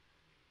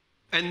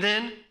 And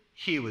then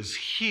he was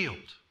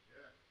healed.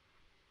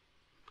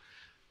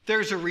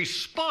 There's a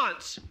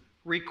response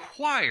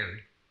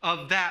required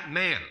of that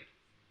man.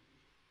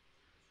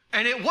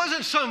 And it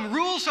wasn't some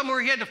rule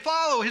somewhere he had to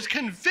follow. His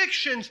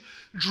convictions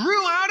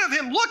drew out of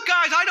him. Look,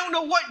 guys, I don't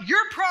know what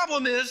your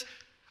problem is.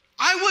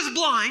 I was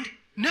blind.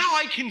 Now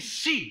I can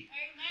see.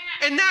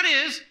 Amen. And that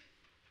is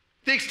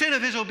the extent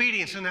of his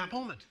obedience in that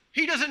moment.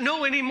 He doesn't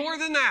know any more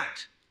than that.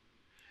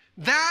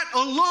 That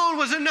alone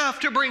was enough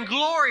to bring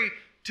glory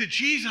to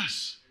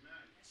Jesus.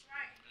 That's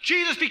right.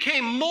 Jesus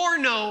became more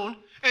known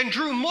and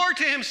drew more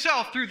to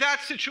himself through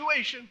that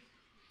situation.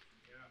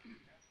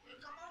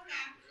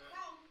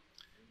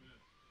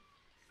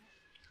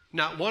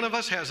 Not one of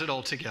us has it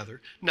all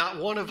together. Not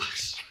one of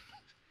us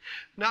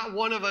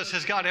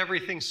has got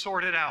everything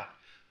sorted out.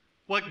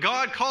 What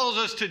God calls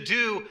us to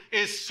do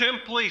is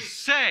simply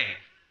say,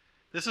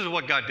 this is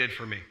what God did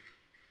for me.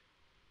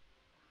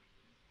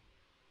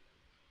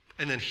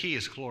 And then he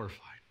is glorified.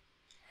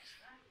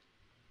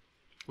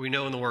 We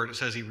know in the Word it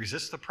says he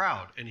resists the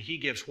proud, and he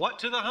gives what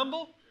to the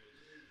humble?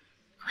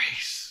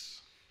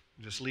 Grace.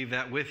 Just leave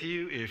that with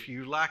you. If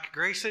you lack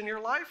grace in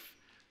your life,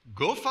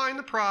 go find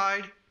the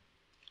pride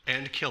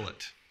and kill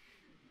it.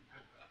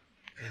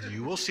 And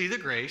you will see the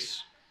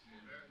grace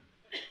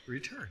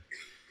return.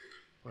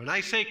 When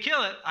I say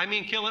kill it, I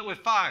mean kill it with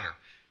fire.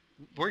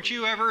 Weren't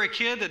you ever a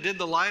kid that did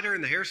the lighter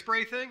and the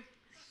hairspray thing?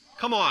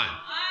 Come on.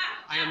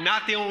 I am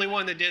not the only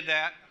one that did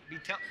that.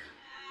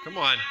 Come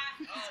on.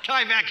 This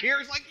guy back here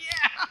is like,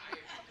 yeah.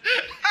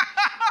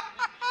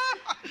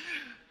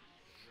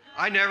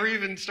 I never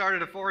even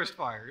started a forest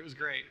fire. It was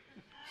great.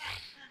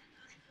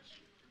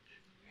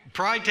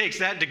 Pride takes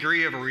that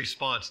degree of a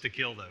response to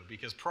kill, though,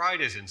 because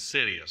pride is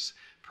insidious.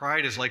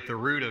 Pride is like the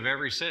root of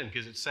every sin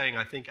because it's saying,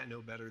 I think I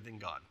know better than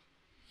God.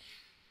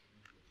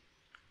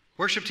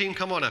 Worship team,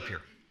 come on up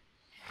here.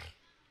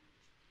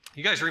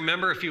 You guys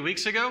remember a few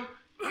weeks ago,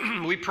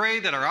 we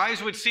prayed that our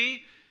eyes would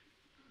see.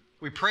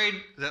 We prayed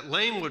that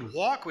lame would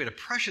walk. We had a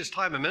precious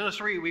time of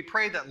ministry. We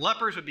prayed that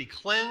lepers would be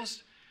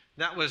cleansed.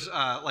 That was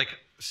like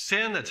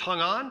sin that's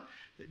hung on.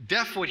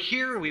 Deaf would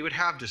hear, and we would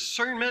have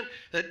discernment.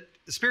 That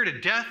the spirit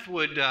of death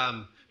would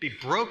be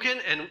broken,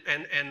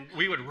 and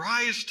we would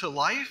rise to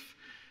life,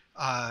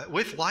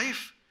 with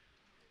life,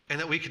 and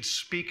that we could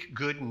speak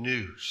good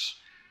news.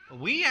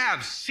 We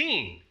have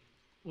seen,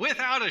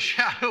 without a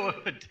shadow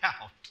of a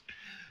doubt,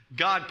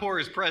 God pour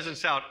his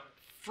presence out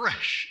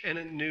fresh and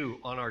anew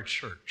on our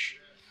church.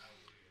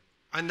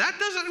 And that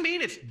doesn't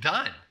mean it's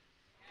done,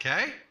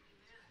 okay?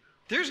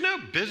 There's no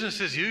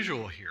business as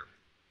usual here.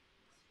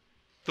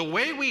 The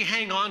way we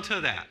hang on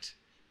to that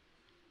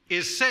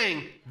is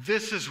saying,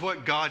 this is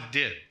what God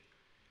did.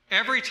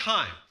 Every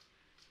time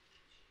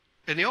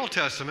in the Old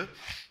Testament,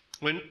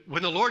 when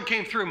the Lord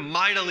came through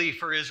mightily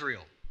for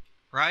Israel,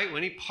 right?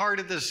 When he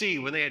parted the sea,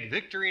 when they had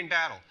victory in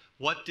battle,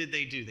 what did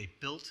they do? They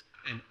built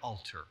an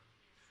altar.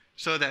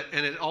 So that,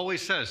 and it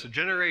always says, so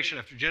generation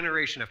after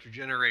generation after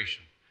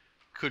generation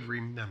could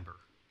remember.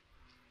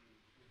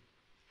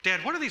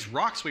 Dad, what are these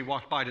rocks we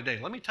walked by today?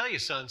 Let me tell you,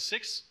 son,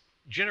 6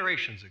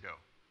 generations ago,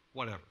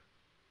 whatever.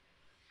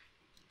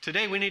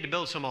 Today we need to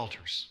build some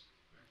altars.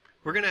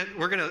 We're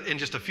gonna in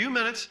just a few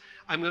minutes,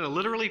 I'm gonna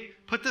literally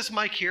put this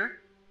mic here,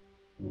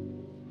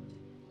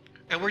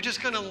 and we're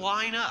just gonna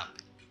line up,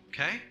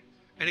 okay?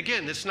 And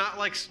again, it's not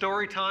like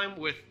story time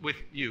with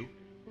you.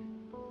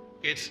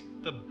 It's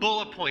the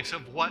bullet points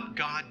of what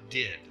God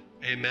did.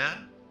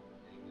 Amen?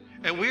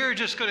 And we're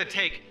just going to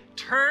take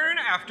turn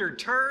after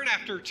turn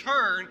after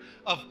turn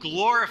of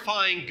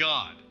glorifying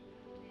God.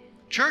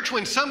 Church,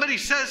 when somebody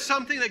says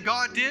something that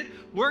God did,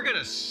 we're going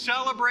to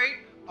celebrate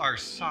our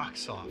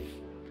socks off.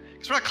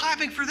 Because we're not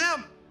clapping for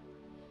them.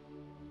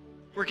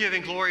 We're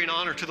giving glory and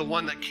honor to the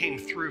one that came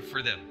through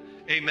for them.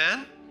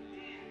 Amen?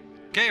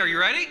 Okay, are you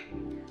ready?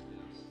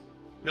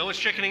 No one's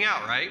chickening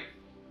out, right?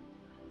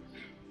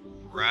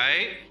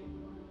 Right?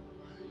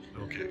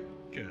 Okay,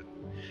 good.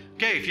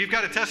 Okay, if you've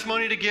got a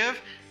testimony to give,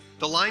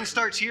 the line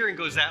starts here and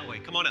goes that way.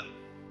 Come on up.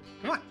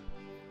 Come on.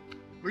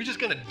 We're just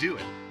going to do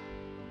it.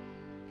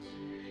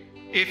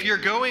 If you're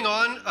going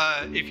on,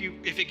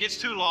 if it gets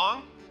too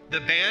long,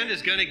 the band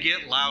is going to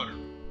get louder.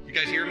 You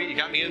guys hear me? You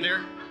got me in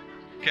there?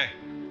 Okay.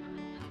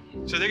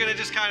 So they're going to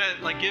just kind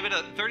of like give it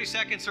a 30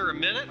 seconds or a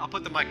minute. I'll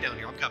put the mic down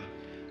here. I'm coming.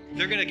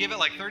 They're going to give it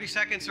like 30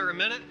 seconds or a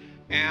minute.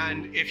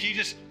 And if you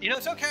just,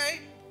 it's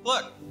okay.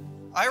 Look,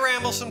 I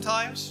ramble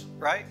sometimes,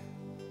 right?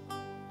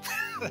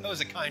 That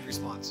was a kind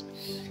response.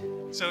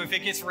 So if it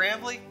gets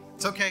rambly,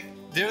 it's okay.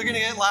 They're going to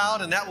get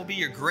loud, and that will be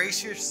your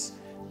gracious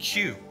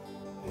cue.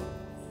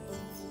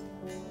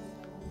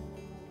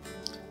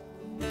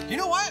 You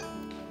know what?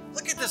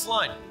 Look at this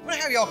line. I'm going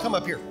to have y'all come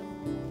up here.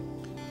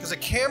 Because the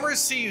cameras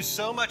see you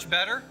so much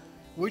better.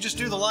 We just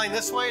do the line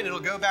this way, and it'll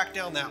go back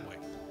down that way.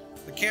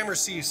 The cameras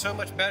see you so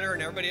much better,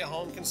 and everybody at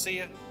home can see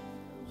you.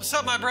 What's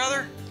up, my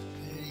brother?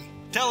 Hey.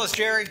 Tell us,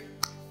 Jerry.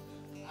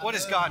 What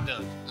has God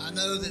done? I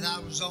know that I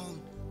was on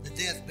the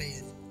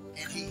deathbed,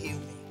 and he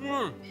healed me.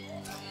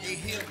 He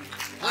healed me.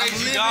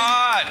 Praise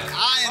God.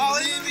 I am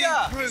living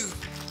proof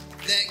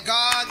that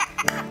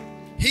God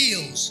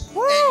heals.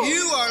 Woo. And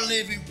you are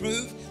living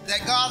proof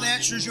that God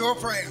answers your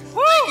prayer.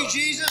 Woo. Thank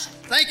you, Jesus.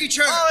 Thank you,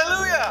 church.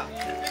 Hallelujah.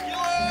 Thank you,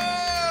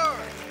 Lord.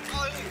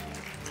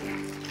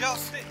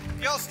 Hallelujah.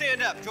 Y'all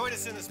stand up. Join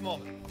us in this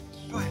moment.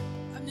 Go ahead.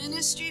 A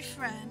ministry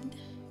friend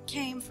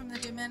came from the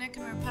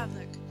Dominican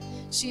Republic.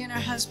 She and her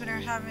husband are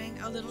having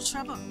a little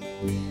trouble.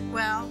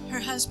 Well, her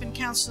husband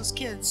counsels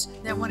kids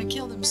that want to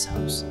kill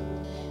themselves.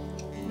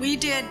 We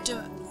did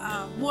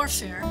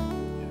warfare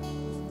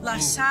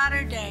last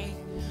Saturday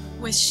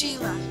with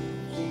Sheila.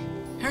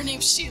 Her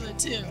name's Sheila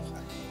too.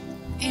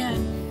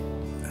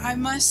 And I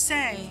must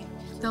say,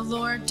 the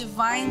Lord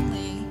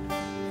divinely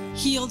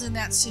healed in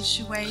that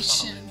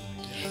situation.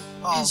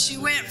 And she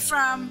went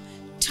from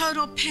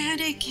total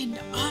panic and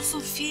awful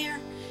fear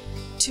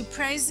to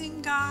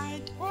praising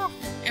God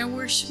and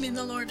worshiping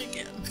the Lord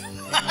again.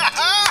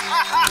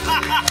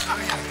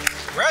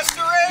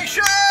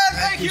 Restoration!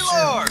 Thank you,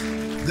 Lord.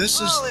 This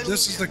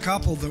is the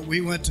couple that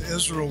we went to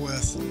Israel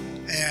with,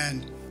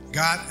 and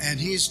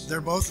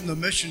they're both in the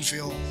mission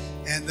field,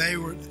 and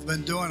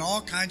been doing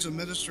all kinds of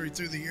ministry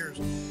through the years,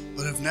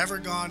 but have never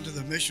gone to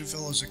the mission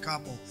field as a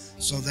couple.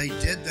 So they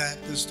did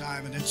that this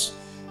time, and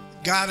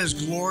God has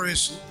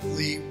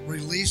gloriously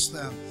released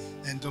them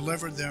and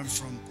delivered them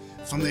from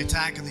the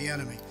attack of the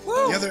enemy.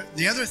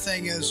 The other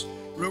thing is,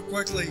 real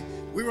quickly,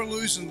 we were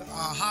losing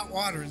hot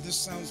water. This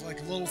sounds like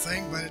a little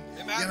thing, but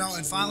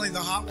and finally the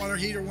hot water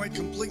heater went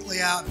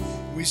completely out.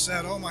 We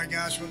said, "Oh my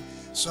gosh!"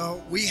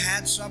 So we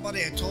had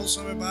somebody. I told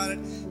somebody about it.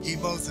 He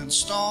both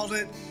installed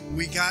it.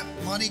 We got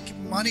money.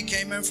 Money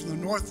came in from the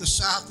north, the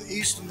south, the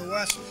east, and the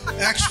west,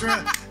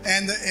 extra,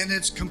 and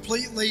it's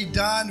completely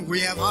done.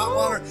 We have hot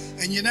water,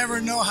 and you never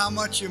know how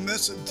much you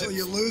miss it until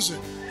you lose it.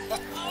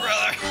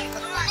 Brother.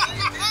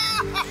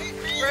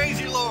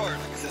 Praise you, Lord.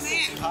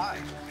 Hi.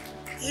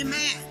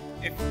 Amen.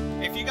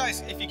 If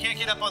you can't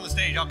get up on the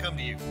stage, I'll come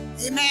to you.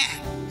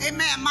 Amen.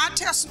 Amen. My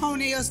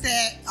testimony is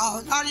that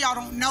a lot of y'all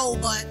don't know,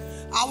 but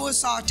I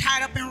was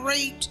tied up and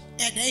raped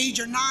at the age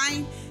of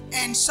 9,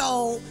 and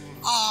so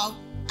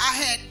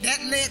that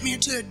led me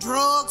into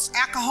drugs,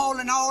 alcohol,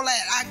 and all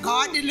that.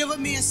 God delivered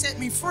me and set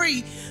me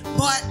free,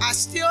 but I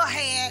still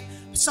had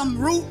some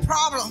root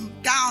problem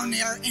down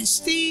there. And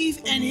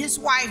Steve and his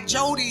wife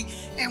Jody,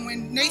 and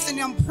when Nathan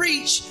them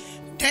preached,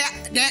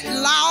 that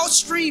loud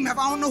stream, if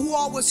I don't know who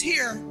all was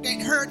here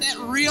that heard that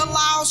real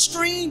loud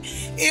stream,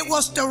 it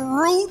was the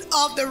root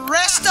of the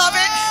rest of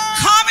it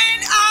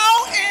coming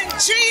out in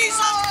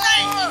Jesus'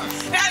 name.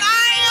 And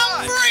I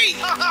am free.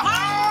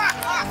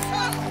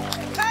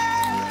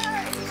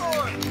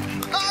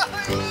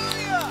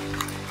 Hallelujah.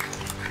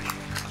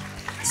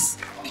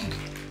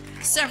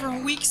 Several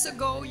weeks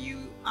ago,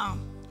 you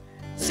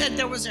said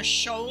there was a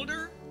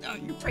shoulder.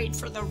 You prayed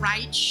for the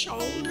right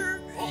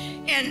shoulder.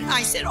 And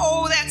I said,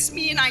 oh, that's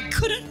me. And I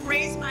couldn't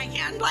raise my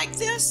hand like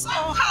this.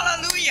 Oh,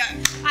 hallelujah.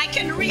 I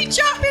can reach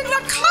up in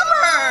the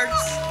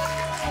cupboards.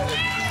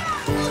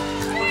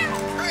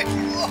 Praise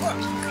you, Lord.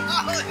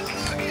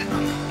 Hallelujah.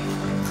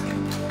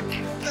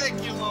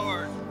 Thank you,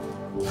 Lord.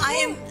 I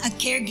am a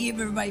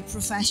caregiver by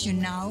profession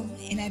now,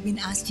 and I've been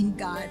asking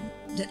God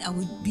that I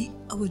would be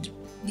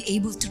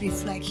able to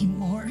reflect Him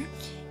more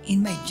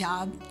in my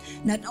job,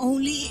 not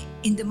only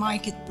in the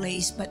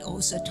marketplace but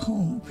also at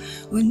home.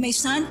 When my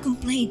son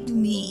complained to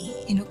me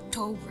in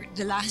October,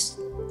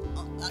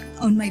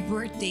 on my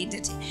birthday,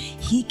 that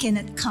he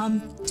cannot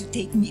come to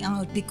take me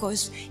out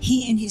because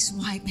he and his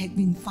wife had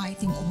been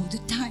fighting all the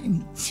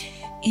time,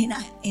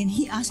 and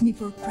he asked me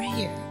for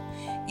prayer,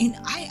 and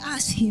I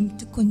asked him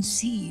to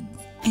concede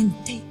and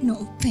take no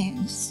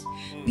offense,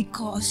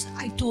 because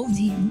I told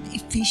him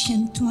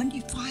Ephesians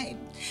 25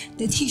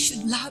 that he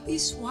should love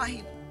his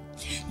wife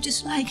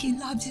just like he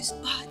loves his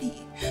body,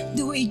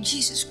 the way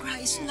Jesus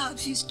Christ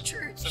loves his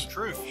church. Some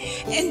truth.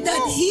 And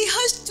that he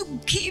has to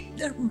keep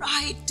the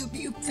right to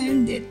be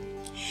offended.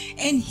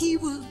 And he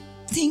will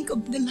think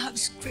of the love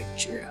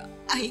scripture.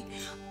 I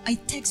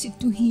texted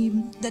to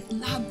him that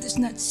love does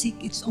not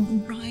seek its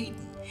own right.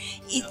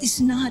 It is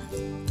not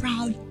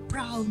proud.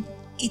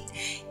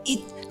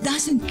 It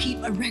doesn't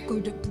keep a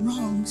record of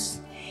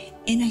wrongs.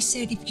 And I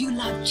said, if you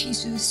love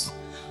Jesus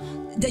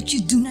that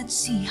you do not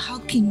see, how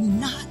can you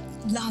not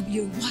love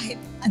your wife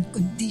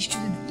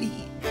unconditionally,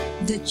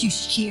 that you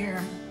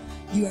share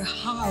your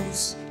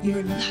house,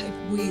 your life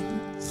with?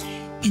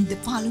 And the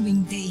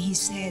following day, he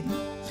said,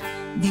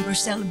 they were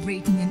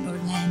celebrating in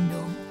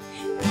Orlando.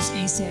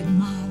 I said,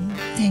 Mom,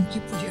 thank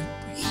you for your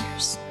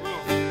prayers.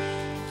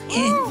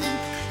 And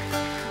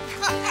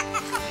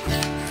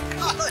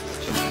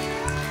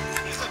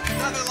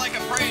nothing like a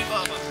praying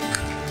mama.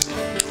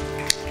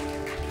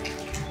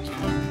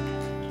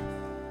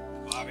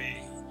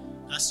 Bobby.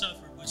 I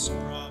suffered with some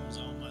problems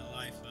all my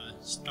life. I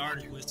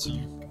started with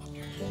some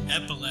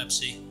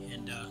epilepsy,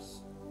 and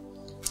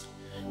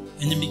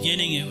in the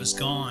beginning it was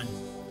gone,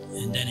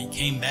 and then it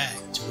came back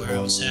to where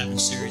I was having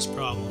serious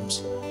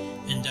problems.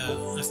 And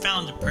I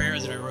found a prayer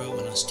that I wrote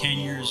when I was 10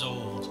 years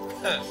old,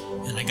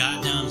 and I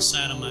got down the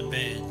side of my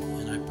bed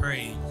and I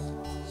prayed,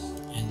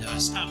 and I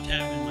stopped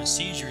having my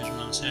seizures when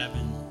I was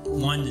having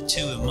 1 to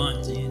 2 a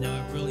month. You know,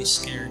 it really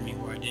scared me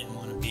where I didn't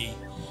want to be.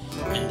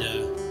 And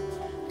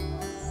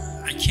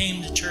I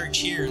came to church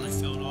here, and I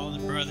felt all the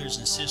brothers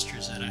and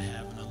sisters that I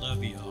have, and I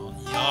love you all.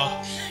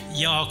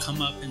 Y'all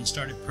come up and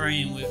started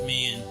praying with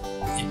me, and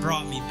it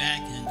brought me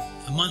back. And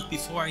a month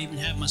before I even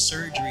had my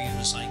surgery, it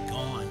was like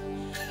gone.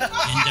 And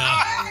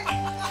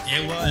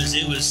it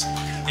was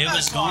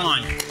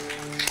gone.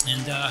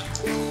 And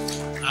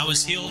I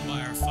was healed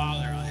by our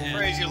Father. I had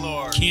Praise you,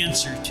 Lord.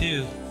 Cancer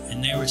too,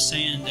 and they were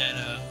saying that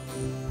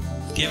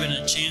given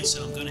a chance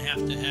that I'm going to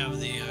have the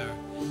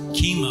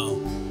chemo.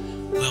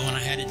 Well, when I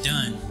had it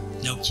done,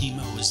 no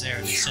chemo was there.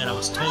 They said I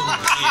was totally healed.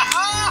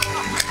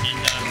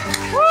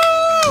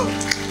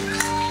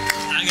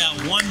 And I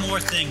got one more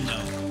thing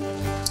though.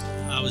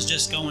 I was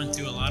just going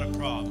through a lot of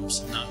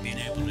problems, not being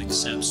able to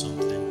accept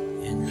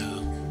something, and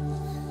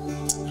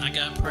I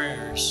got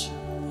prayers,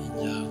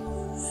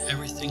 and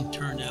everything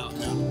turned out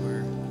now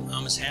where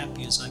I'm as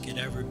happy as I could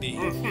ever be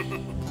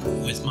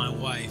with my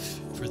wife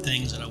for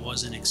things that I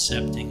wasn't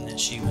accepting that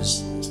she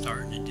was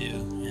starting to do.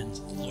 And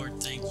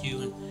Lord, thank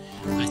you.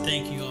 And I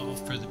thank you all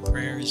for the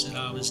prayers that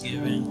I was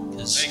given,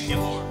 because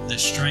the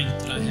strength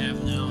that I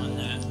have now and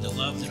the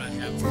love that I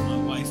have for my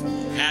wife,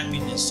 and the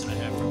happiness that I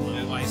have for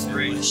my wife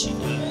and what she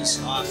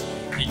does. Awesome.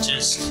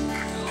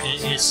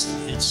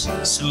 It's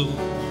so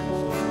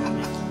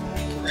wonderful.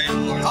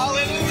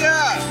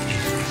 Hallelujah!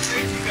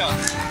 There you go.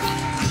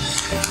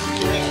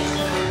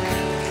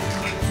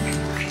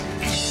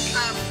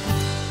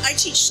 I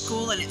teach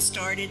school, and it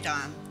started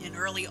in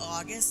early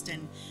August,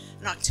 and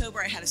in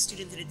October I had a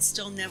student that had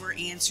still never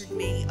answered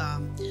me,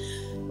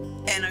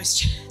 and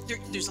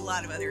there's a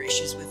lot of other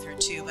issues with her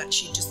too, but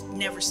she just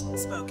never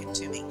spoken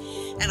to me.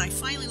 And I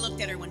finally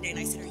looked at her one day and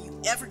I said, "Are you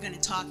ever going to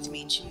talk to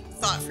me?" And she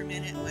thought for a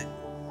minute, but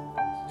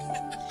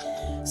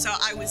so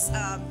I was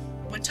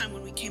one time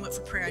when we came up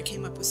for prayer, I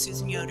came up with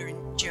Susan Yoder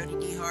and Jody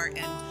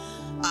Dehart and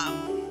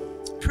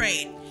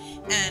prayed,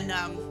 and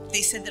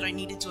they said that I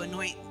needed to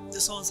anoint the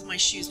soles of my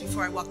shoes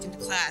before I walked into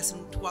class,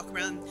 and to walk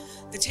around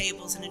the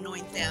tables and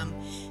anoint them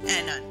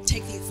and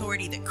take the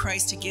authority that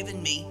Christ had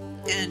given me.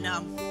 And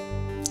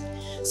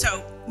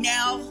so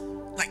now,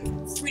 like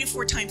 3 to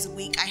 4 times a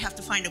week, I have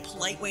to find a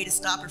polite way to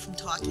stop her from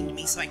talking to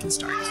me so I can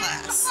start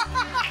class.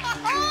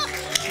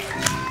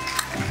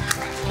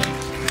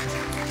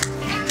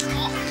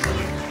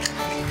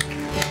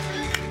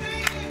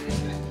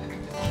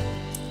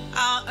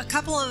 A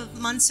couple of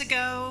months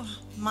ago,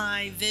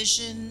 my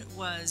vision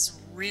was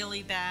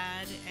really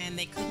bad, and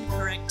they couldn't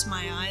correct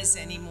my eyes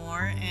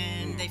anymore,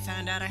 and they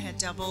found out I had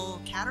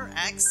double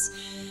cataracts,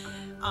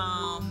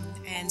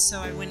 and so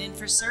I went in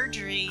for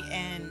surgery,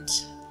 and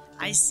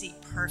I see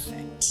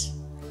perfect,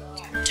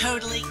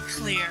 totally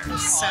clear.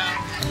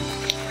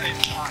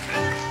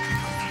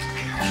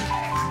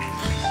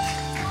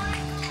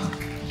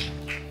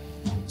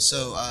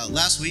 So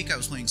last week I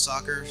was playing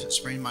soccer,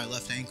 sprained my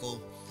left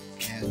ankle,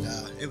 and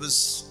it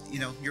was,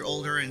 you're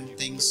older and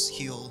things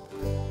heal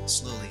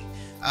slowly.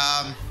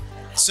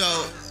 So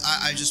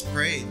I just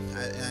prayed,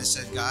 and I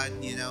said, God,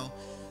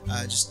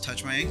 just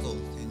touch my ankle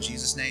in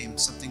Jesus' name,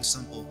 something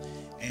simple.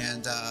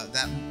 And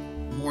that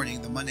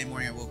morning, the Monday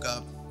morning I woke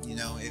up,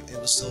 it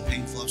was still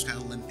painful. I was kind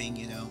of limping,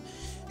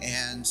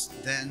 and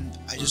then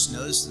I just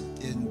noticed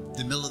that in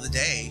the middle of the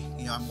day,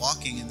 I'm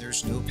walking and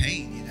there's no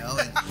pain, and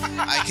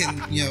I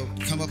can,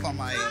 come up on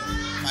my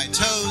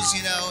toes,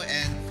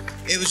 and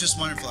it was just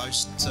wonderful.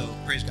 So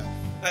praise God.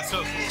 That's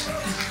so cool.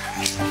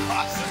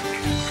 Awesome.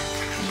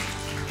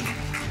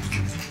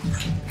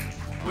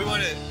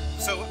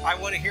 I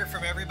want to hear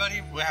from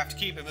everybody. We'll have to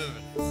keep it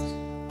moving.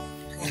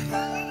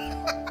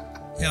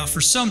 Yeah,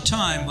 for some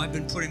time, I've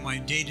been putting my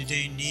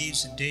day-to-day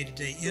needs and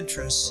day-to-day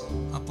interests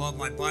above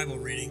my Bible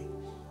reading,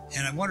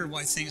 and I wondered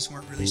why things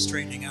weren't really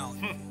straightening out.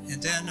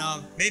 And then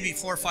maybe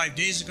 4 or 5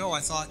 days ago, I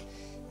thought,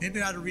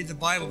 maybe I ought to read the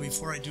Bible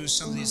before I do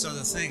some of these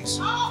other things.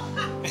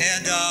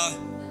 And,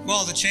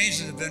 well, the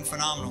changes have been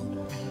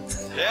phenomenal.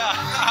 Yeah,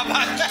 how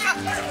about that?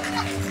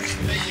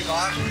 Thank you,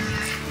 Bob.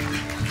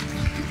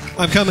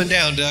 I'm coming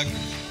down, Doug.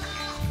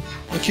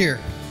 Look here.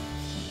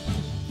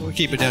 We'll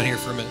keep it down here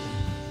for a minute.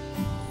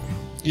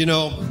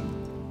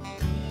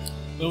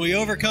 When we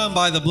overcome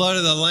by the blood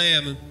of the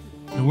Lamb,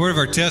 the word of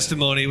our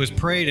testimony was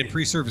prayed in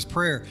pre-service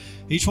prayer.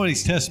 Each one of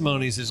these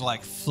testimonies is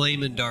like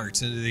flaming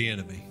darts into the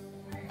enemy.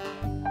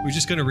 We're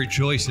just going to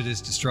rejoice at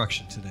his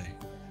destruction today.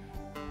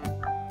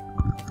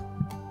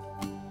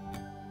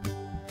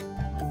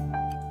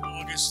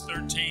 August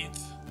 13th,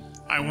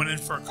 I went in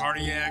for a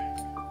cardiac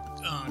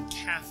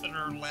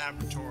catheter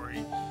laboratory.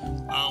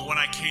 When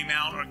I came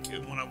out, or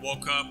when I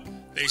woke up,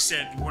 they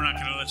said, "We're not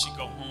going to let you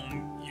go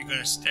home. You're going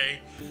to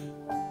stay."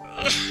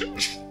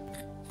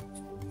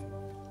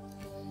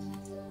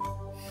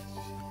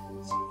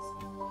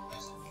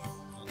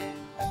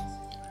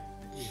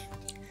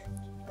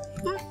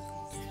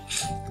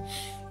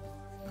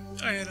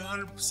 I had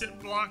 100%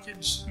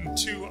 blockage in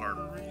 2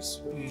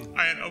 arteries.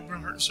 I had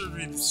open heart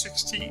surgery the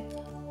 16th.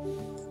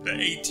 The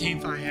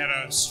 18th, I had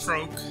a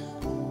stroke,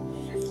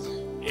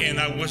 and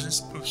I wasn't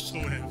supposed to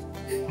live.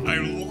 I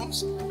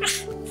lost.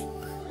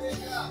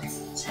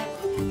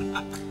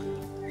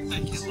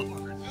 Thank you,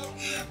 Lord.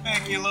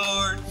 Thank you,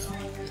 Lord.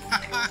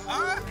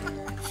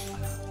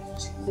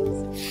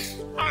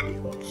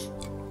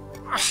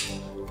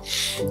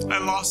 I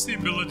lost the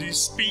ability to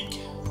speak.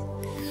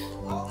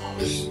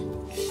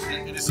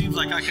 And it seems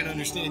like I can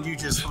understand you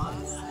just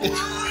fine.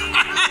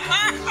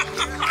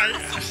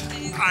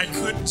 I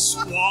couldn't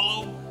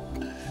swallow.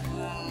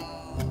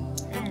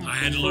 I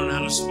had to learn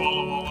how to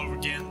swallow all over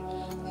again.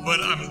 But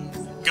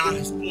God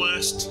is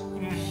blessed,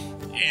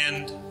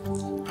 and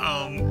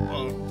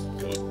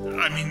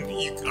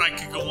I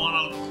could go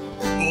on.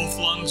 Both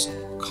lungs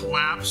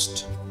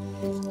collapsed,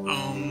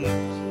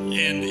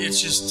 and it's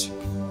just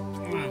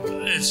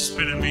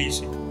been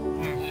amazing.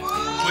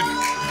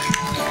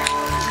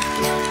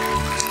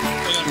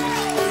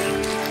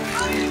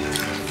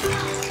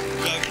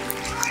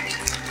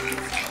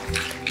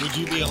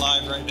 be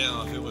alive right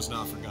now if it was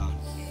not for God.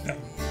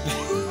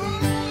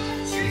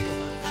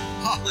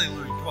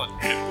 Hallelujah. Come on.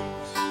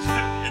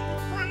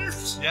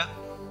 Yeah?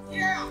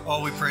 Yeah.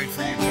 Oh, we prayed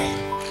for you, brother.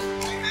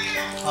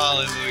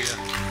 Hallelujah.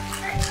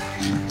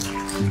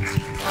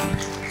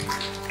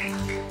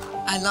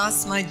 I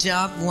lost my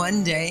job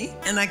one day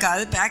and I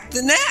got it back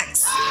the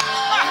next.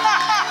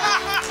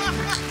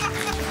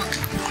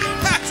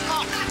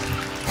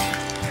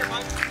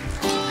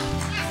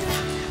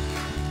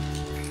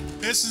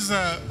 This is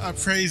a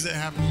praise that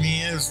happened to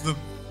me.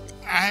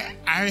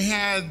 I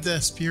had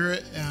the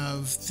spirit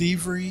of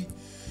thievery,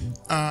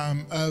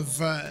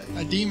 of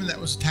a demon that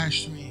was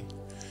attached to me.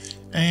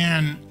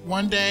 And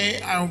one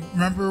day I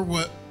remember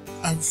what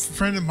a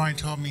friend of mine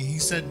told me. He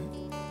said,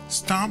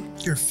 stomp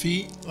your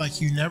feet like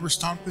you never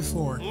stomped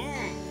before.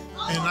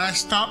 And I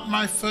stomped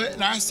my foot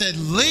and I said,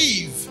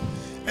 leave.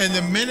 And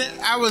the minute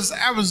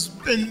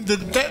and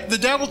the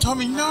devil told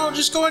me, no,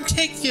 just go and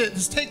take it.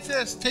 Just take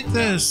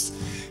this.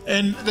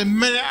 And the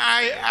minute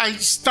I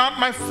stomped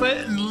my foot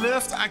and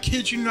lift, I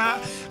kid you not,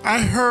 I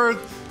heard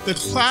the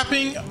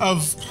clapping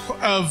of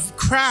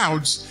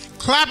crowds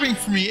clapping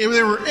for me.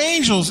 There were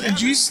angels, and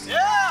Jesus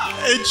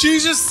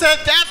said,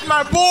 "That's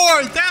my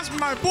boy. That's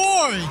my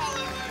boy."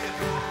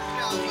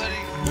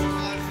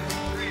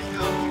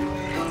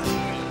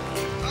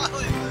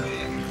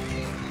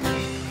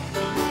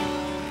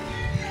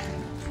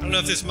 I don't know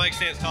if this mic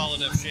stands tall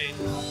enough, Shane.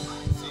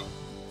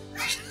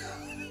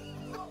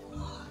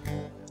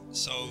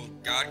 So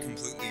God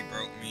completely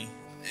broke me,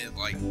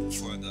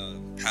 for the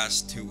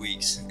past 2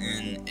 weeks,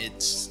 and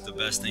it's the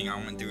best thing. I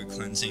want to do a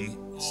cleansing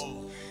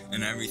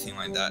and everything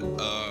like that.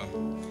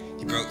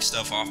 He broke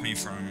stuff off me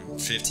from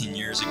 15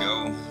 years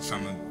ago,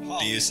 from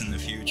abuse in the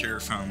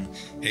future, from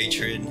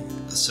hatred.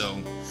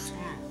 So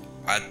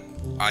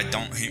I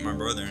don't hate my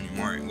brother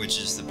anymore, which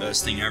is the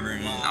best thing ever.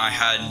 And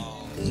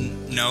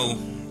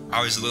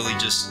I was literally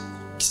just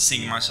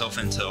sinking myself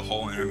into a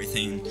hole and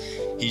everything.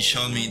 He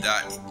showed me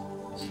that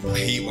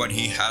what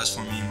he has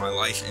for me in my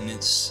life, and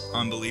it's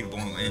unbelievable.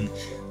 And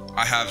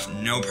I have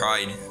no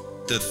pride.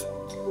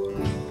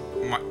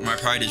 My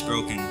pride is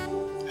broken.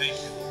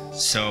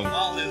 So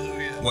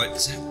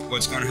what's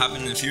going to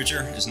happen in the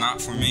future is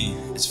not for me.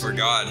 It's for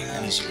God,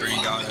 and it's to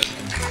bring God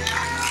everything.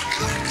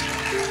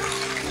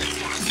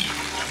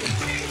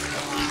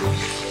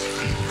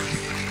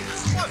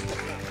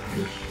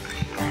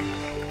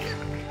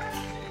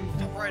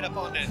 Jump right up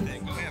on that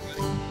thing. Go ahead,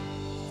 buddy.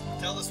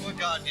 Tell us what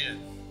God did.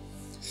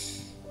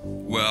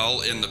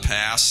 Well, in the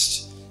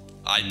past,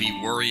 I'd be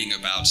worrying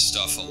about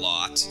stuff a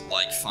lot,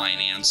 like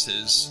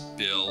finances,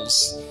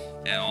 bills,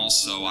 and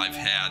also I've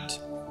had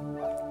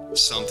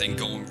something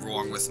going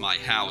wrong with my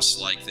house,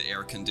 like the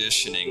air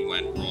conditioning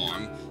went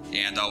wrong,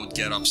 and I would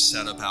get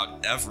upset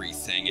about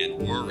everything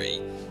and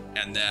worry,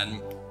 and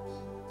then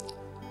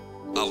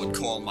I would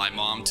call my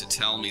mom to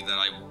tell me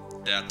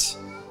that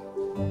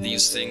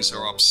these things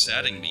are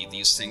upsetting me,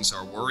 these things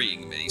are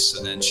worrying me.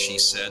 So then she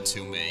said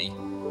to me,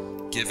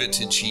 give it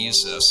to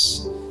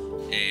Jesus,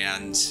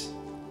 and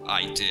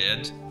I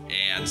did,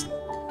 and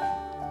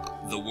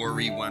the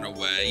worry went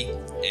away,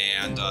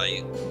 and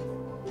I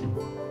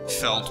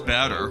felt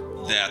better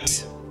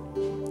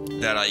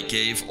that I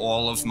gave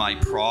all of my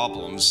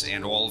problems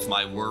and all of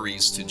my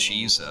worries to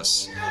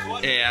Jesus,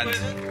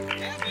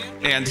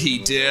 and he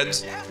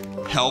did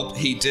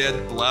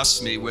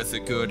bless me with a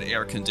good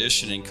air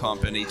conditioning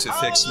company to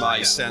fix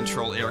my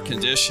central air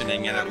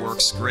conditioning, and it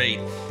works great.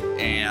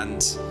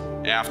 And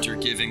after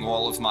giving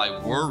all of my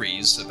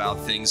worries about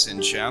things in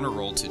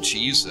general to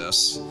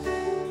Jesus,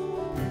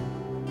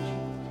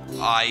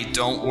 I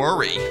don't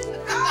worry.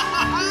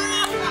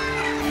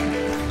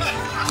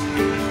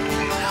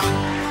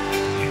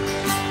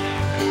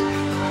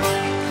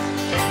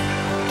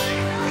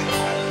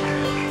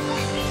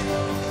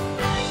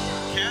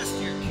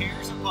 Cast your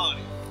cares upon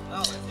him.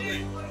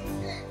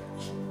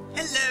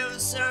 Hello.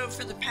 So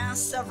for the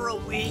past several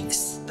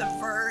weeks, the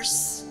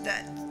verse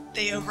that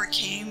they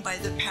overcame by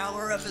the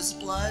power of his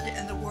blood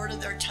and the word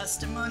of their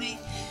testimony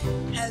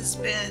has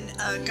been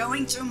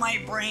going through my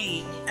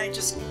brain.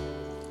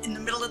 In the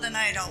middle of the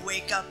night, I'll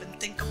wake up and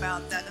think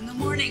about that. In the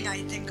morning,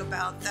 I think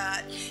about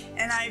that.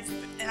 And I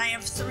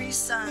have 3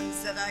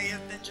 sons that I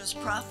have been just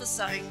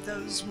prophesying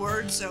those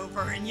words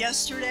over. And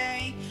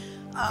yesterday,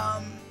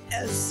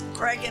 as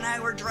Greg and I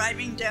were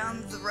driving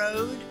down the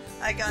road,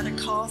 I got a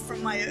call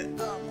from my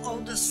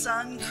oldest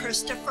son,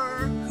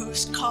 Christopher,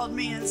 who's called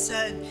me and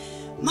said,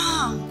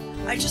 Mom,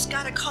 I just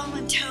got to call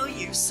and tell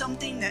you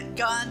something that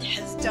God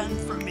has done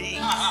for me.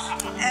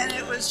 And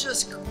it was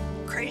just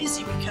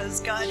crazy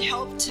because God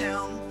helped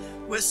him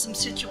with some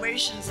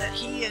situations that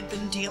he had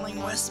been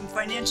dealing with, some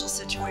financial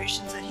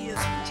situations that he has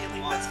been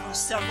dealing with for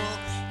several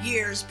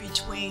years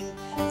between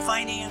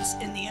finance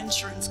and the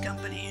insurance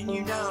company. And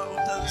you know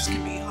those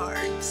can be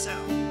hard. So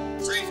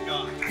praise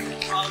God.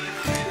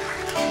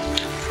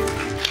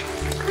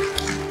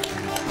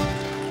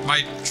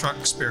 My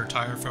truck spare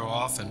tire fell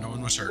off and no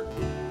one was hurt.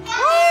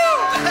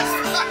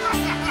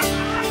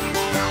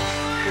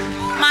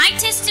 My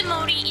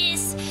testimony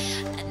is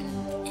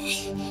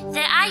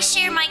that I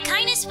share my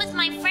kindness with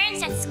my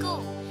friends at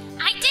school.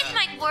 I did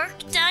my work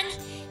done.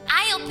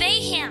 I obey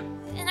him.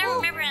 And I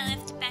remember I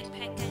left the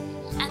backpack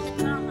at the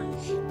drama.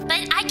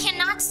 But I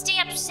cannot stay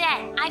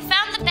upset. I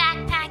found the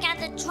backpack at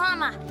the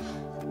drama.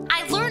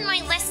 I learned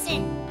my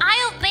lesson. I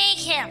obey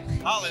him.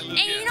 Hallelujah.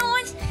 And you know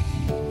what?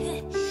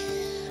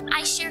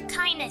 I share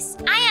kindness.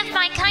 I have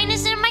my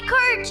kindness and my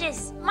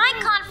courages, my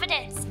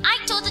confidence. I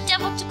told the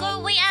devil to go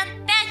away at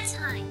that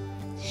time.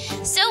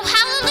 So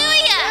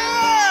hallelujah!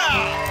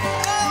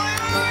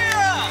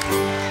 Hallelujah!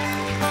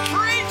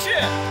 Preach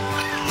it!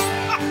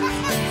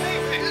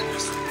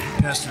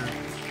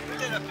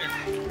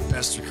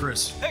 Pastor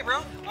Chris. Hey,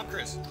 bro. I'm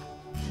Chris.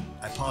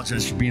 I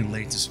apologize for being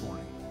late this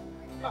morning.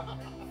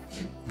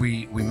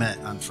 We met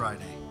on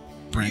Friday.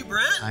 Are you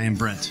Brent? I am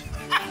Brent.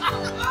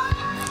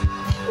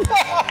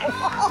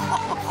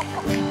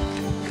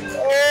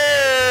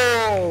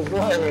 Oh,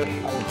 brother.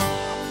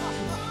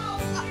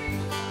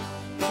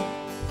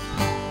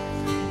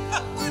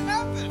 What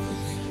happened?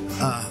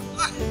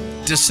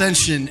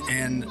 Dissension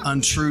and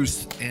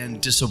untruth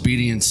and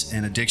disobedience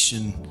and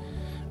addiction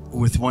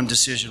with one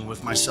decision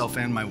with myself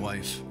and my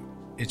wife.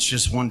 It's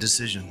just one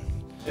decision.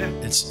 Yeah.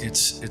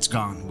 It's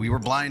gone. We were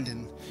blind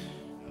and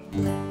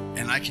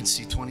I can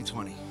see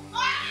 2020.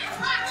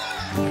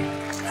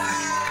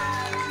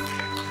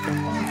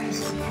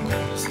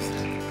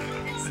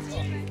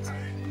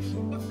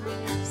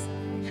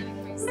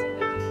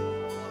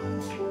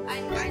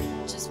 I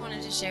just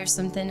wanted to share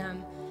something.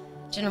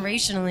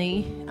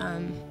 Generationally,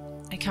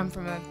 I come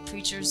from a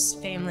preacher's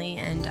family,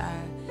 and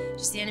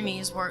just the enemy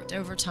has worked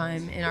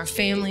overtime in our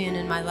family and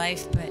in my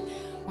life. But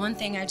one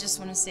thing I just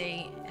want to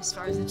say, as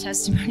far as the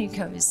testimony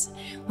goes,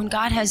 when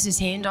God has his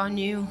hand on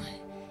you,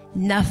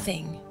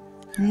 nothing,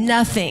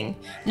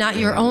 not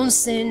your own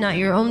sin, not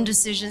your own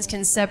decisions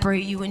can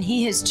separate you. When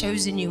he has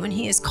chosen you, when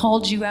he has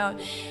called you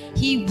out,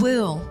 he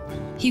will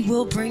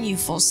bring you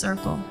full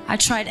circle.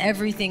 I've tried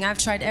everything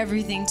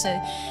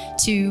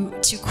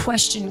to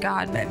question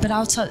God, but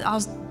I'll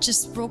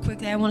just real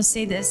quickly, I want to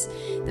say this.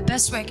 The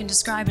best way I can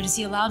describe it is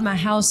he allowed my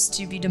house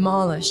to be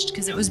demolished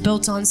because it was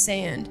built on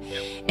sand.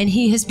 And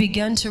he has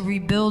begun to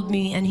rebuild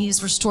me, and he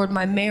has restored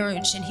my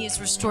marriage, and he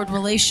has restored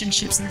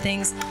relationships and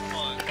things.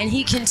 And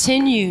he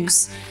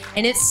continues.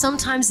 And it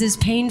sometimes is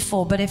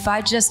painful, but if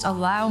I just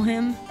allow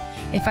him,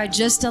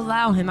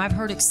 I've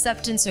heard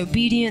acceptance,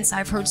 obedience,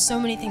 I've heard so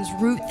many things,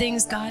 root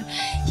things, God,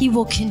 he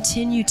will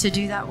continue to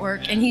do that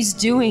work, and he's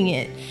doing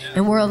it,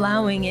 and we're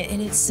allowing it,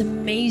 and it's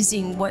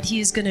amazing what he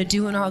is going to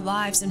do in our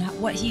lives and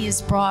what he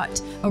has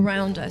brought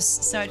around us.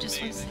 So I just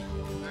want to say,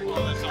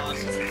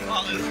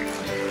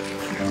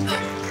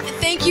 and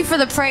thank you for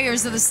the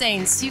prayers of the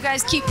saints. You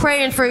guys keep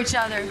praying for each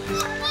other.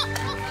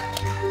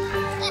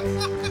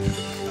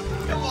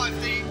 Come on,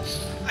 Dean.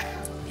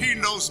 He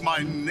knows my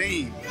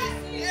name.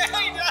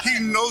 He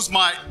knows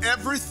my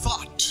every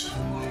thought.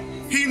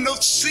 He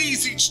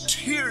sees each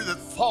tear that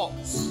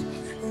falls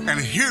and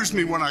hears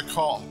me when I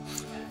call.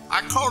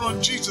 I called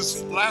on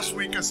Jesus last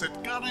week. I said,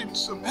 God, I need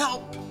some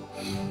help.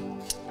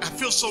 I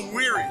feel so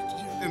weary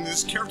in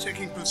this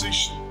caretaking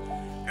position.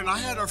 And I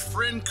had a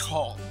friend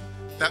call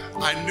that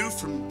I knew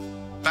from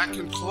back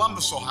in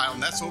Columbus, Ohio,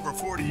 and that's over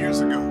 40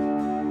 years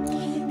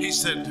ago. He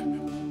said,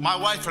 my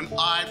wife and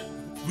I,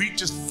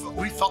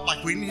 we felt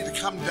like we needed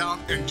to come down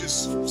and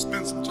just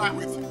spend some time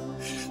with you.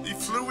 They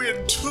flew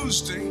in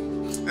Tuesday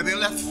and they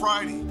left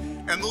Friday.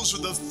 And those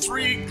are the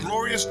 3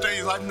 glorious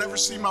days. I've never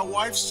seen my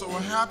wife so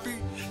happy,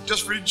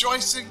 just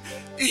rejoicing.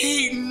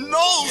 He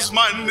knows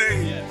my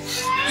name.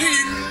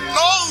 He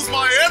knows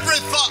my every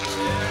thought.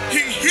 He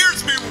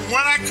hears me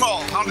when I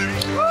call.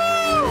 Hallelujah.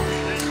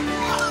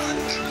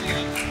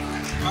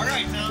 All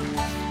right, now.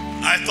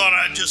 I thought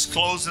I'd just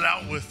close it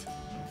out with,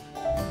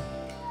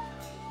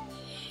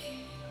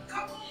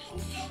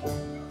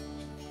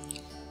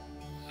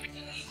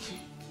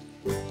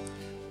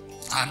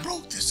 I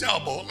broke this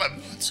elbow 11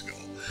 months ago.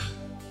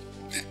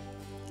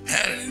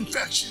 Had an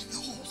infection the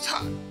whole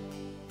time.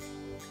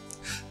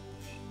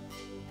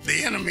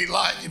 The enemy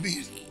lied to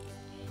me,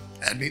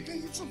 had me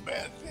thinking some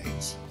bad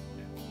things.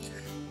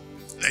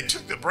 They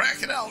took the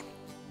bracket out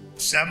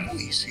 7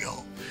 weeks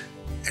ago,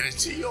 and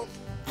it's healed.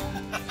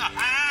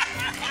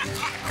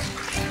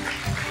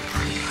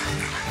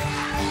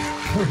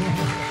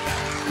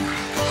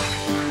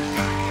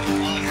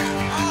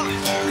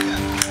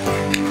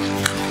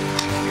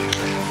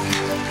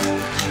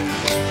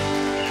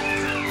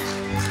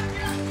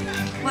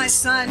 My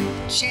son,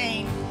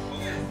 Shane,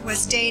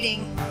 was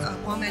dating a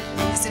woman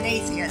who was an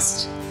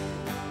atheist.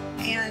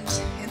 And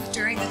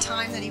during the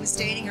time that he was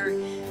dating her,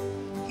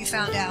 he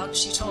found out,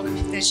 she told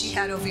him that she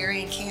had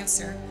ovarian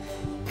cancer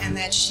and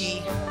that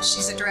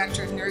she's a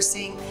director of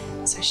nursing,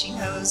 so she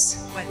knows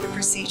what the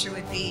procedure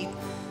would be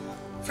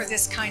for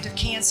this kind of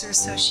cancer,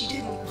 so she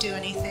didn't do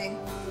anything.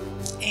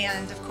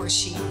 And of course,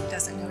 she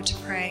doesn't know to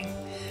pray.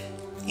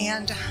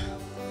 And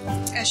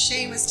as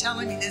Shane was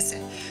telling me this,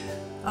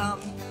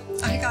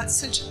 I got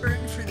such a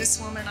burden for this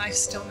woman. I've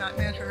still not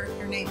met her.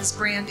 Her name is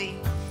Brandy.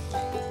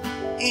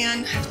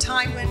 And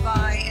time went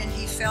by, and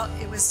he felt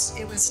it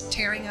was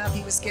tearing up.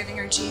 He was giving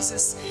her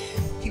Jesus.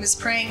 He was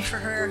praying for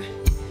her.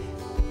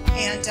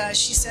 And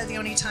she said the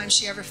only time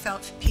she ever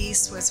felt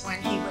peace was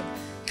when he would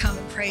come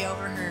and pray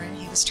over her, and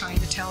he was trying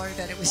to tell her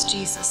that it was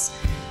Jesus.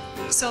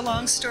 So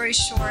long story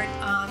short,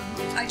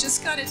 I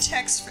just got a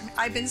text from,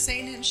 I've been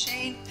saying to him,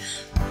 Shane,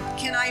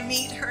 can I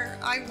meet her?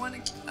 I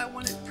want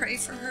to pray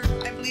for her.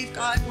 I believe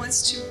God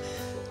wants to,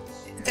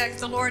 that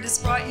the Lord has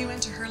brought you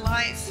into her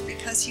life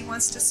because he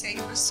wants to save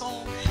her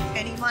soul,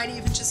 and he might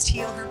even just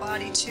heal her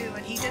body too.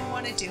 And he didn't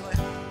want to do it.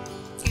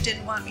 He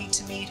didn't want me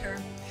to meet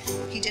her.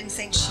 He didn't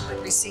think she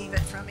would receive it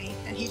from me.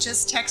 And he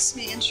just texted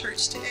me in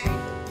church today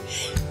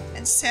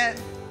and said,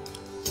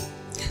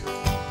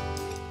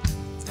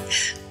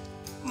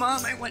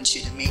 Mom, I want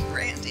you to meet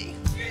Brandy.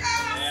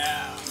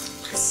 Yeah.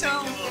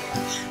 So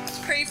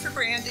pray for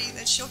Brandy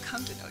that she'll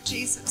come to know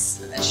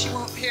Jesus and that she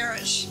won't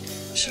perish.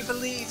 She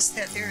believes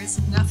that there is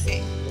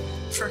nothing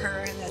for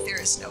her and that there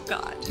is no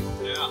God.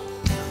 Yeah.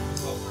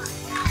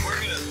 We're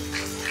gonna.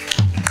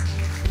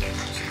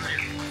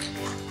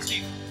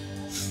 Steve.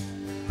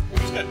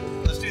 Good.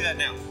 Let's do that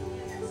now.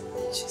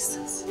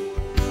 Jesus.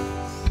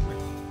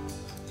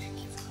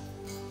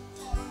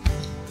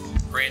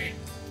 Brandy.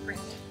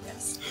 Brandy,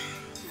 yes.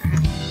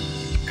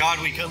 God,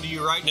 we come to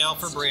you right now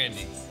for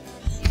Brandy.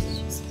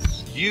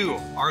 You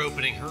are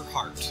opening her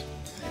heart.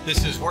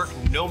 This is work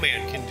no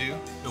man can do.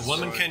 The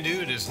woman can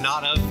do. It is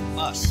not of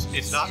us.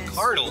 It's not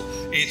carnal.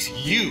 It's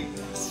you.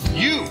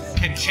 You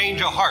can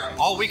change a heart.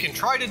 All we can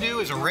try to do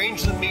is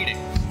arrange the meeting.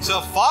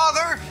 So,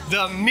 Father,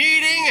 the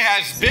meeting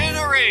has been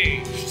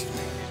arranged.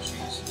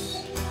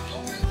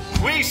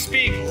 We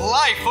speak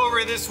life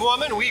over this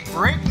woman. We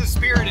break the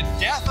spirit of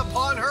death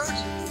upon her.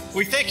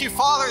 We thank you,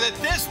 Father, that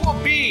this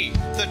will be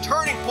the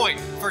turning point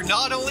for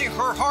not only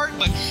her heart,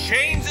 but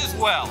Shane's as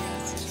well.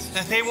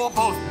 That they will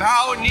both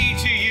bow a knee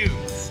to you,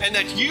 and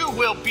that you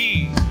will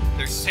be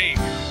their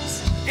Savior.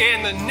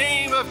 In the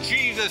name of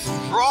Jesus,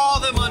 draw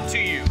them unto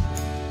you.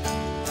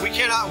 We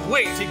cannot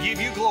wait to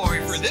give you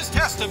glory for this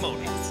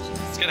testimony.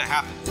 It's going to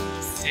happen.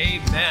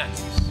 Amen.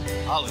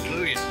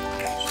 Hallelujah.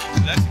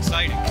 That's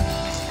exciting.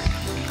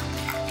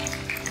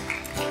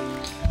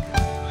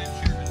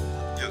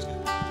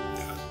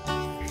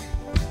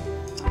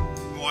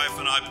 My wife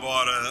and I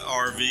bought an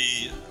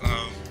RV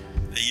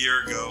a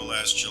year ago,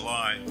 last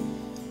July.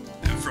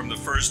 And from the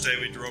first day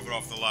we drove it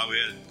off the lot, we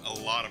had a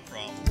lot of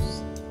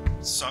problems.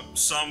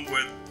 Some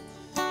with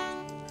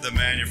the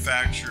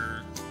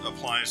manufacturer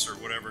appliance or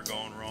whatever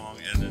going wrong,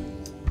 and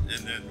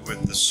then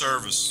with the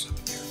service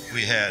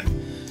we had.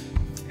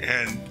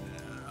 And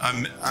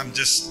I'm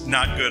just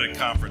not good at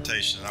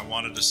confrontation. I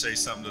wanted to say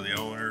something to the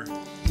owner,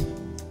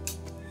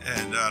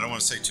 and I don't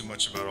want to say too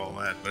much about all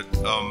that, but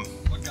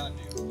what God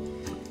do?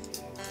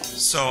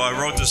 So I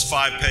wrote this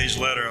 5-page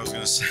letter I was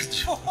going to send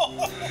you.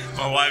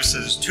 My wife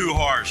said it's too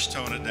harsh,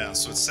 tone it down.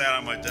 So it sat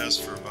on my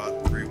desk for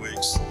about 3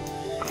 weeks.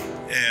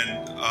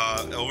 And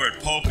over at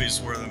Popey's,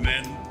 where the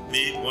men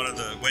meet, one of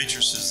the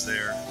waitresses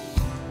there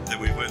that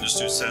we witnessed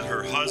to said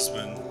her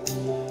husband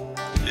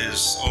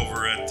is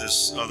over at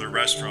this other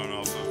restaurant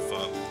off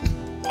of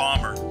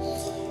Palmer.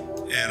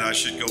 And I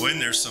should go in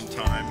there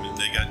sometime, and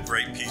they got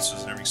great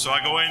pizzas and everything. So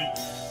I go in.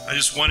 I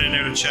just went in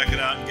there to check it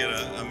out and get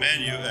a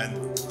menu, and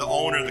the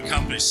owner of the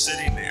company's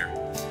sitting there,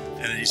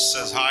 and he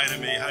says hi to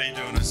me. How you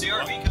doing? I said, the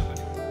RV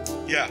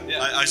company. Yeah.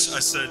 I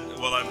said,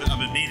 well, I've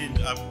been needing.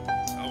 I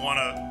want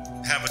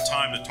to have a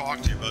time to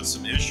talk to you about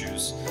some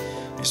issues.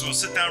 He said, well,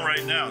 sit down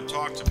right now and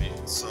talk to me.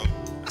 So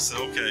I said,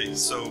 okay.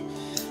 So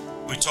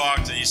we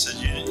talked, and he said,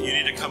 you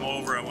need to come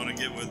over. I want to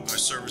get with my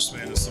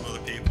serviceman and some other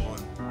people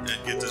and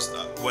get this.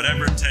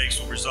 Whatever it takes,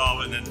 we'll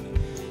resolve it. And then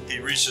he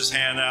reached his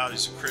hand out.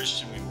 He's a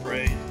Christian. We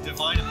prayed.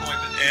 Divine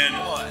appointment. And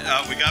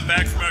we got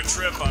back from our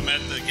trip. I'm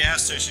at the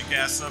gas station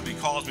gassing up. He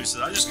calls me. He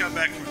said, I just got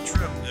back from a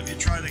trip. Have you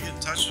tried to get in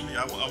touch with me?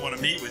 I want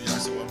to meet with you. I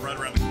said, well, I'm right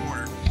around the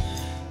corner.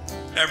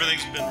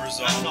 Everything's been resolved.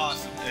 That's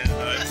awesome. And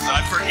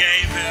I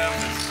forgave him.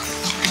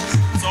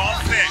 It's all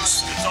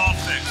fixed. It's all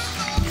fixed.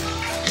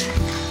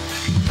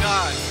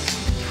 God.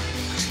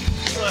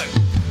 Look.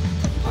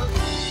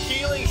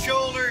 Healing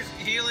shoulders,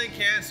 healing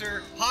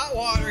cancer, hot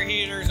water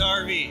heaters,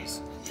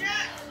 RVs.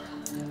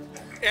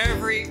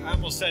 I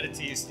almost said it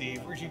to you,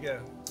 Steve. Where'd you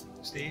go?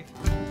 Steve?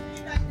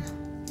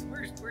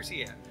 Where's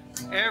he at?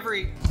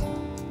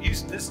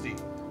 Using this, Steve.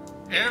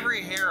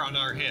 Every hair on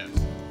our head.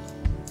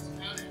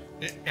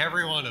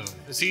 Every one of them.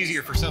 It's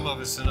easier for some of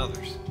us than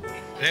others.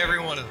 Every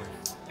one of them.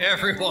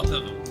 Every one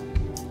of them.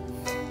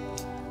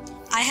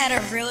 I had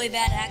a really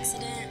bad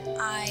accident.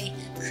 I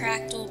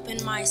cracked open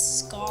my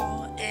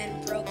skull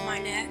and broke my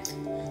neck.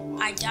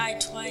 I died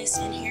twice,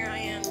 and here I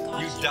am.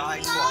 God, you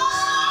died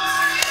twice.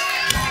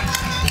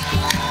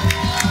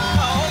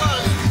 Hold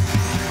on.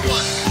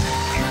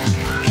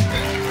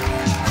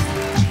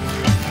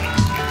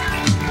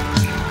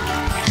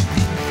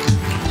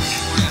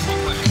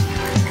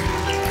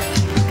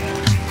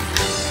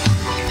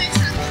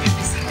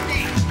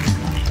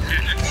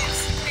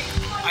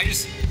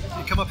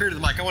 You come up here to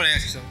the mic. I want to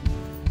ask you something.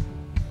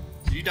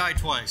 You died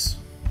twice.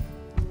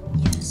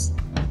 Yes.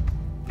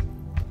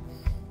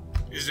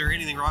 Is there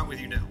anything wrong with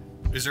you now?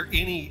 Was there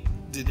any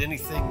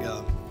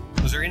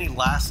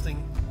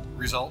lasting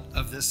result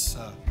of this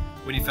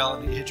when you fell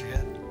and you hit your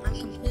head? I'm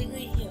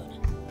completely healed.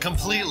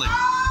 Completely.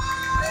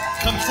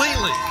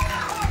 Completely.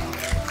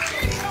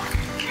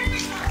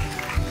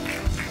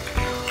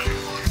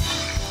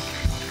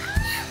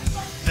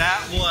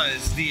 That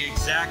was the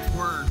exact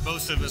word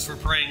most of us were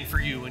praying for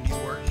you when you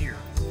weren't here.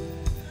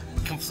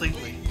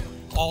 Completely.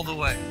 All the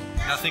way.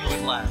 Nothing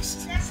would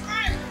last.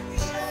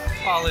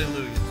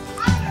 Hallelujah.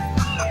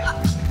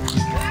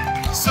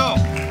 So,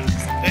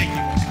 thank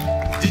you.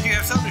 Did you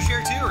have something to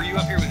share too, or are you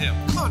up here with him?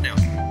 Come on now.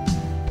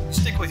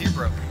 Stick with your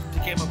bro. He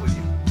came up with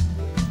you.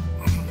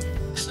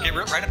 Get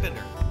right up in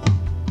there.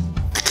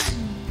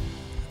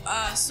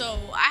 So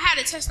I had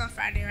a test on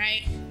Friday,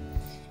 right?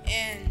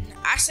 And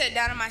I sat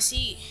down in my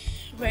seat,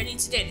 ready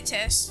to take the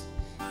test.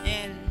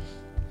 And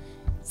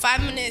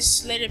 5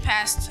 minutes later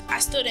passed, I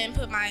still didn't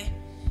put my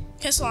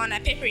pencil on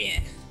that paper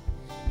yet.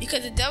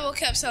 Because the devil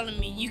kept telling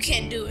me, you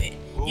can't do it.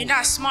 You're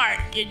not smart,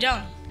 you're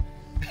dumb.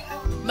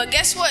 But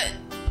guess what?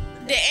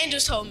 The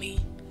angels told me,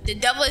 the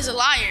devil is a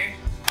liar.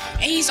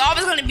 And he's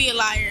always gonna be a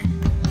liar.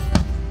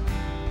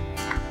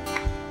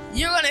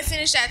 You're gonna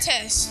finish that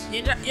test.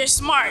 You're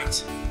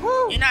smart.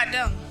 You're not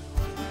dumb.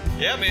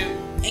 Yeah, man.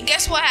 And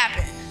guess what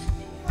happened?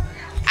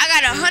 I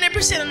got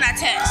 100% on that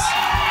test.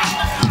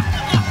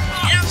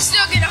 And I'm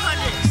still getting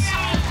 100s.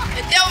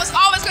 The devil's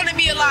always gonna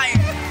be a liar.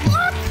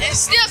 And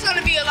still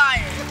gonna be a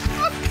liar.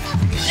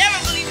 Never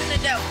believe in the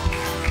devil.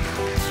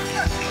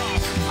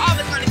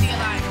 Always gonna be a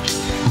liar.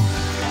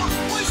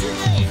 What's your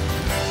name?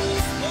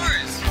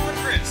 Morris or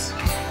Chris?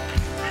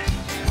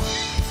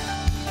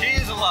 He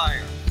is a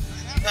liar.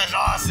 That's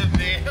awesome,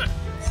 man.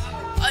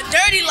 A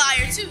dirty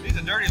liar, too. He's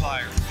a dirty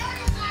liar.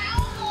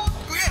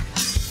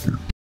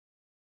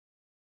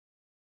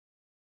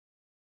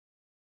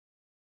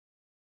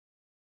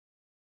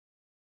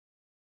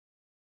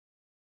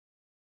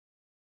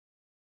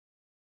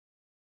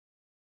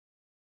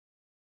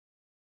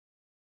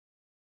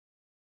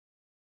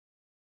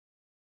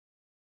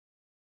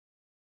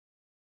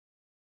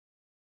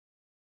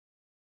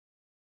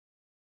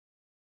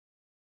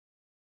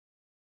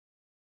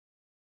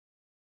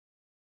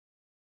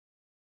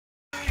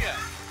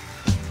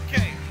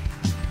 Okay.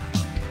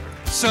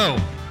 So,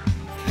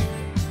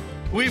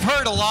 we've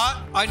heard a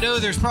lot. I know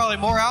there's probably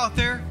more out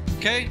there.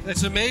 Okay,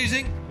 that's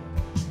amazing.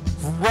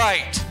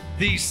 Write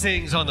these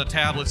things on the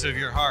tablets of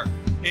your heart.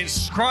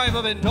 Inscribe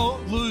them and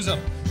don't lose them.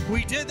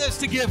 We did this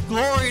to give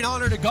glory and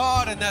honor to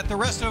God and that the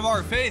rest of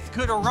our faith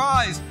could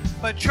arise.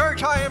 But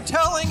church, I am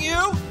telling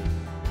you,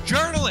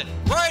 journal it,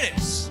 write it,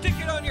 stick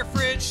it on your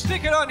fridge,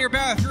 stick it on your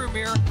bathroom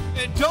mirror,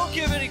 and don't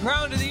give any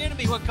ground to the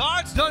enemy. What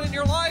God's done in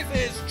your life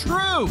is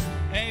true.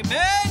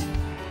 Amen?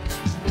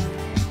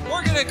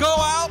 We're going to go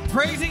out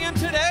praising Him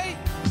today.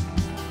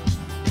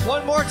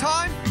 One more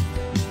time.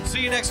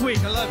 See you next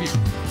week. I love you.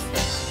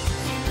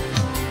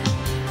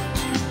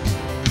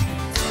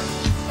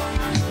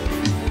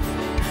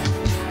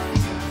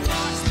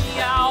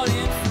 Out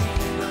in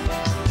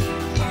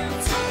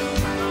freedom,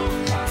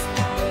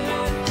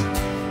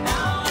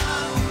 now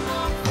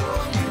I'm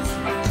for you.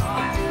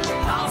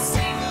 I'll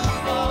sing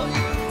of all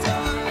you've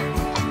done.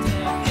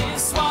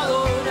 It's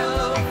swallowed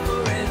up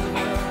forever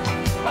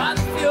by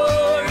the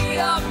fury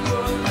of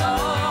your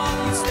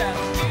love.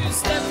 You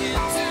stepped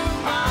into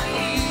my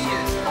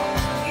ear.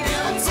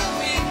 You took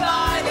me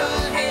by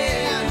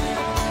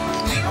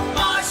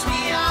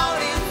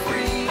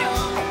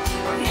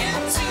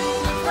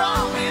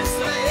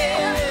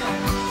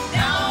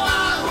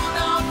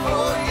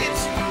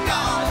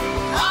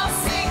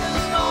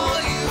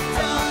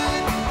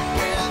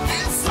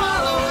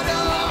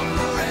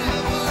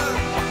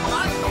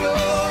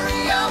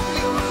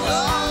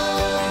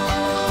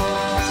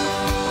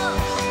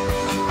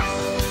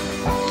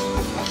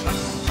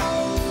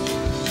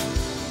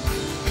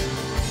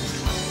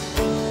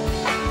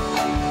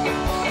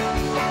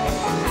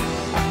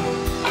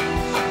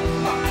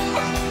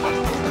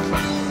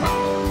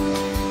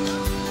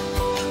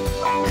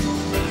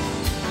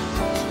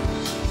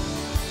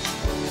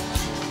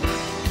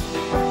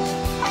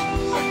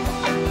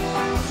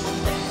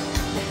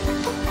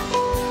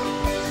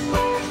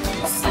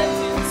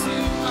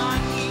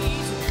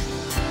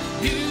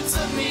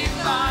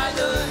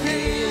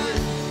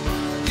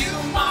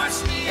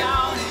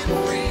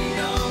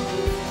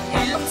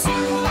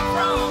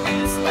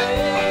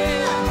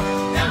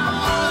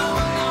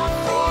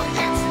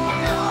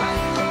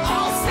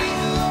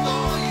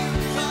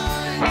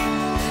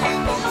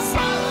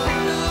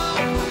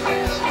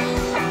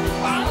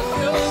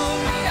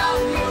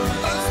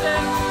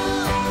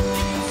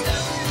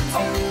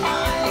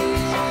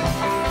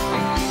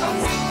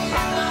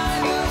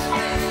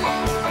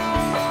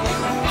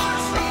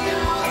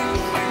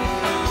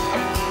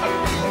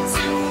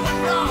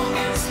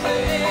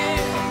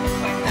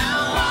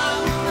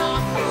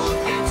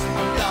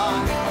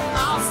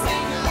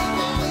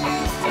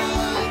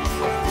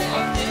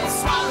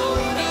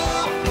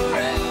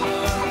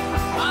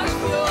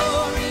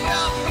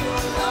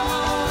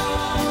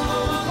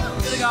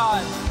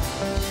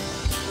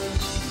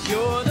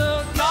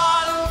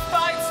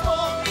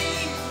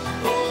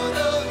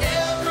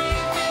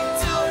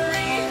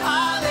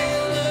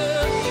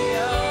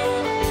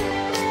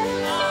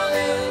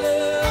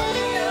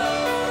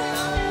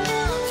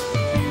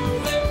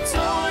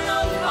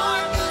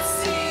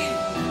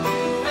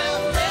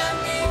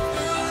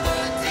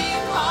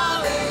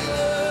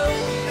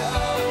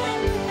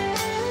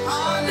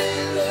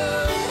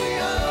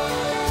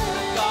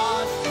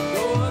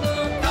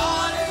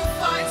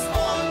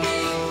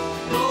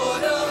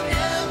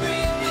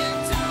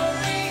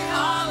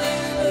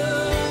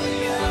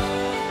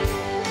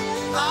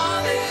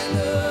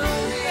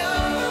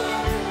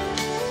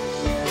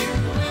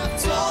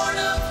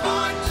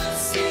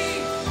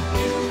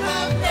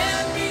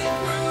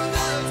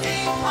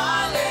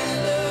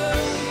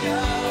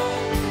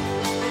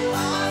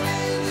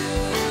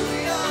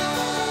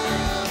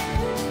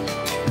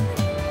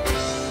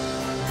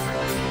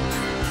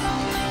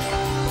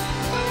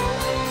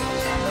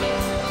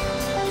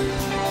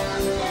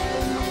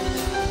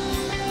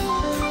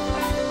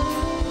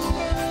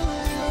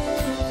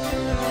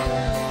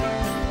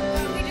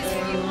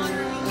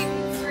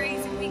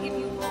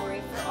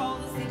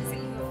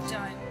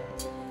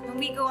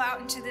out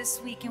into this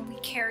week and we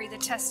carry the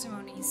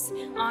testimonies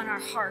on our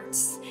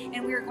hearts.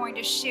 And we are going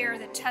to share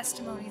the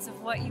testimonies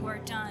of what you are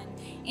done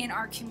in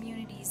our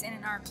communities and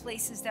in our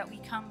places that we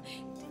come,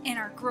 in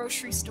our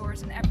grocery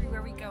stores and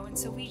everywhere we go. And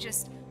so we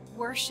just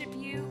worship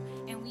you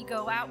and we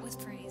go out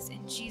with praise.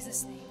 In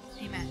Jesus' name,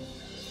 amen.